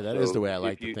 Yeah, that is the way I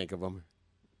like to think of them.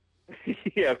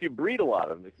 Yeah, if you breed a lot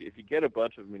of them, if you get a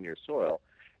bunch of them in your soil,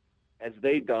 as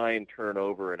they die and turn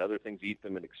over and other things eat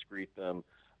them and excrete them,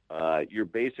 you're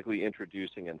basically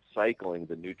introducing and cycling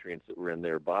the nutrients that were in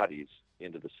their bodies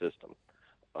into the system.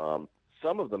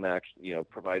 Some of them actually,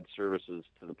 provide services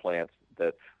to the plants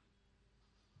that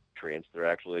nutrients. They're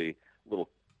actually little,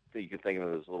 you can think of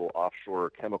them as little offshore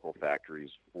chemical factories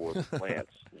for the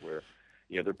plants where,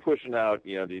 they're pushing out,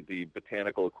 the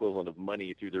botanical equivalent of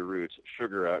money through their roots,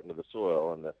 sugar out into the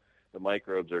soil, and the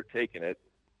microbes are taking it,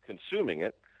 consuming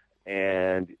it,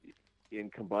 and in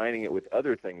combining it with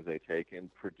other things they take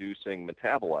and producing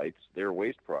metabolites, their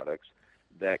waste products,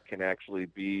 that can actually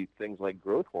be things like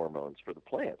growth hormones for the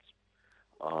plants.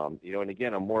 And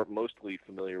again, I'm mostly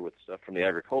familiar with stuff from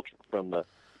the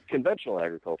conventional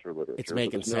agriculture literature. It's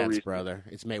making sense, brother.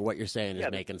 What you're saying is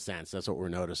making sense. That's what we're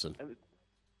noticing.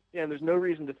 Yeah, and there's no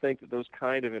reason to think that those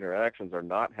kind of interactions are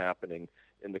not happening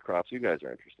in the crops you guys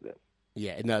are interested in.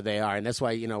 Yeah, no, they are, and that's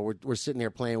why we're sitting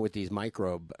here playing with these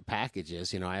microbe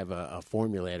packages. I have a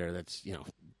formulator that's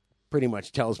pretty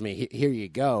much tells me here you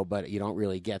go, but you don't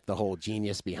really get the whole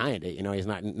genius behind it. He's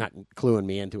not cluing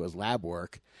me into his lab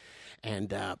work.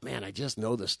 And, man, I just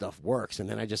know this stuff works. And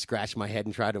then I just scratch my head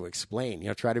and try to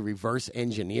explain, try to reverse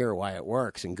engineer why it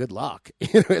works. And good luck.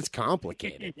 It's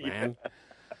complicated, man.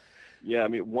 Yeah, I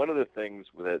mean, one of the things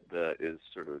that is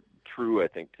sort of true, I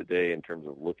think, today in terms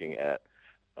of looking at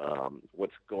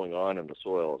what's going on in the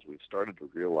soil is we've started to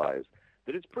realize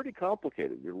that it's pretty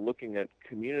complicated. You're looking at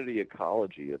community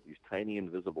ecology of these tiny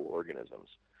invisible organisms,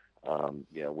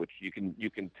 which you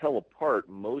can tell apart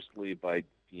mostly by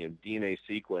DNA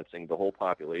sequencing the whole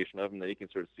population of them. Then you can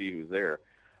sort of see who's there.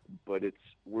 But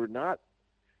we're not,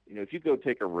 if you go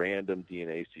take a random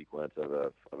DNA sequence of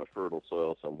a fertile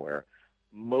soil somewhere,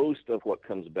 most of what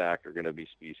comes back are going to be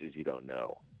species you don't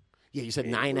know. Yeah, you said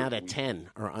 9 out of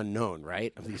 10 are unknown,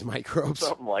 right? Of these microbes,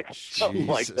 something like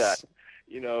that.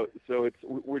 So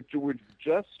we're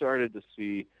just started to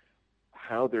see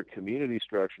how their community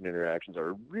structure and interactions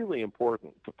are really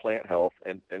important to plant health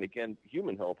and again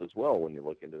human health as well when you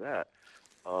look into that.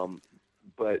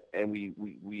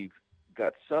 We've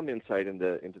got some insight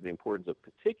into the importance of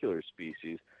particular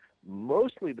species,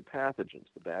 mostly the pathogens,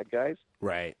 the bad guys.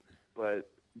 Right.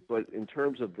 But in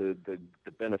terms of the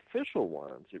beneficial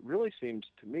ones, it really seems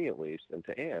to me, at least, and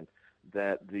to Ann,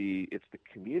 that it's the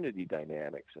community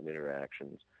dynamics and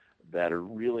interactions that are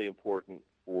really important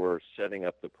for setting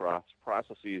up the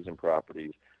processes and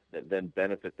properties that then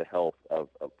benefit the health of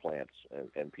plants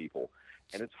and people.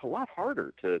 And it's a lot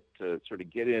harder to sort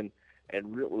of get in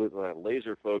and really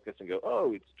laser focus and go,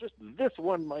 oh, it's just this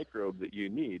one microbe that you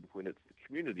need, when it's the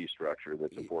community structure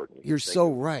that's important. You're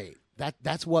so right.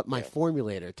 That's what my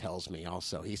formulator tells me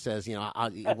also. He says,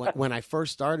 when I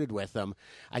first started with them,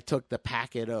 I took the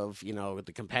packet of,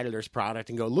 the competitor's product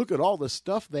and go, look at all the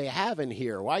stuff they have in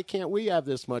here. Why can't we have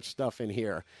this much stuff in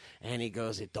here? And he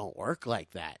goes, it don't work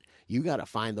like that. You got to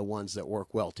find the ones that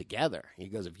work well together. He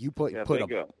goes, if you put you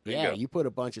put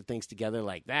a bunch of things together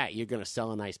like that, you're going to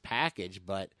sell a nice package,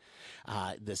 but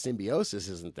the symbiosis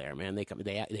isn't there, man. They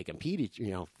compete,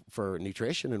 for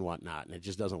nutrition and whatnot, and it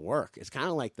just doesn't work. It's kind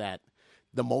of like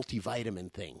the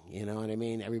multivitamin thing, you know what I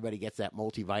mean? Everybody gets that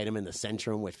multivitamin, the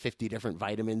Centrum with 50 different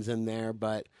vitamins in there,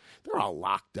 but they're all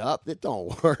locked up. It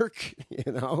don't work,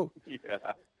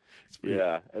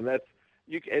 Yeah, and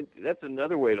that's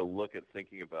another way to look at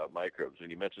thinking about microbes. When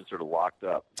you mentioned sort of locked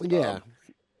up,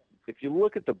 if you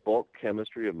look at the bulk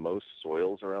chemistry of most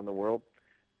soils around the world,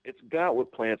 it's got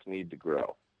what plants need to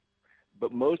grow,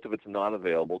 but most of it's not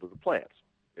available to the plants.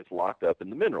 It's locked up in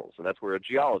the minerals, and that's where a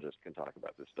geologist can talk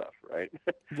about this stuff, right?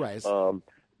 Right.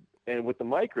 And what the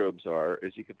microbes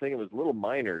is you can think of as little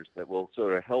miners that will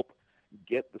sort of help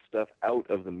get the stuff out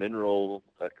of the mineral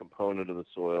component of the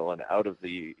soil and out of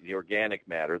the organic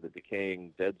matter, the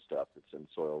decaying dead stuff that's in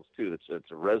soils too. It's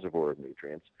a reservoir of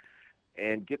nutrients,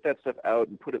 and get that stuff out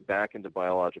and put it back into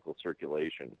biological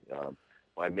circulation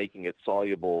by making it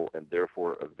soluble and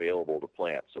therefore available to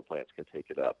plants, so plants can take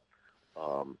it up.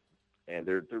 And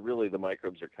they're really, the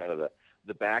microbes are kind of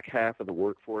the back half of the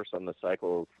workforce on the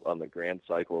grand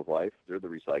cycle of life. They're the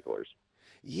recyclers.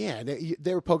 Yeah,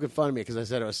 they were poking fun at me because I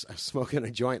said I was smoking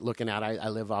a joint, looking out. I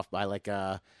live off by like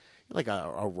a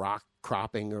rock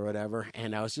cropping or whatever,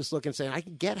 and I was just looking, saying I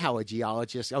can get how a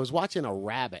geologist. I was watching a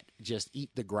rabbit just eat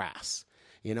the grass.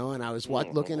 And I was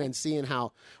looking and seeing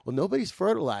how, nobody's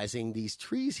fertilizing these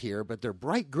trees here, but they're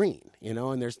bright green,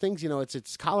 and there's things,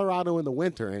 it's Colorado in the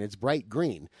winter and it's bright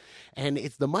green, and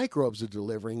it's the microbes are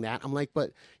delivering that. I'm like,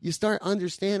 but you start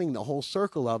understanding the whole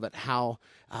circle of it, how,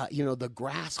 the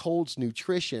grass holds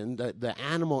nutrition, the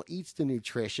animal eats the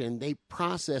nutrition, they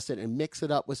process it and mix it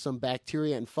up with some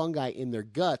bacteria and fungi in their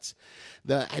guts.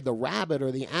 The rabbit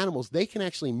or the animals, they can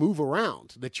actually move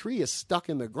around. The tree is stuck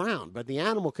in the ground, but the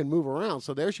animal can move around.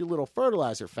 So there's your little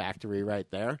fertilizer factory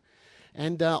right there.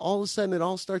 And all of a sudden it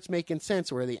all starts making sense,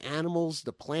 where the animals,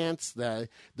 the plants, the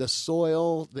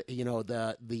soil,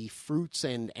 the fruits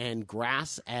and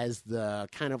grass as the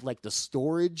kind of like the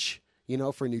storage,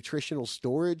 for nutritional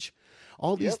storage.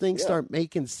 All these things start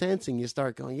making sense, and you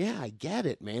start going, yeah, I get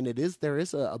it, man. There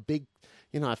is a big,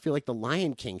 I feel like the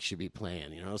Lion King should be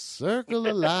playing, Circle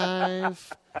of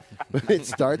Life. But it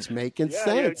starts making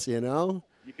sense,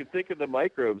 You can think of the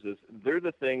microbes as they're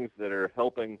the things that are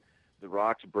helping the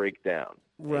rocks break down,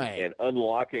 right, and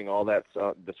unlocking all that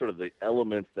the sort of the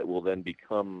elements that will then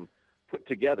become put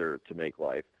together to make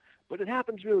life. But it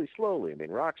happens really slowly. I mean,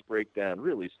 rocks break down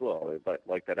really slow. But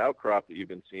like that outcrop that you've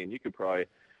been seeing, you could probably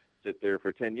sit there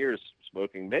for 10 years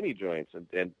smoking many joints,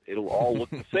 and it'll all look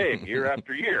the same year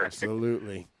after year.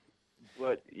 Absolutely.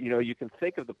 But you can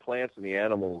think of the plants and the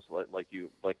animals like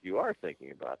you are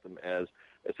thinking about them as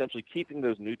essentially keeping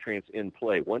those nutrients in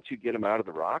play. Once you get them out of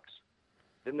the rocks,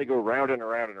 then they go round and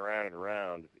around and around and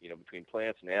around, between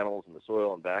plants and animals and the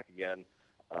soil and back again,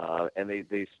 and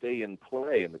they stay in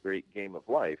play in the great game of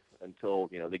life until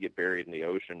they get buried in the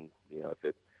ocean. If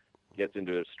it gets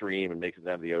into a stream and makes it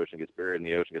down to the ocean, gets buried in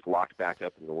the ocean, gets locked back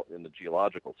up in the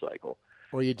geological cycle.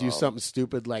 Or you do something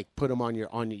stupid like put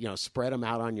them spread them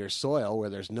out on your soil where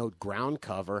there's no ground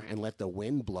cover and let the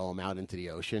wind blow them out into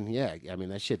the ocean. Yeah, I mean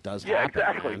that shit does happen.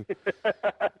 Exactly.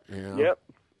 Man. Yep.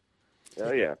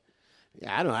 Oh yeah.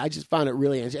 Yeah, I don't know. I just found it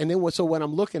really interesting. And then, so when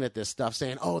I'm looking at this stuff,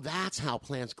 saying, "Oh, that's how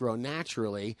plants grow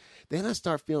naturally," then I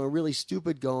start feeling really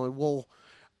stupid. Going, "Well,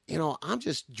 I'm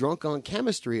just drunk on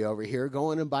chemistry over here,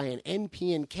 going and buying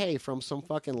NP and K from some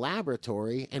fucking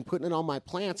laboratory and putting it on my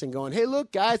plants and going, hey,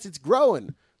 look, guys, it's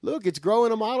growing. Look, it's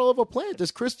growing a model of a plant.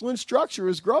 This crystalline structure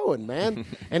is growing, man."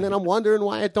 And then I'm wondering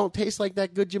why it don't taste like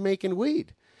that good Jamaican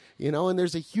weed, and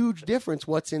there's a huge difference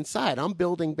what's inside. I'm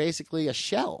building basically a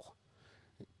shell.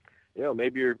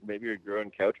 Maybe you're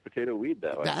growing couch potato weed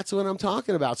that way. That's what I'm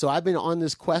talking about. So I've been on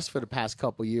this quest for the past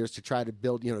couple of years to try to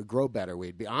build, grow better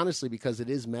weed. Honestly, because it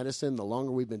is medicine. The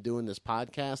longer we've been doing this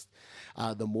podcast,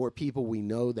 the more people we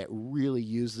know that really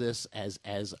use this as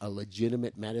a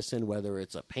legitimate medicine, whether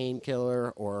it's a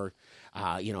painkiller or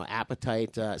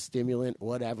appetite stimulant,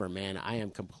 whatever. Man, I am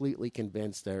completely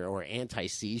convinced or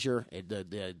anti-seizure.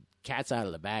 The cat's out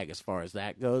of the bag as far as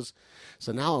that goes.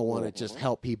 So now I want to just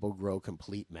help people grow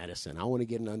complete medicine. I want to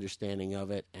get an understanding of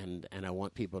it, and I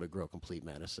want people to grow complete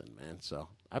medicine, man. So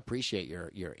I appreciate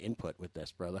your input with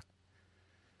this, brother.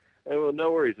 Well,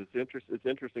 no worries. It's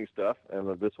interesting stuff,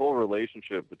 and this whole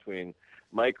relationship between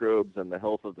microbes and the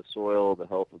health of the soil, the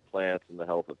health of plants, and the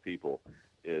health of people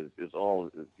is all.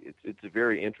 It's a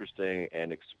very interesting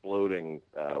and exploding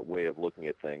way of looking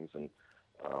at things, and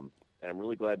I'm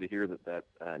really glad to hear that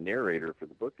narrator for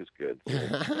the book is good.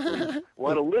 So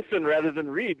want to listen rather than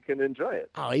read can enjoy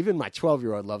it. Oh, even my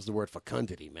 12-year-old loves the word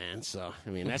fecundity, man. So, I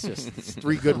mean, that's just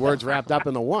three good words wrapped up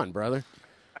in the one, brother.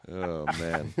 Oh,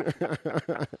 man.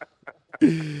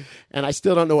 And I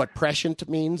still don't know what prescient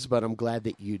means, but I'm glad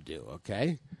that you do,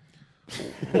 okay?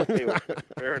 Anyway,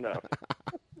 fair enough.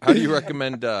 How do you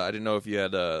recommend, I didn't know if you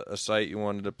had a site you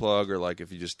wanted to plug, or like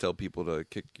if you just tell people to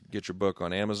get your book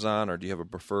on Amazon, or do you have a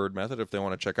preferred method if they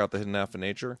want to check out The Hidden Half of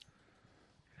Nature?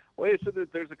 Well, so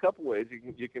there's a couple ways.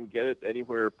 You can get it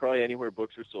anywhere, probably anywhere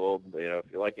books are sold. If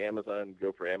you like Amazon,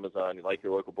 go for Amazon. You like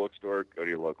your local bookstore, go to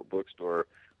your local bookstore.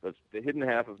 That's The Hidden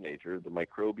Half of Nature, The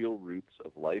Microbial Roots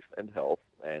of Life and Health,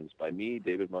 and it's by me,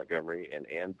 David Montgomery, and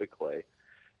Ann Bickley.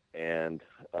 And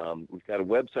we've got a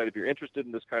website if you're interested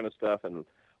in this kind of stuff and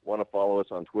want to follow us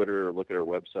on Twitter or look at our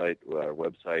website. Our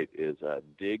website is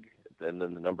dig, and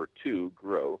then the number 2,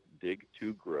 grow,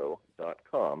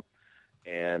 dig2grow.com.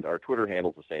 And our Twitter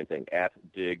handle is the same thing,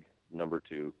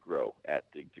 @dig2grow,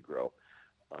 @dig2grow.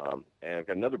 And I've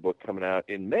got another book coming out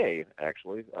in May,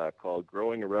 actually, called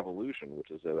Growing a Revolution,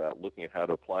 which is about looking at how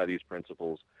to apply these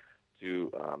principles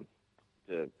to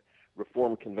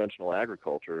reform conventional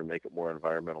agriculture and make it more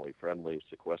environmentally friendly,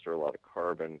 sequester a lot of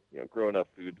carbon, grow enough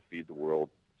food to feed the world,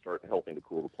 start helping to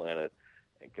cool the planet,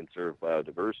 and conserve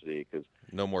biodiversity. Because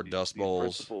no more dust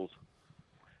bowls.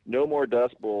 No more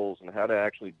dust bowls, and how to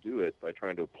actually do it by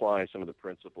trying to apply some of the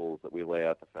principles that we lay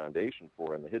out the foundation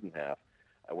for in The Hidden Half.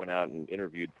 I went out and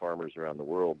interviewed farmers around the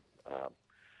world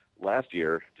last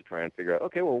year to try and figure out,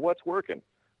 okay, well, what's working?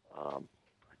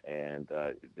 And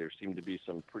there seemed to be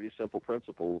some pretty simple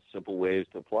principles, simple ways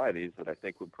to apply these that I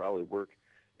think would probably work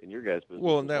in your guys' business.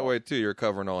 Well, in that way, too, you're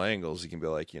covering all angles. You can be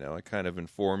like, I kind of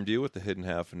informed you with The Hidden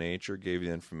Half of Nature, gave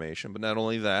you information, but not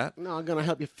only that. No, I'm going to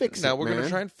help you fix it, Now we're going to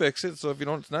try and fix it, so if you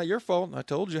don't, it's not your fault. I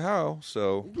told you how,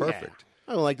 so perfect. Yeah.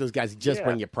 I don't like those guys who just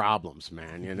bring you problems,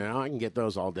 man. I can get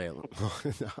those all day long.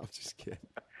 No, I'm just kidding.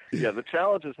 Yeah, the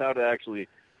challenge is how to actually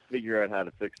figure out how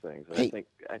to fix things. And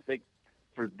I think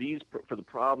for the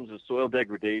problems of soil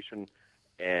degradation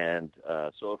and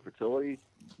soil fertility,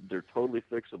 they're totally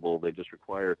fixable. They just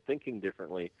require thinking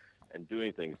differently and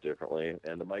doing things differently,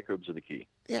 and the microbes are the key.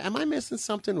 Yeah, am I missing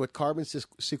something with carbon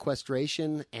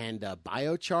sequestration and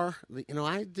biochar?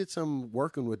 I did some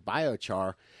working with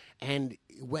biochar, and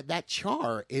what that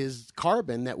char is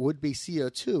carbon that would be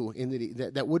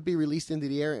CO2 that would be released into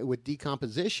the air with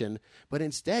decomposition, but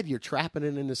instead you're trapping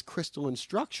it in this crystalline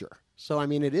structure. So I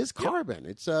mean, it is carbon.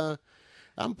 Yep. It's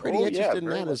I'm pretty interested in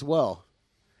that as well.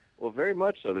 Well, very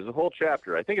much so. There's a whole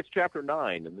chapter. I think it's chapter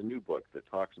 9 in the new book that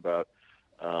talks about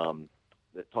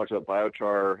that talks about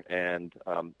biochar and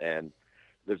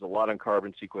there's a lot on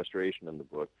carbon sequestration in the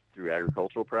book through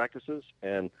agricultural practices.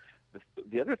 And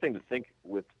the other thing to think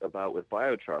about with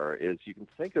biochar is you can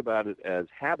think about it as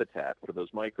habitat for those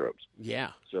microbes. Yeah.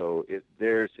 So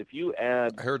if you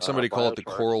add, I heard somebody call it the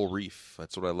biochar- coral reef.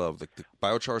 That's what I love. The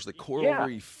biochar is the coral Yeah.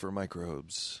 reef for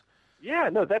microbes. Yeah,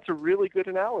 no, that's a really good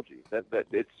analogy. That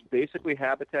it's basically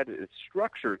habitat. It's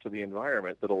structure to the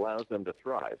environment that allows them to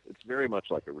thrive. It's very much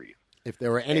like a reef. If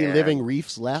there were any And- living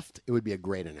reefs left, it would be a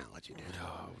great analogy, dude.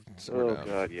 Oh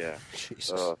God, yeah.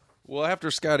 Jesus. Well,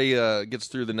 after Scotty gets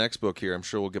through the next book here, I'm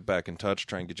sure we'll get back in touch,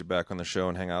 try and get you back on the show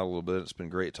and hang out a little bit. It's been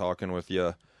great talking with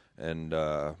you and,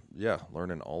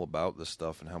 learning all about this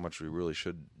stuff and how much we really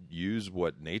should use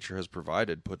what nature has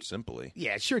provided, put simply.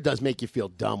 Yeah, it sure does make you feel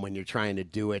dumb when you're trying to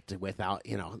do it without,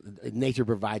 nature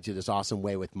provides you this awesome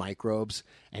way with microbes,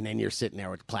 and then you're sitting there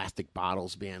with plastic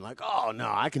bottles being like, oh,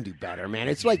 no, I can do better, man.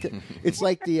 It's like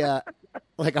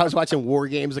like I was watching War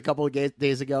Games a couple of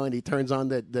days ago, and he turns on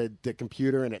the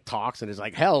computer, and it talks, and it's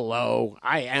like, hello,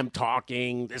 I am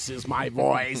talking. This is my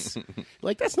voice.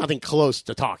 Like, that's nothing close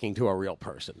to talking to a real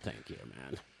person. Thank you,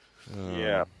 man.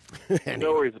 Yeah.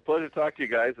 No worries. It's a pleasure to talk to you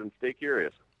guys, and stay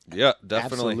curious. Yeah,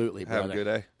 definitely. Absolutely, Have brother. a good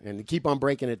day. And keep on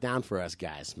breaking it down for us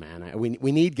guys, man.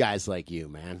 We need guys like you,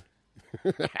 man.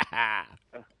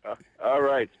 All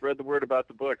right. Spread the word about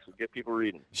the books. We'll get people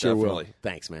reading. Sure Definitely. will.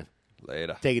 Thanks, man.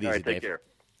 Later. Take it easy, All right. Dave. Take care.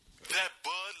 That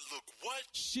bud look what?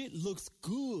 Shit looks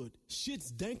good.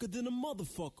 Shit's danker than a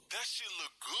motherfucker. That shit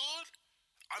look good?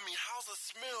 I mean, how's it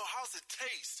smell? How's it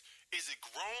taste? Is it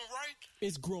grown right?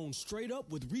 It's grown straight up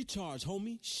with Recharge,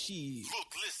 homie. Shit.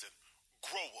 Look, listen,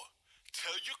 grower,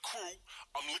 tell your crew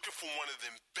I'm looking for one of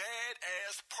them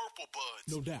badass purple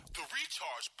buds. No doubt. The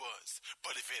Recharge buds.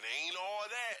 But if it ain't all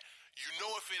that, you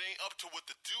know if it ain't up to what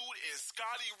the dude in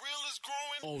Scotty Real is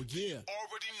growing, Oh, yeah.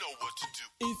 already know what to do.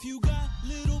 If you got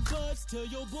little buds, tell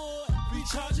your boy,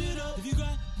 recharge it up. If you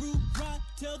got root rot,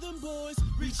 tell them boys,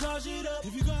 recharge it up.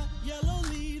 If you got yellow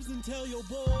leaves, then tell your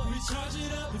boy, recharge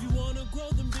it up. If you wanna grow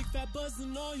them big fat buds,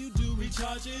 then all you do,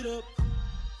 recharge it up.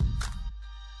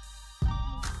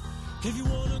 If you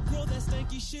wanna grow that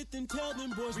stanky shit, then tell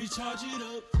them boys, recharge it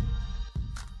up.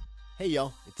 Hey,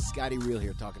 y'all. It's Scotty Real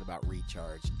here talking about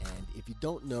Recharge. And if you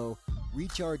don't know,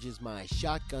 Recharge is my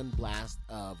shotgun blast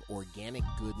of organic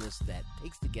goodness that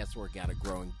takes the guesswork out of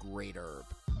growing great herb.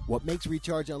 What makes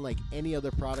Recharge unlike any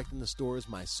other product in the store is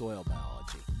my soil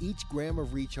biology. Each gram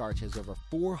of Recharge has over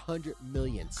 400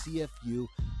 million CFU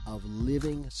of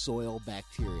living soil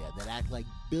bacteria that act like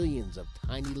billions of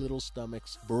tiny little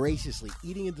stomachs, voraciously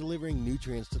eating and delivering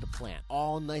nutrients to the plant,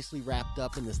 all nicely wrapped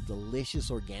up in this delicious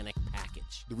organic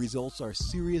package. The results are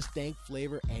serious dank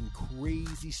flavor and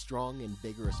crazy strong and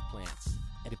vigorous plants.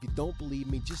 And if you don't believe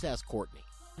me, just ask Courtney.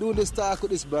 Do this talk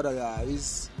with this brother guy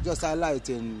is just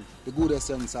highlighting the good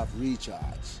essence of Recharge.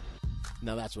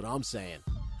 Now that's what I'm saying.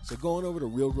 So go on over to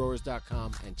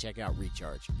realgrowers.com and check out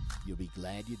Recharge. You'll be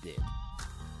glad you did.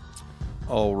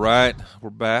 All right, we're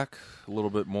back. A little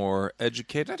bit more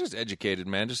educated. Not just educated,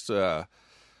 man. Just it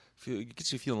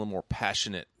gets you feeling a little more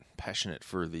passionate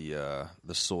for the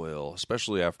soil,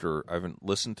 especially after I haven't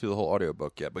listened to the whole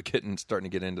audiobook yet, but starting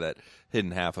to get into that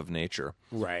hidden half of nature.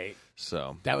 Right.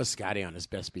 So that was Scotty on his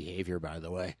best behavior, by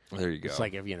the way. There you go. It's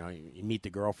like if you meet the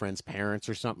girlfriend's parents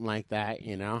or something like that.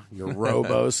 You're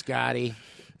robo Scotty.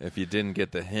 If you didn't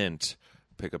get the hint,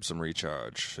 pick up some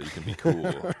Recharge so you can be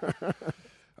cool.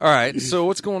 All right, so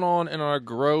what's going on in our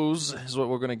grows is what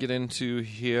we're going to get into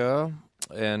here.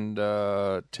 And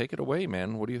take it away,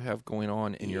 man. What do you have going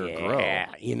on in your grow? Yeah,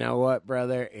 you know what,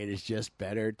 brother? It is just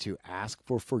better to ask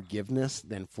for forgiveness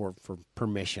than for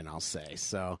permission, I'll say.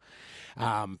 So,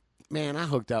 man, I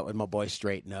hooked up with my boy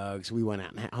Straight Nugs. We went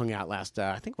out and hung out last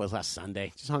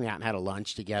Sunday. Just hung out and had a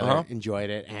lunch together, enjoyed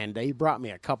it. And he brought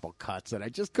me a couple cuts that I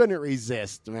just couldn't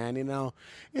resist, man.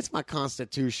 It's my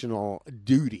constitutional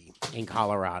duty in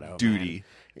Colorado. Duty. Man.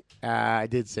 I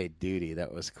did say duty.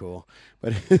 That was cool.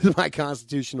 But it's my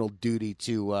constitutional duty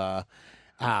to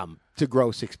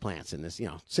grow 6 plants in this.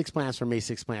 6 plants for me,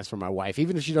 6 plants for my wife,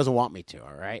 even if she doesn't want me to.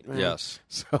 All right, man? Yes.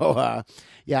 So,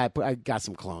 I got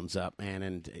some clones up, man,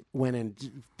 and went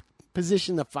and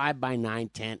positioned the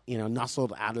 5x9 tent,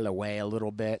 nestled out of the way a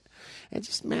little bit. And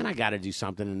just, man, I got to do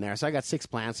something in there. So I got 6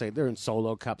 plants. They're in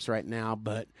solo cups right now,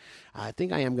 but I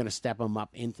think I am going to step them up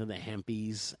into the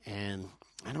hempies. And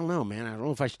I don't know, man. I don't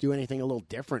know if I should do anything a little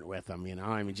different with them,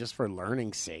 just for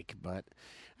learning's sake. But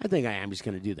I think I am just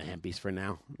going to do the hempies for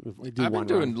now. I've been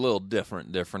doing a little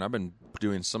different. I've been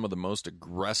doing some of the most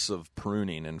aggressive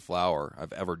pruning in flower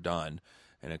I've ever done.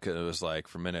 And it was like,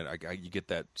 for a minute, you get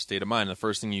that state of mind. The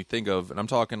first thing you think of, and I'm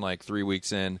talking like 3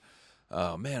 weeks in,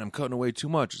 oh, man, I'm cutting away too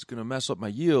much. It's going to mess up my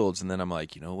yields. And then I'm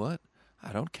like, you know what?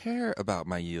 I don't care about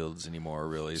my yields anymore,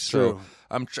 really. So true.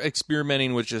 I'm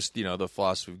experimenting with just, the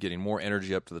philosophy of getting more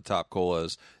energy up to the top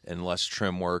colas and less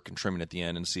trim work and trimming at the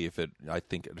end and see if I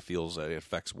think it feels that it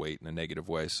affects weight in a negative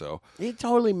way. So it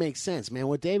totally makes sense, man.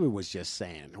 What Dave was just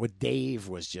saying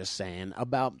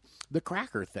about the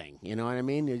cracker thing, you know what I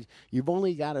mean? You've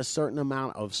only got a certain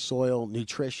amount of soil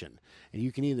nutrition, and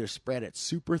you can either spread it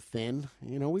super thin.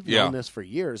 We've known this for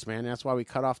years, man. That's why we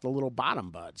cut off the little bottom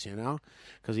buds,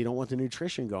 because you don't want the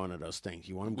nutrition going to those things.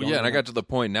 You want them going. Well, yeah, and I got to the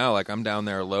point now, like I'm down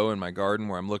there low in my garden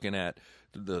where I'm looking at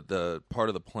the part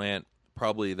of the plant,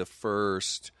 probably the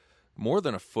first more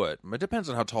than a foot. It depends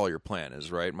on how tall your plant is,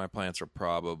 right? My plants are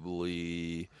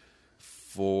probably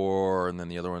 4, and then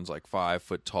the other one's like 5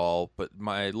 foot tall. But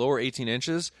my lower 18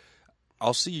 inches,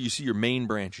 you see your main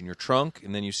branch in your trunk,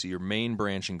 and then you see your main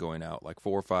branching going out, like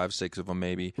 4, 5, 6 of them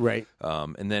maybe. Right.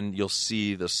 And then you'll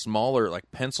see the smaller, like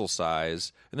pencil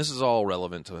size, and this is all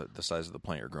relevant to the size of the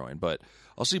plant you're growing, but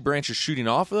I'll see branches shooting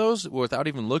off of those without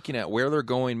even looking at where they're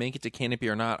going, make it to canopy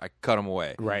or not. I cut them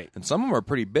away. Right. And some of them are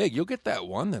pretty big. You'll get that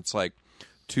one that's like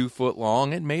 2 foot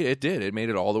long. It made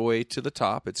it all the way to the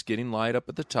top. It's getting light up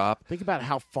at the top. Think about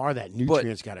how far that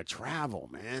nutrient's got to travel,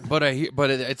 man.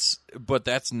 But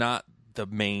that's not the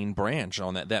main branch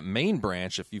on that main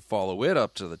branch. If you follow it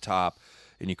up to the top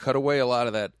and you cut away a lot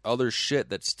of that other shit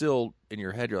that's still in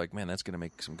your head, you're like, man, that's going to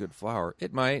make some good flour.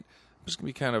 It might. It's going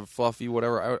to be kind of fluffy,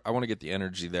 whatever. I want to get the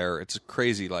energy there. It's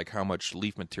crazy, like how much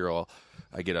leaf material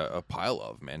I get a pile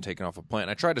of, man, taking off a plant.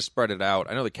 And I tried to spread it out.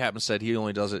 I know the captain said he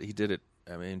only does it. He did it.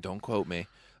 I mean, don't quote me.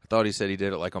 I thought he said he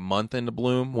did it like a month into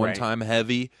bloom, one time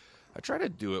heavy. I try to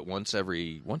do it once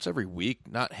every week,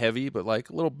 not heavy, but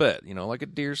like a little bit, like a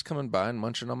deer's coming by and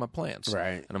munching on my plants.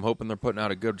 Right. And I'm hoping they're putting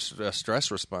out a good stress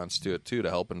response to it, too,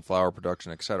 to help in flower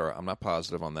production, etc. I'm not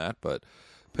positive on that, but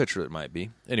picture it might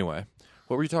be. Anyway,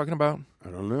 what were you talking about? I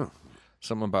don't know.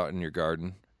 Something about in your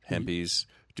garden, hempies,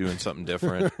 doing something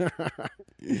different.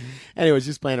 Anyways,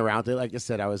 just playing around with it. Like I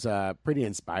said, I was pretty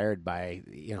inspired by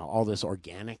all this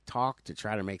organic talk to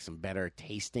try to make some better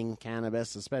tasting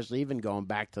cannabis, especially even going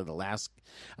back to the last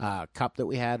cup that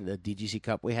we had, the DGC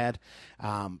cup we had.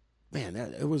 Man,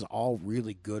 it was all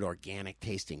really good organic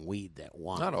tasting weed that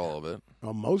won. Not all of it.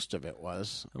 Well, most of it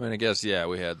was. I mean, I guess, yeah,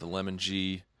 we had the Lemon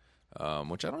G,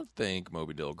 which I don't think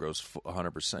Moby Dill grows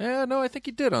 100%. Yeah, no, I think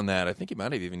he did on that. I think he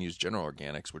might have even used General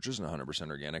Organics, which isn't 100%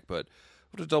 organic, but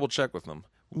we'll just double check with them.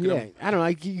 I don't know.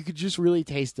 You could just really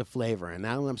taste the flavor, and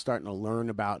now I'm starting to learn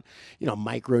about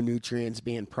micronutrients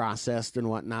being processed and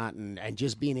whatnot, and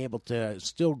just being able to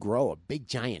still grow a big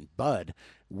giant bud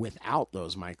without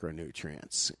those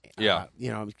micronutrients. Yeah,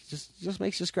 just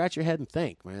makes you scratch your head and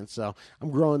think, man. So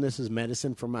I'm growing this as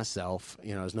medicine for myself.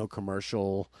 There's no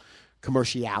commerciality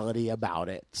about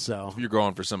it. So if you're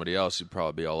growing for somebody else, you'd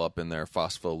probably be all up in there.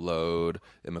 Phospholode,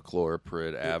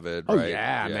 imicloroprid, Avid. Oh, right?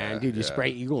 yeah, man, dude, you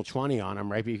spray Eagle 20 on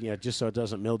them, right? Just so it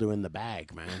doesn't mildew in the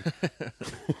bag, man.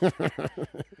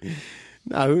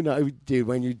 No, who knows, dude?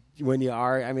 When you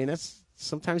are, I mean, that's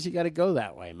sometimes you got to go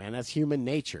that way, man. That's human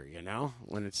nature,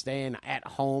 When it's staying at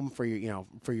home for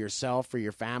for yourself, for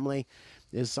your family,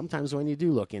 is sometimes when you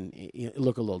do look a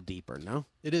little deeper. No,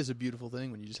 it is a beautiful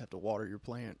thing when you just have to water your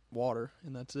plant,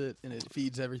 and that's it, and it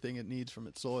feeds everything it needs from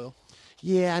its soil.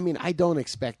 Yeah, I mean, I don't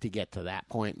expect to get to that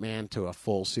point, man, to a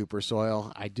full super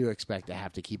soil. I do expect to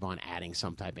have to keep on adding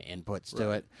some type of inputs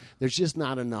to it. There's just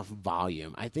not enough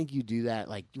volume. I think you do that,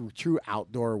 like true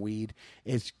outdoor weed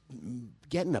is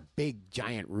getting a big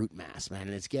giant root mass, man,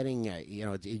 and it's getting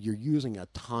you're using a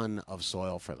ton of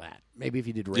soil for that. Maybe if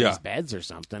you did raised beds or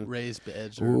something. Raised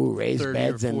beds, or raised 30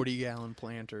 beds or 40-gallon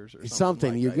planters, or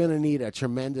something. Like you're that. going to need a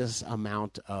tremendous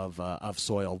amount of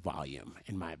soil volume,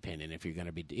 in my opinion. If you're going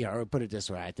to be, or put it this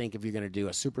way, I think if you're going to do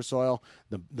a super soil,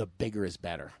 the bigger is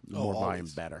better. The more volume,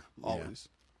 better. Always.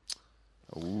 Yeah.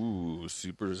 Ooh,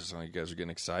 supers. You guys are getting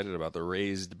excited about the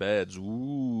raised beds.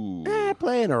 Ooh.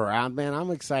 Playing around, man.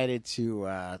 I'm excited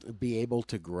to be able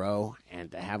to grow and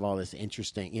to have all this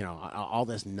interesting, all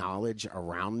this knowledge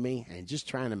around me and just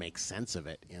trying to make sense of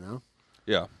it,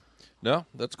 Yeah. No,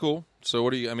 that's cool. So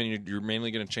what you're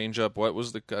mainly going to change up. What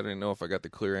was I didn't know if I got the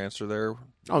clear answer there.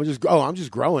 I'm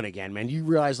just growing again, man. You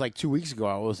realize like 2 weeks ago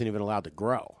I wasn't even allowed to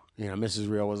grow. Mrs.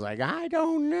 Real was like, I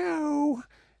don't know.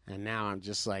 And now I'm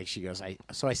just like, she goes,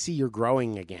 I see you're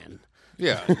growing again.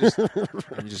 Yeah,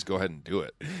 you just go ahead and do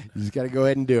it. You just got to go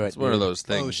ahead and do it. It's one of those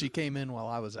things. Oh, she came in while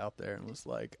I was out there and was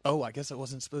like, oh, I guess I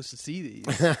wasn't supposed to see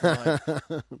these. Like,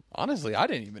 honestly, I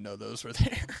didn't even know those were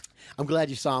there. I'm glad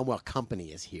you saw them while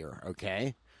company is here,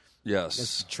 okay? Yes.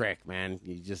 That's the trick, man.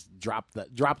 You just drop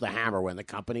the hammer when the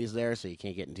company's there, so you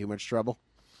can't get in too much trouble.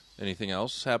 Anything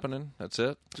else happening? That's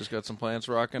it? Just got some plants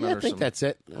rocking? Yeah, I think that's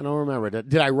it. I don't remember.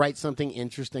 Did I write something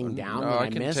interesting down? No, that I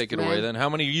can missed, take it man? away then. How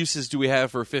many uses do we have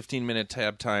for a 15-minute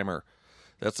tab timer?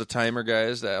 That's a timer,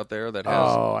 guys, out there that has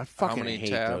I fucking how many hate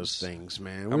tabs? those things,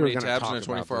 man. How We were many gonna tabs talk in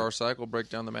a about 24-hour that. cycle? Break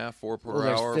down the math. 4 per Well,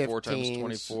 there's hour. 4 times 15s.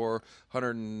 24,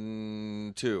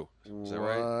 102. Is that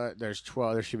right? There's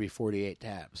 12. There should be 48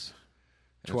 tabs.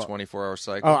 In a 24-hour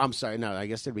cycle? Oh, I'm sorry. No, I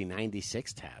guess there'd be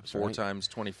 96 tabs. 4 right? times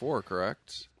 24,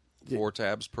 correct? 4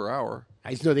 tabs per hour.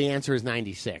 I know the answer is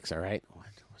 96. All right.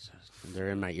 What's this? They're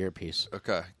in my earpiece.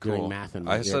 Okay, cool. Doing math in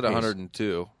my I said earpiece.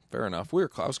 102. Fair enough.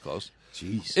 I was close.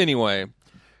 Jeez. Anyway,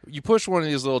 you push one of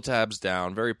these little tabs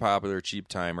down. Very popular, cheap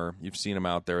timer. You've seen them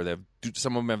out there.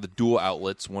 Some of them have the dual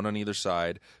outlets, one on either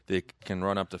side. They can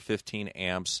run up to 15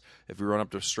 amps. If you run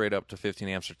straight up to 15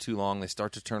 amps for too long, they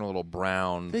start to turn a little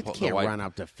brown. They can't run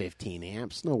up to 15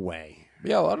 amps. No way.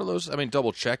 Yeah, a lot of those. I mean,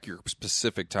 double check your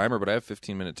specific timer, but I have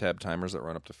 15-minute tab timers that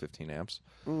run up to 15 amps.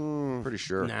 Pretty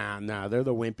sure. Nah, they're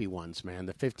the wimpy ones, man.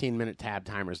 The 15-minute tab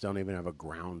timers don't even have a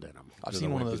ground in them. I've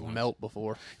seen one of those melt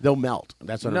before. They'll melt.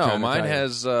 That's what I'm No, trying to mine tell you.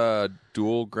 has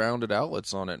dual grounded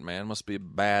outlets on it, man. Must be a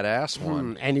badass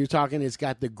one. And you're talking, it's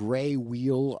got the gray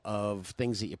wheel of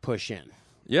things that you push in.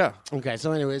 Yeah. Okay,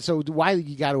 so anyway, so why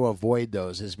you got to avoid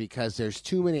those is because there's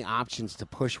too many options to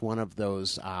push one of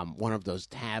those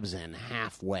tabs in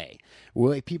halfway.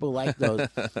 Well, people like those.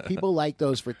 People like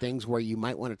those for things where you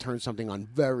might want to turn something on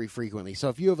very frequently. So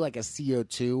if you have like a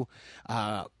CO2,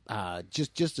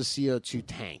 just a CO2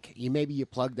 tank, you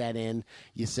plug that in.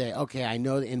 You say, okay, I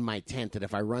know in my tent that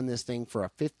if I run this thing for a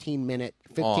 15 minutes,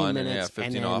 And 15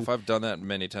 and then, off. I've done that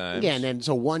many times. Yeah, and then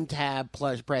so one tab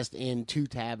pressed in, 2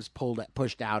 tabs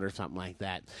pushed out, or something like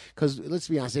that. Because let's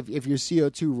be honest, if your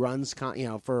CO2 runs,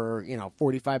 for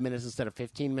 45 minutes instead of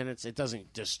 15 minutes, it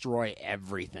doesn't destroy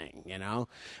everything,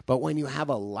 But when you have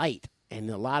a light. And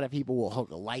a lot of people will hook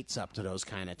lights up to those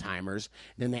kind of timers.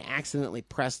 Then they accidentally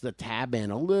press the tab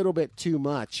in a little bit too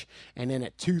much. And then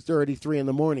at 2:33 in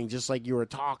the morning, just like you were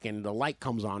talking, the light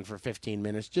comes on for 15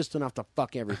 minutes, just enough to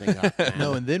fuck everything up. Man.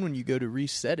 No, and then when you go to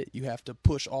reset it, you have to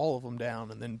push all of them down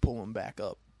and then pull them back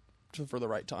up for the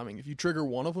right timing. If you trigger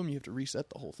one of them, you have to reset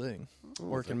the whole thing,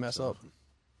 or it can mess up.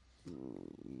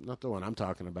 Not the one I'm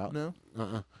talking about. No?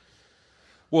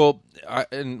 Well,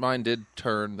 and mine did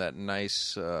turn that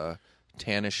nice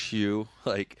tannish hue.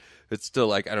 Like, it's still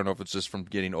like, I don't know if it's just from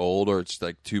getting old or it's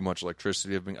like too much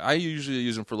electricity. I usually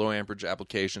use them for low amperage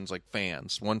applications like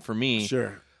fans. One for me,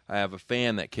 Sure. I have a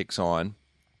fan that kicks on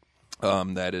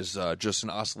that is just an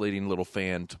oscillating little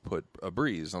fan to put a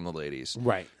breeze on the ladies.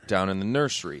 Right. Down in the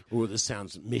nursery. Ooh, this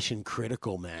sounds mission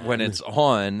critical, man. When it's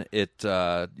on, it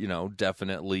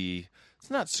definitely, it's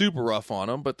not super rough on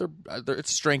them, but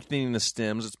it's strengthening the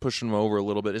stems. It's pushing them over a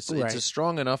little bit. It's a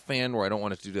strong enough fan where I don't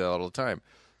want it to do that all the time.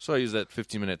 So I use that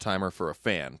 15-minute timer for a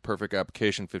fan. Perfect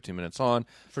application, 15 minutes on,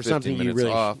 For 15 something you minutes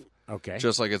really- off. Okay.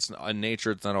 Just like it's in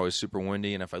nature, it's not always super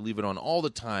windy, and if I leave it on all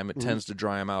the time, it tends to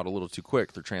dry them out a little too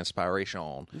quick through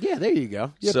transpiration. Yeah, there you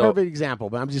go. Yeah, So- perfect example.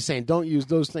 But I'm just saying, don't use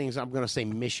those things. I'm going to say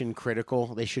mission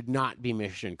critical. They should not be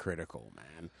mission critical,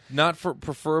 man.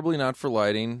 Preferably not for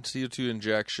lighting. CO2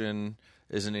 injection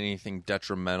isn't anything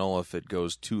detrimental if it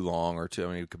goes too long or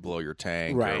it could blow your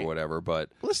tank Right. or whatever. But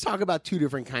Let's talk about 2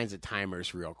 different kinds of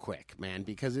timers real quick, man,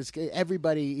 because it's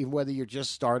everybody, whether you're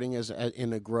just starting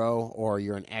in a grow or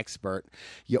you're an expert,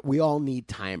 we all need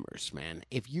timers, man.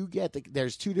 If you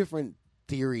there's 2 different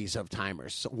theories of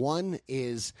timers. So one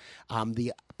is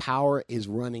the power is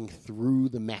running through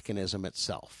the mechanism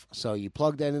itself. So you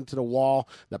plug that into the wall,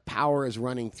 the power is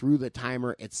running through the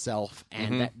timer itself,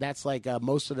 and that's like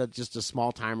most of the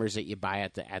small timers that you buy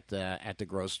at the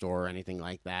grow store or anything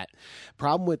like that.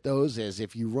 Problem with those is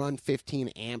if you run 15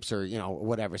 amps or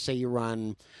whatever, say you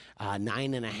run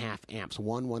 9.5 amps,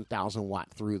 1,000 watt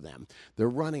through them,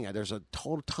 there's a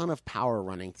total ton of power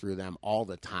running through them all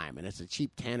the time, and it's a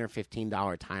cheap $10 or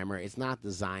 $15 timer. It's not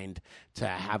designed to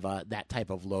have that type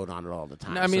of load on it all the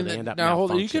time. I mean, so they end up now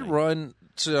hold on. You could malfunctioning. run.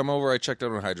 So I'm over. I checked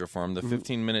out on Hydro Farm the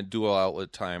 15-minute dual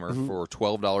outlet timer for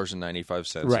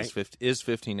 $12.95. Right. Is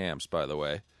 15 amps, by the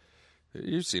way.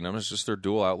 You've seen them. It's just their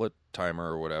dual outlet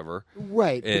timer or whatever.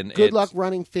 Right. And But good luck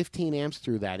running 15 amps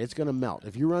through that. It's going to melt.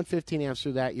 If you run 15 amps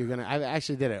through that, you're going to. I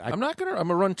actually did it. I'm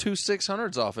gonna run 2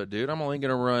 600s off it, dude. I'm only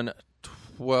gonna run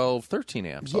 12, 13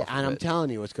 amps. Yeah, off and of I'm it. telling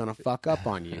you, it's going to fuck up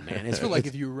on you, man. I feel like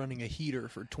if you were running a heater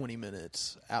for 20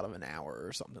 minutes out of an hour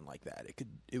or something like that,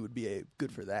 it would be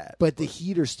good for that. But the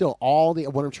heater still,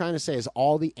 what I'm trying to say is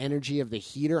all the energy of the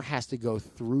heater has to go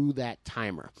through that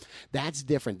timer. That's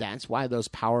different. That's why those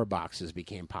power boxes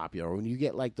became popular. When you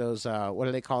get like those, what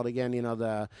are they called again? You know,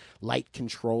 the light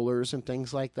controllers and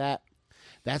things like that.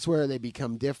 That's where they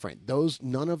become different.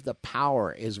 None of the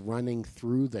power is running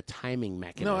through the timing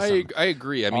mechanism. No, I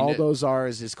agree. I mean, all those are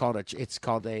is called a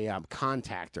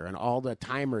contactor, and all the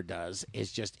timer does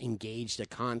is just engage the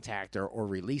contactor or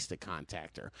release the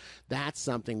contactor. That's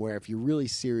something where if you're really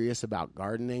serious about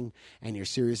gardening and you're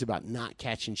serious about not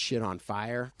catching shit on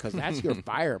fire, because that's your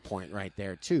fire point right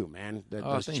there too, man.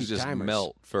 Those things cheap just timers.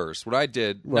 melt first. What I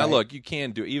did now, Right. look, you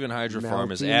can do. Even Hydro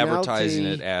Farm is Melty, advertising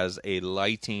melty. it as a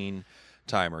lighting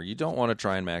timer. You don't want to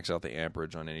try and max out the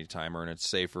amperage on any timer, and it's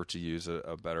safer to use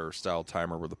a better style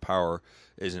timer where the power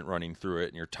isn't running through it,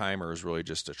 and your timer is really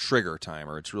just a trigger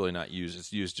timer. It's really not used.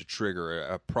 It's used to trigger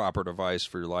a proper device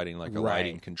for your lighting, like a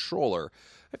lighting controller.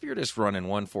 If you're just running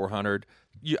 1-400,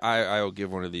 I'll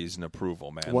give one of these an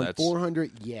approval, man.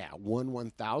 1-400, yeah.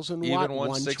 1,000 watt, Even 1-600,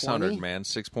 120? man.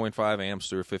 6.5 amps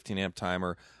through a 15 amp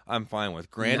timer. I'm fine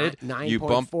with. Granted, 9.4 you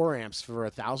bump amps for a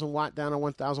 1,000 watt down a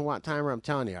 1,000 watt timer. I'm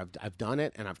telling you, I've done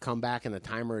it, and I've come back, and the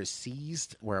timer is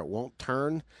seized where it won't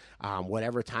turn.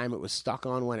 Whatever time it was stuck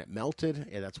on when it melted,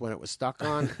 that's when it was stuck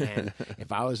on. And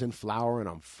if I was in flower, and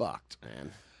I'm fucked,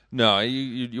 man. No,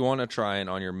 you want to try and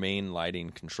on your main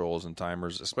lighting controls and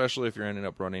timers, especially if you're ending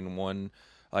up running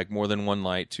more than one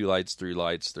light, 2 lights, 3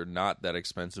 lights. They're not that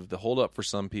expensive. The holdup for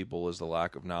some people is the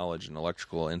lack of knowledge in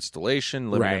electrical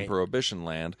installation, living in prohibition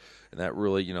land, and that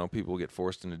really, people get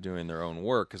forced into doing their own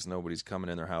work because nobody's coming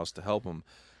in their house to help them.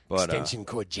 But, extension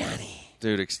cord Johnny.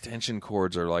 Dude, extension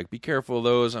cords are be careful of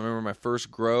those. I remember my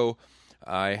first grow,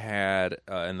 I had,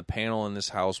 and the panel in this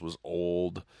house was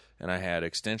old, and I had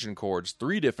extension cords,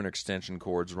 3 different extension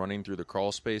cords running through the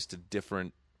crawl space to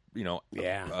different,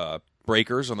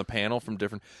 breakers on the panel from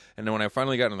different. And then when I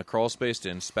finally got in the crawl space to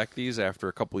inspect these after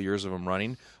a couple years of them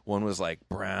running, one was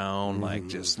brown,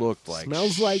 just looked like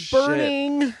smells like shit.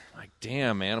 burning.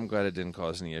 Damn, man, I'm glad it didn't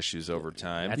cause any issues over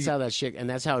time. That's how that shit, and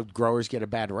that's how growers get a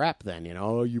bad rep. Then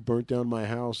oh, you burnt down my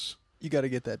house. You got to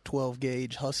get that 12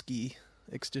 gauge Husky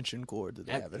extension cord that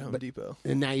they have at Home Depot.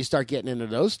 And now you start getting into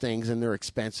those things, and they're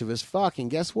expensive as fuck. And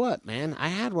guess what, man? I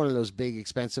had one of those big,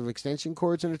 expensive extension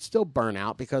cords, and it still burned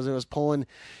out because it was pulling,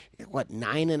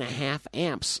 9.5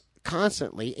 amps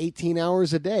constantly, 18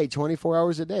 hours a day, 24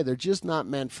 hours a day. They're just not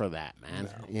meant for that, man.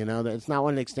 No. It's not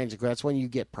one extension cord. That's when you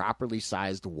get properly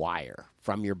sized wire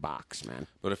from your box, man.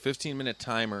 But a 15-minute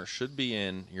timer should be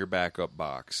in your backup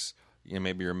box.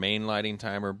 Maybe your main lighting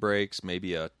timer breaks,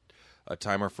 maybe a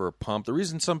timer for a pump. The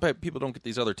reason some people don't get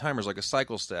these other timers, like a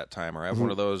CycleStat timer, I have one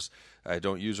of those I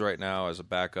don't use right now as a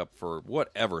backup for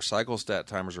whatever. CycleStat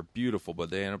timers are beautiful, but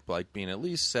they end up being at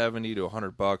least $70 to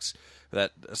 $100.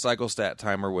 That CycleStat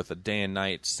timer with a day and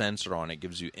night sensor on it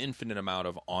gives you infinite amount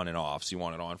of on and off. So you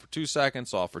want it on for 2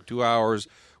 seconds, off for 2 hours,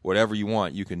 whatever you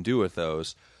want, you can do with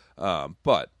those.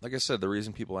 But like I said, the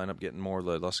reason people end up getting more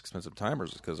less expensive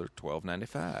timers is because they're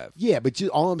 $12.95. Yeah, but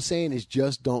all I'm saying is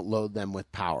just don't load them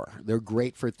with power. They're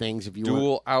great for things if you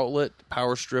dual outlet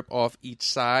power strip off each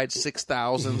side,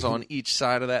 6,000s on each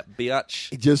side of that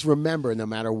bitch. Just remember, no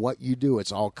matter what you do,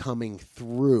 it's all coming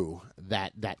through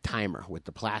that timer with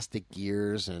the plastic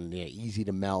gears and easy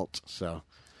to melt. So.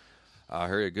 I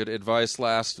heard you. Good advice.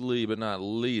 Lastly, but not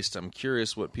least, I'm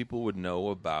curious what people would know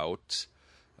about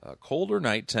colder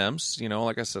night temps.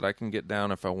 Like I said, I can get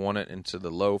down if I want it into the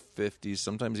low 50s,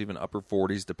 sometimes even upper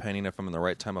 40s, depending if I'm in the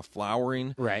right time of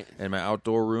flowering in my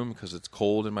outdoor room, because it's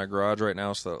cold in my garage right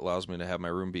now, so that allows me to have my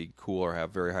room be cool or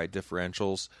have very high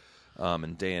differentials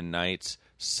in day and night.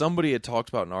 Somebody had talked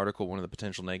about an article, one of the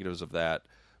potential negatives of that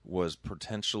was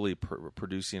potentially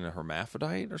producing a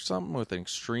hermaphrodite or something with an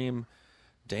extreme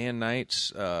day and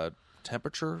night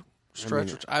temperature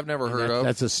stretch, which I've never heard of.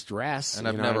 That's a stress, and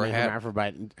I've never had.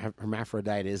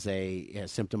 Hermaphrodite is a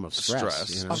symptom of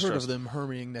stress. I've heard of them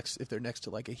herming if they're next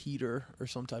to a heater or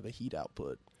some type of heat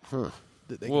output. That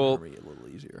they can hermy a little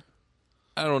easier.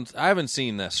 I haven't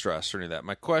seen that stress or any of that.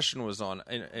 My question was on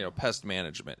pest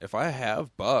management. If I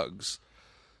have bugs,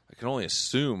 I can only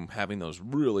assume having those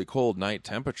really cold night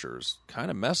temperatures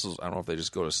kind of messes. I don't know if they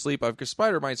just go to sleep. I've got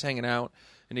spider mites hanging out,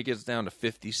 and it gets down to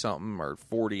 50-something or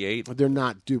 48. They're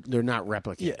not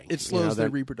replicating. Yeah, it slows their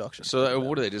reproduction. So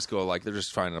what do they just go they're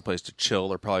just finding a place to chill?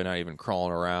 They're probably not even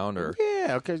crawling around, or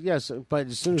but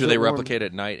as soon as do they replicate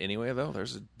at night anyway? Though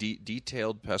there's a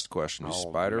detailed pest question: Do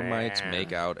spider man. mites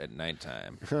make out at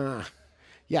nighttime?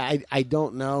 Yeah, I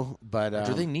don't know, but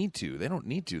do they need to? They don't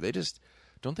need to.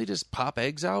 Don't they just pop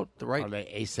eggs out the right? Are they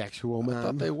asexual, man? I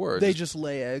thought they were. They just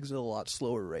lay eggs at a lot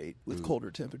slower rate with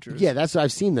colder temperatures. Yeah, that's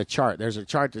I've seen the chart. There's a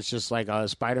chart that's just like a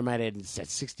spider mite at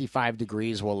 65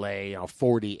 degrees will lay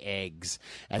 40 eggs.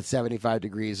 At 75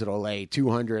 degrees it'll lay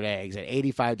 200 eggs. At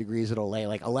 85 degrees it'll lay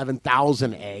like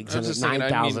 11,000 eggs. And at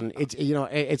 9,000,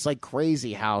 it's like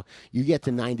crazy how you get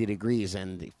to 90 degrees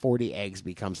and the 40 eggs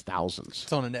becomes thousands.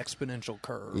 It's on an exponential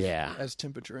curve. Yeah. As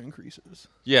temperature increases.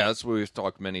 Yeah, that's what we've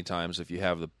talked many times. If you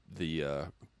have the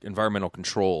environmental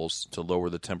controls to lower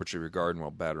the temperature of your garden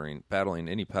while battling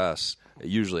any pests, it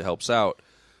usually helps out.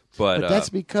 But that's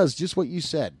because just what you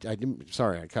said.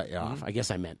 Sorry, I cut you off. I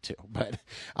guess I meant to, but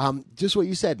just what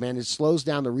you said, man. It slows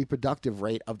down the reproductive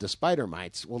rate of the spider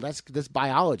mites. Well, that's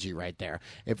biology right there.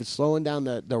 If it's slowing down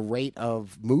the rate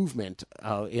of movement,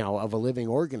 of a living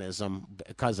organism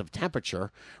because of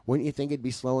temperature, wouldn't you think it'd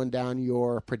be slowing down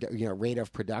your rate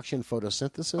of production,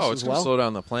 photosynthesis? Oh, it's going to slow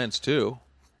down the plants too.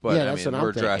 But yeah, that's what I'm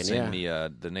we're thinking,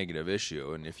 addressing the negative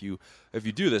issue, and if you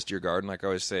do this to your garden, like I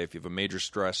always say, if you have a major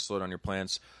stress, slow down your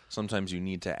plants. Sometimes you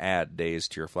need to add days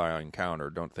to your flowering counter.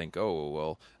 Don't think, oh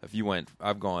well,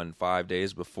 I've gone 5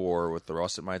 days before with the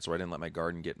russet mites, where I didn't let my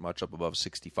garden get much up above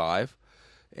 65,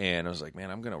 and I was like, man,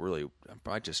 I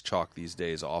might just chalk these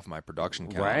days off my production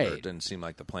calendar. Right. It didn't seem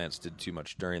like the plants did too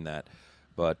much during that.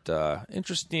 But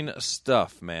interesting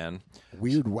stuff, man.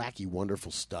 Weird, wacky,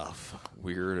 wonderful stuff.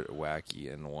 Weird,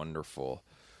 wacky, and wonderful.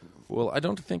 Well, I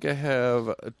don't think I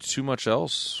have too much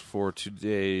else for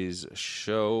today's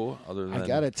show. Other than I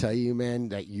gotta tell you, man,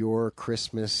 that your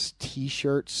Christmas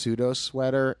T-shirt pseudo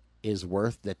sweater is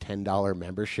worth the $10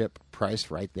 membership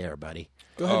price right there, buddy.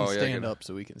 Go ahead and stand up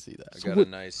so we can see that. I got a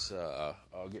nice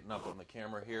getting up on the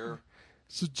camera here.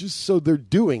 So they're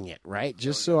doing it, right?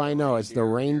 Just so I know, it's the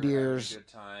reindeers.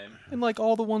 And like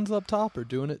all the ones up top are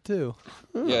doing it too.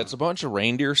 Yeah, it's a bunch of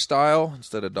reindeer style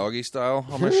instead of doggy style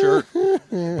on my shirt.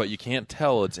 But you can't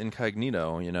tell it's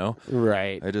incognito,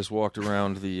 Right. I just walked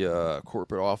around the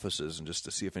corporate offices and just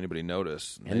to see if anybody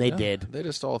noticed. And they did. They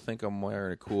just all think I'm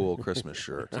wearing a cool Christmas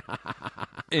shirt.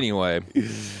 Anyway.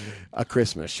 A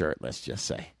Christmas shirt, let's just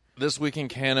say. This Week in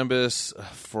Cannabis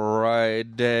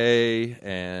Friday,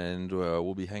 and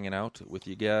we'll be hanging out with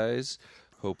you guys.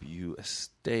 Hope you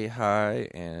stay high,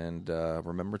 and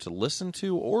remember to listen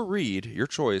to or read, your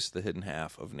choice, The Hidden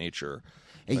Half of Nature.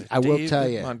 Hey, I will tell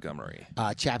you, Montgomery.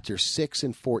 Chapter 6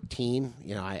 and 14.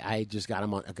 I just got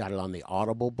it on the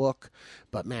Audible book,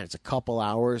 but man, it's a couple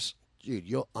hours. Dude,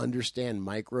 you'll understand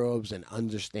microbes and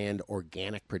understand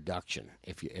organic production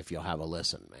if you'll have a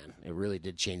listen, man. It really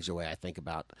did change the way I think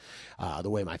about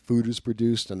the way my food is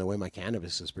produced and the way my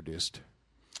cannabis is produced.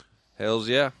 Hells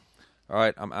yeah. All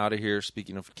right, I'm out of here.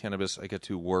 Speaking of cannabis, I get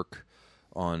to work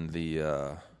on the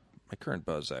my current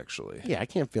buzz, actually. Yeah, I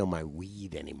can't feel my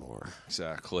weed anymore.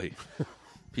 Exactly.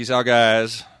 Peace out,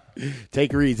 guys.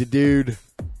 Take her easy, dude.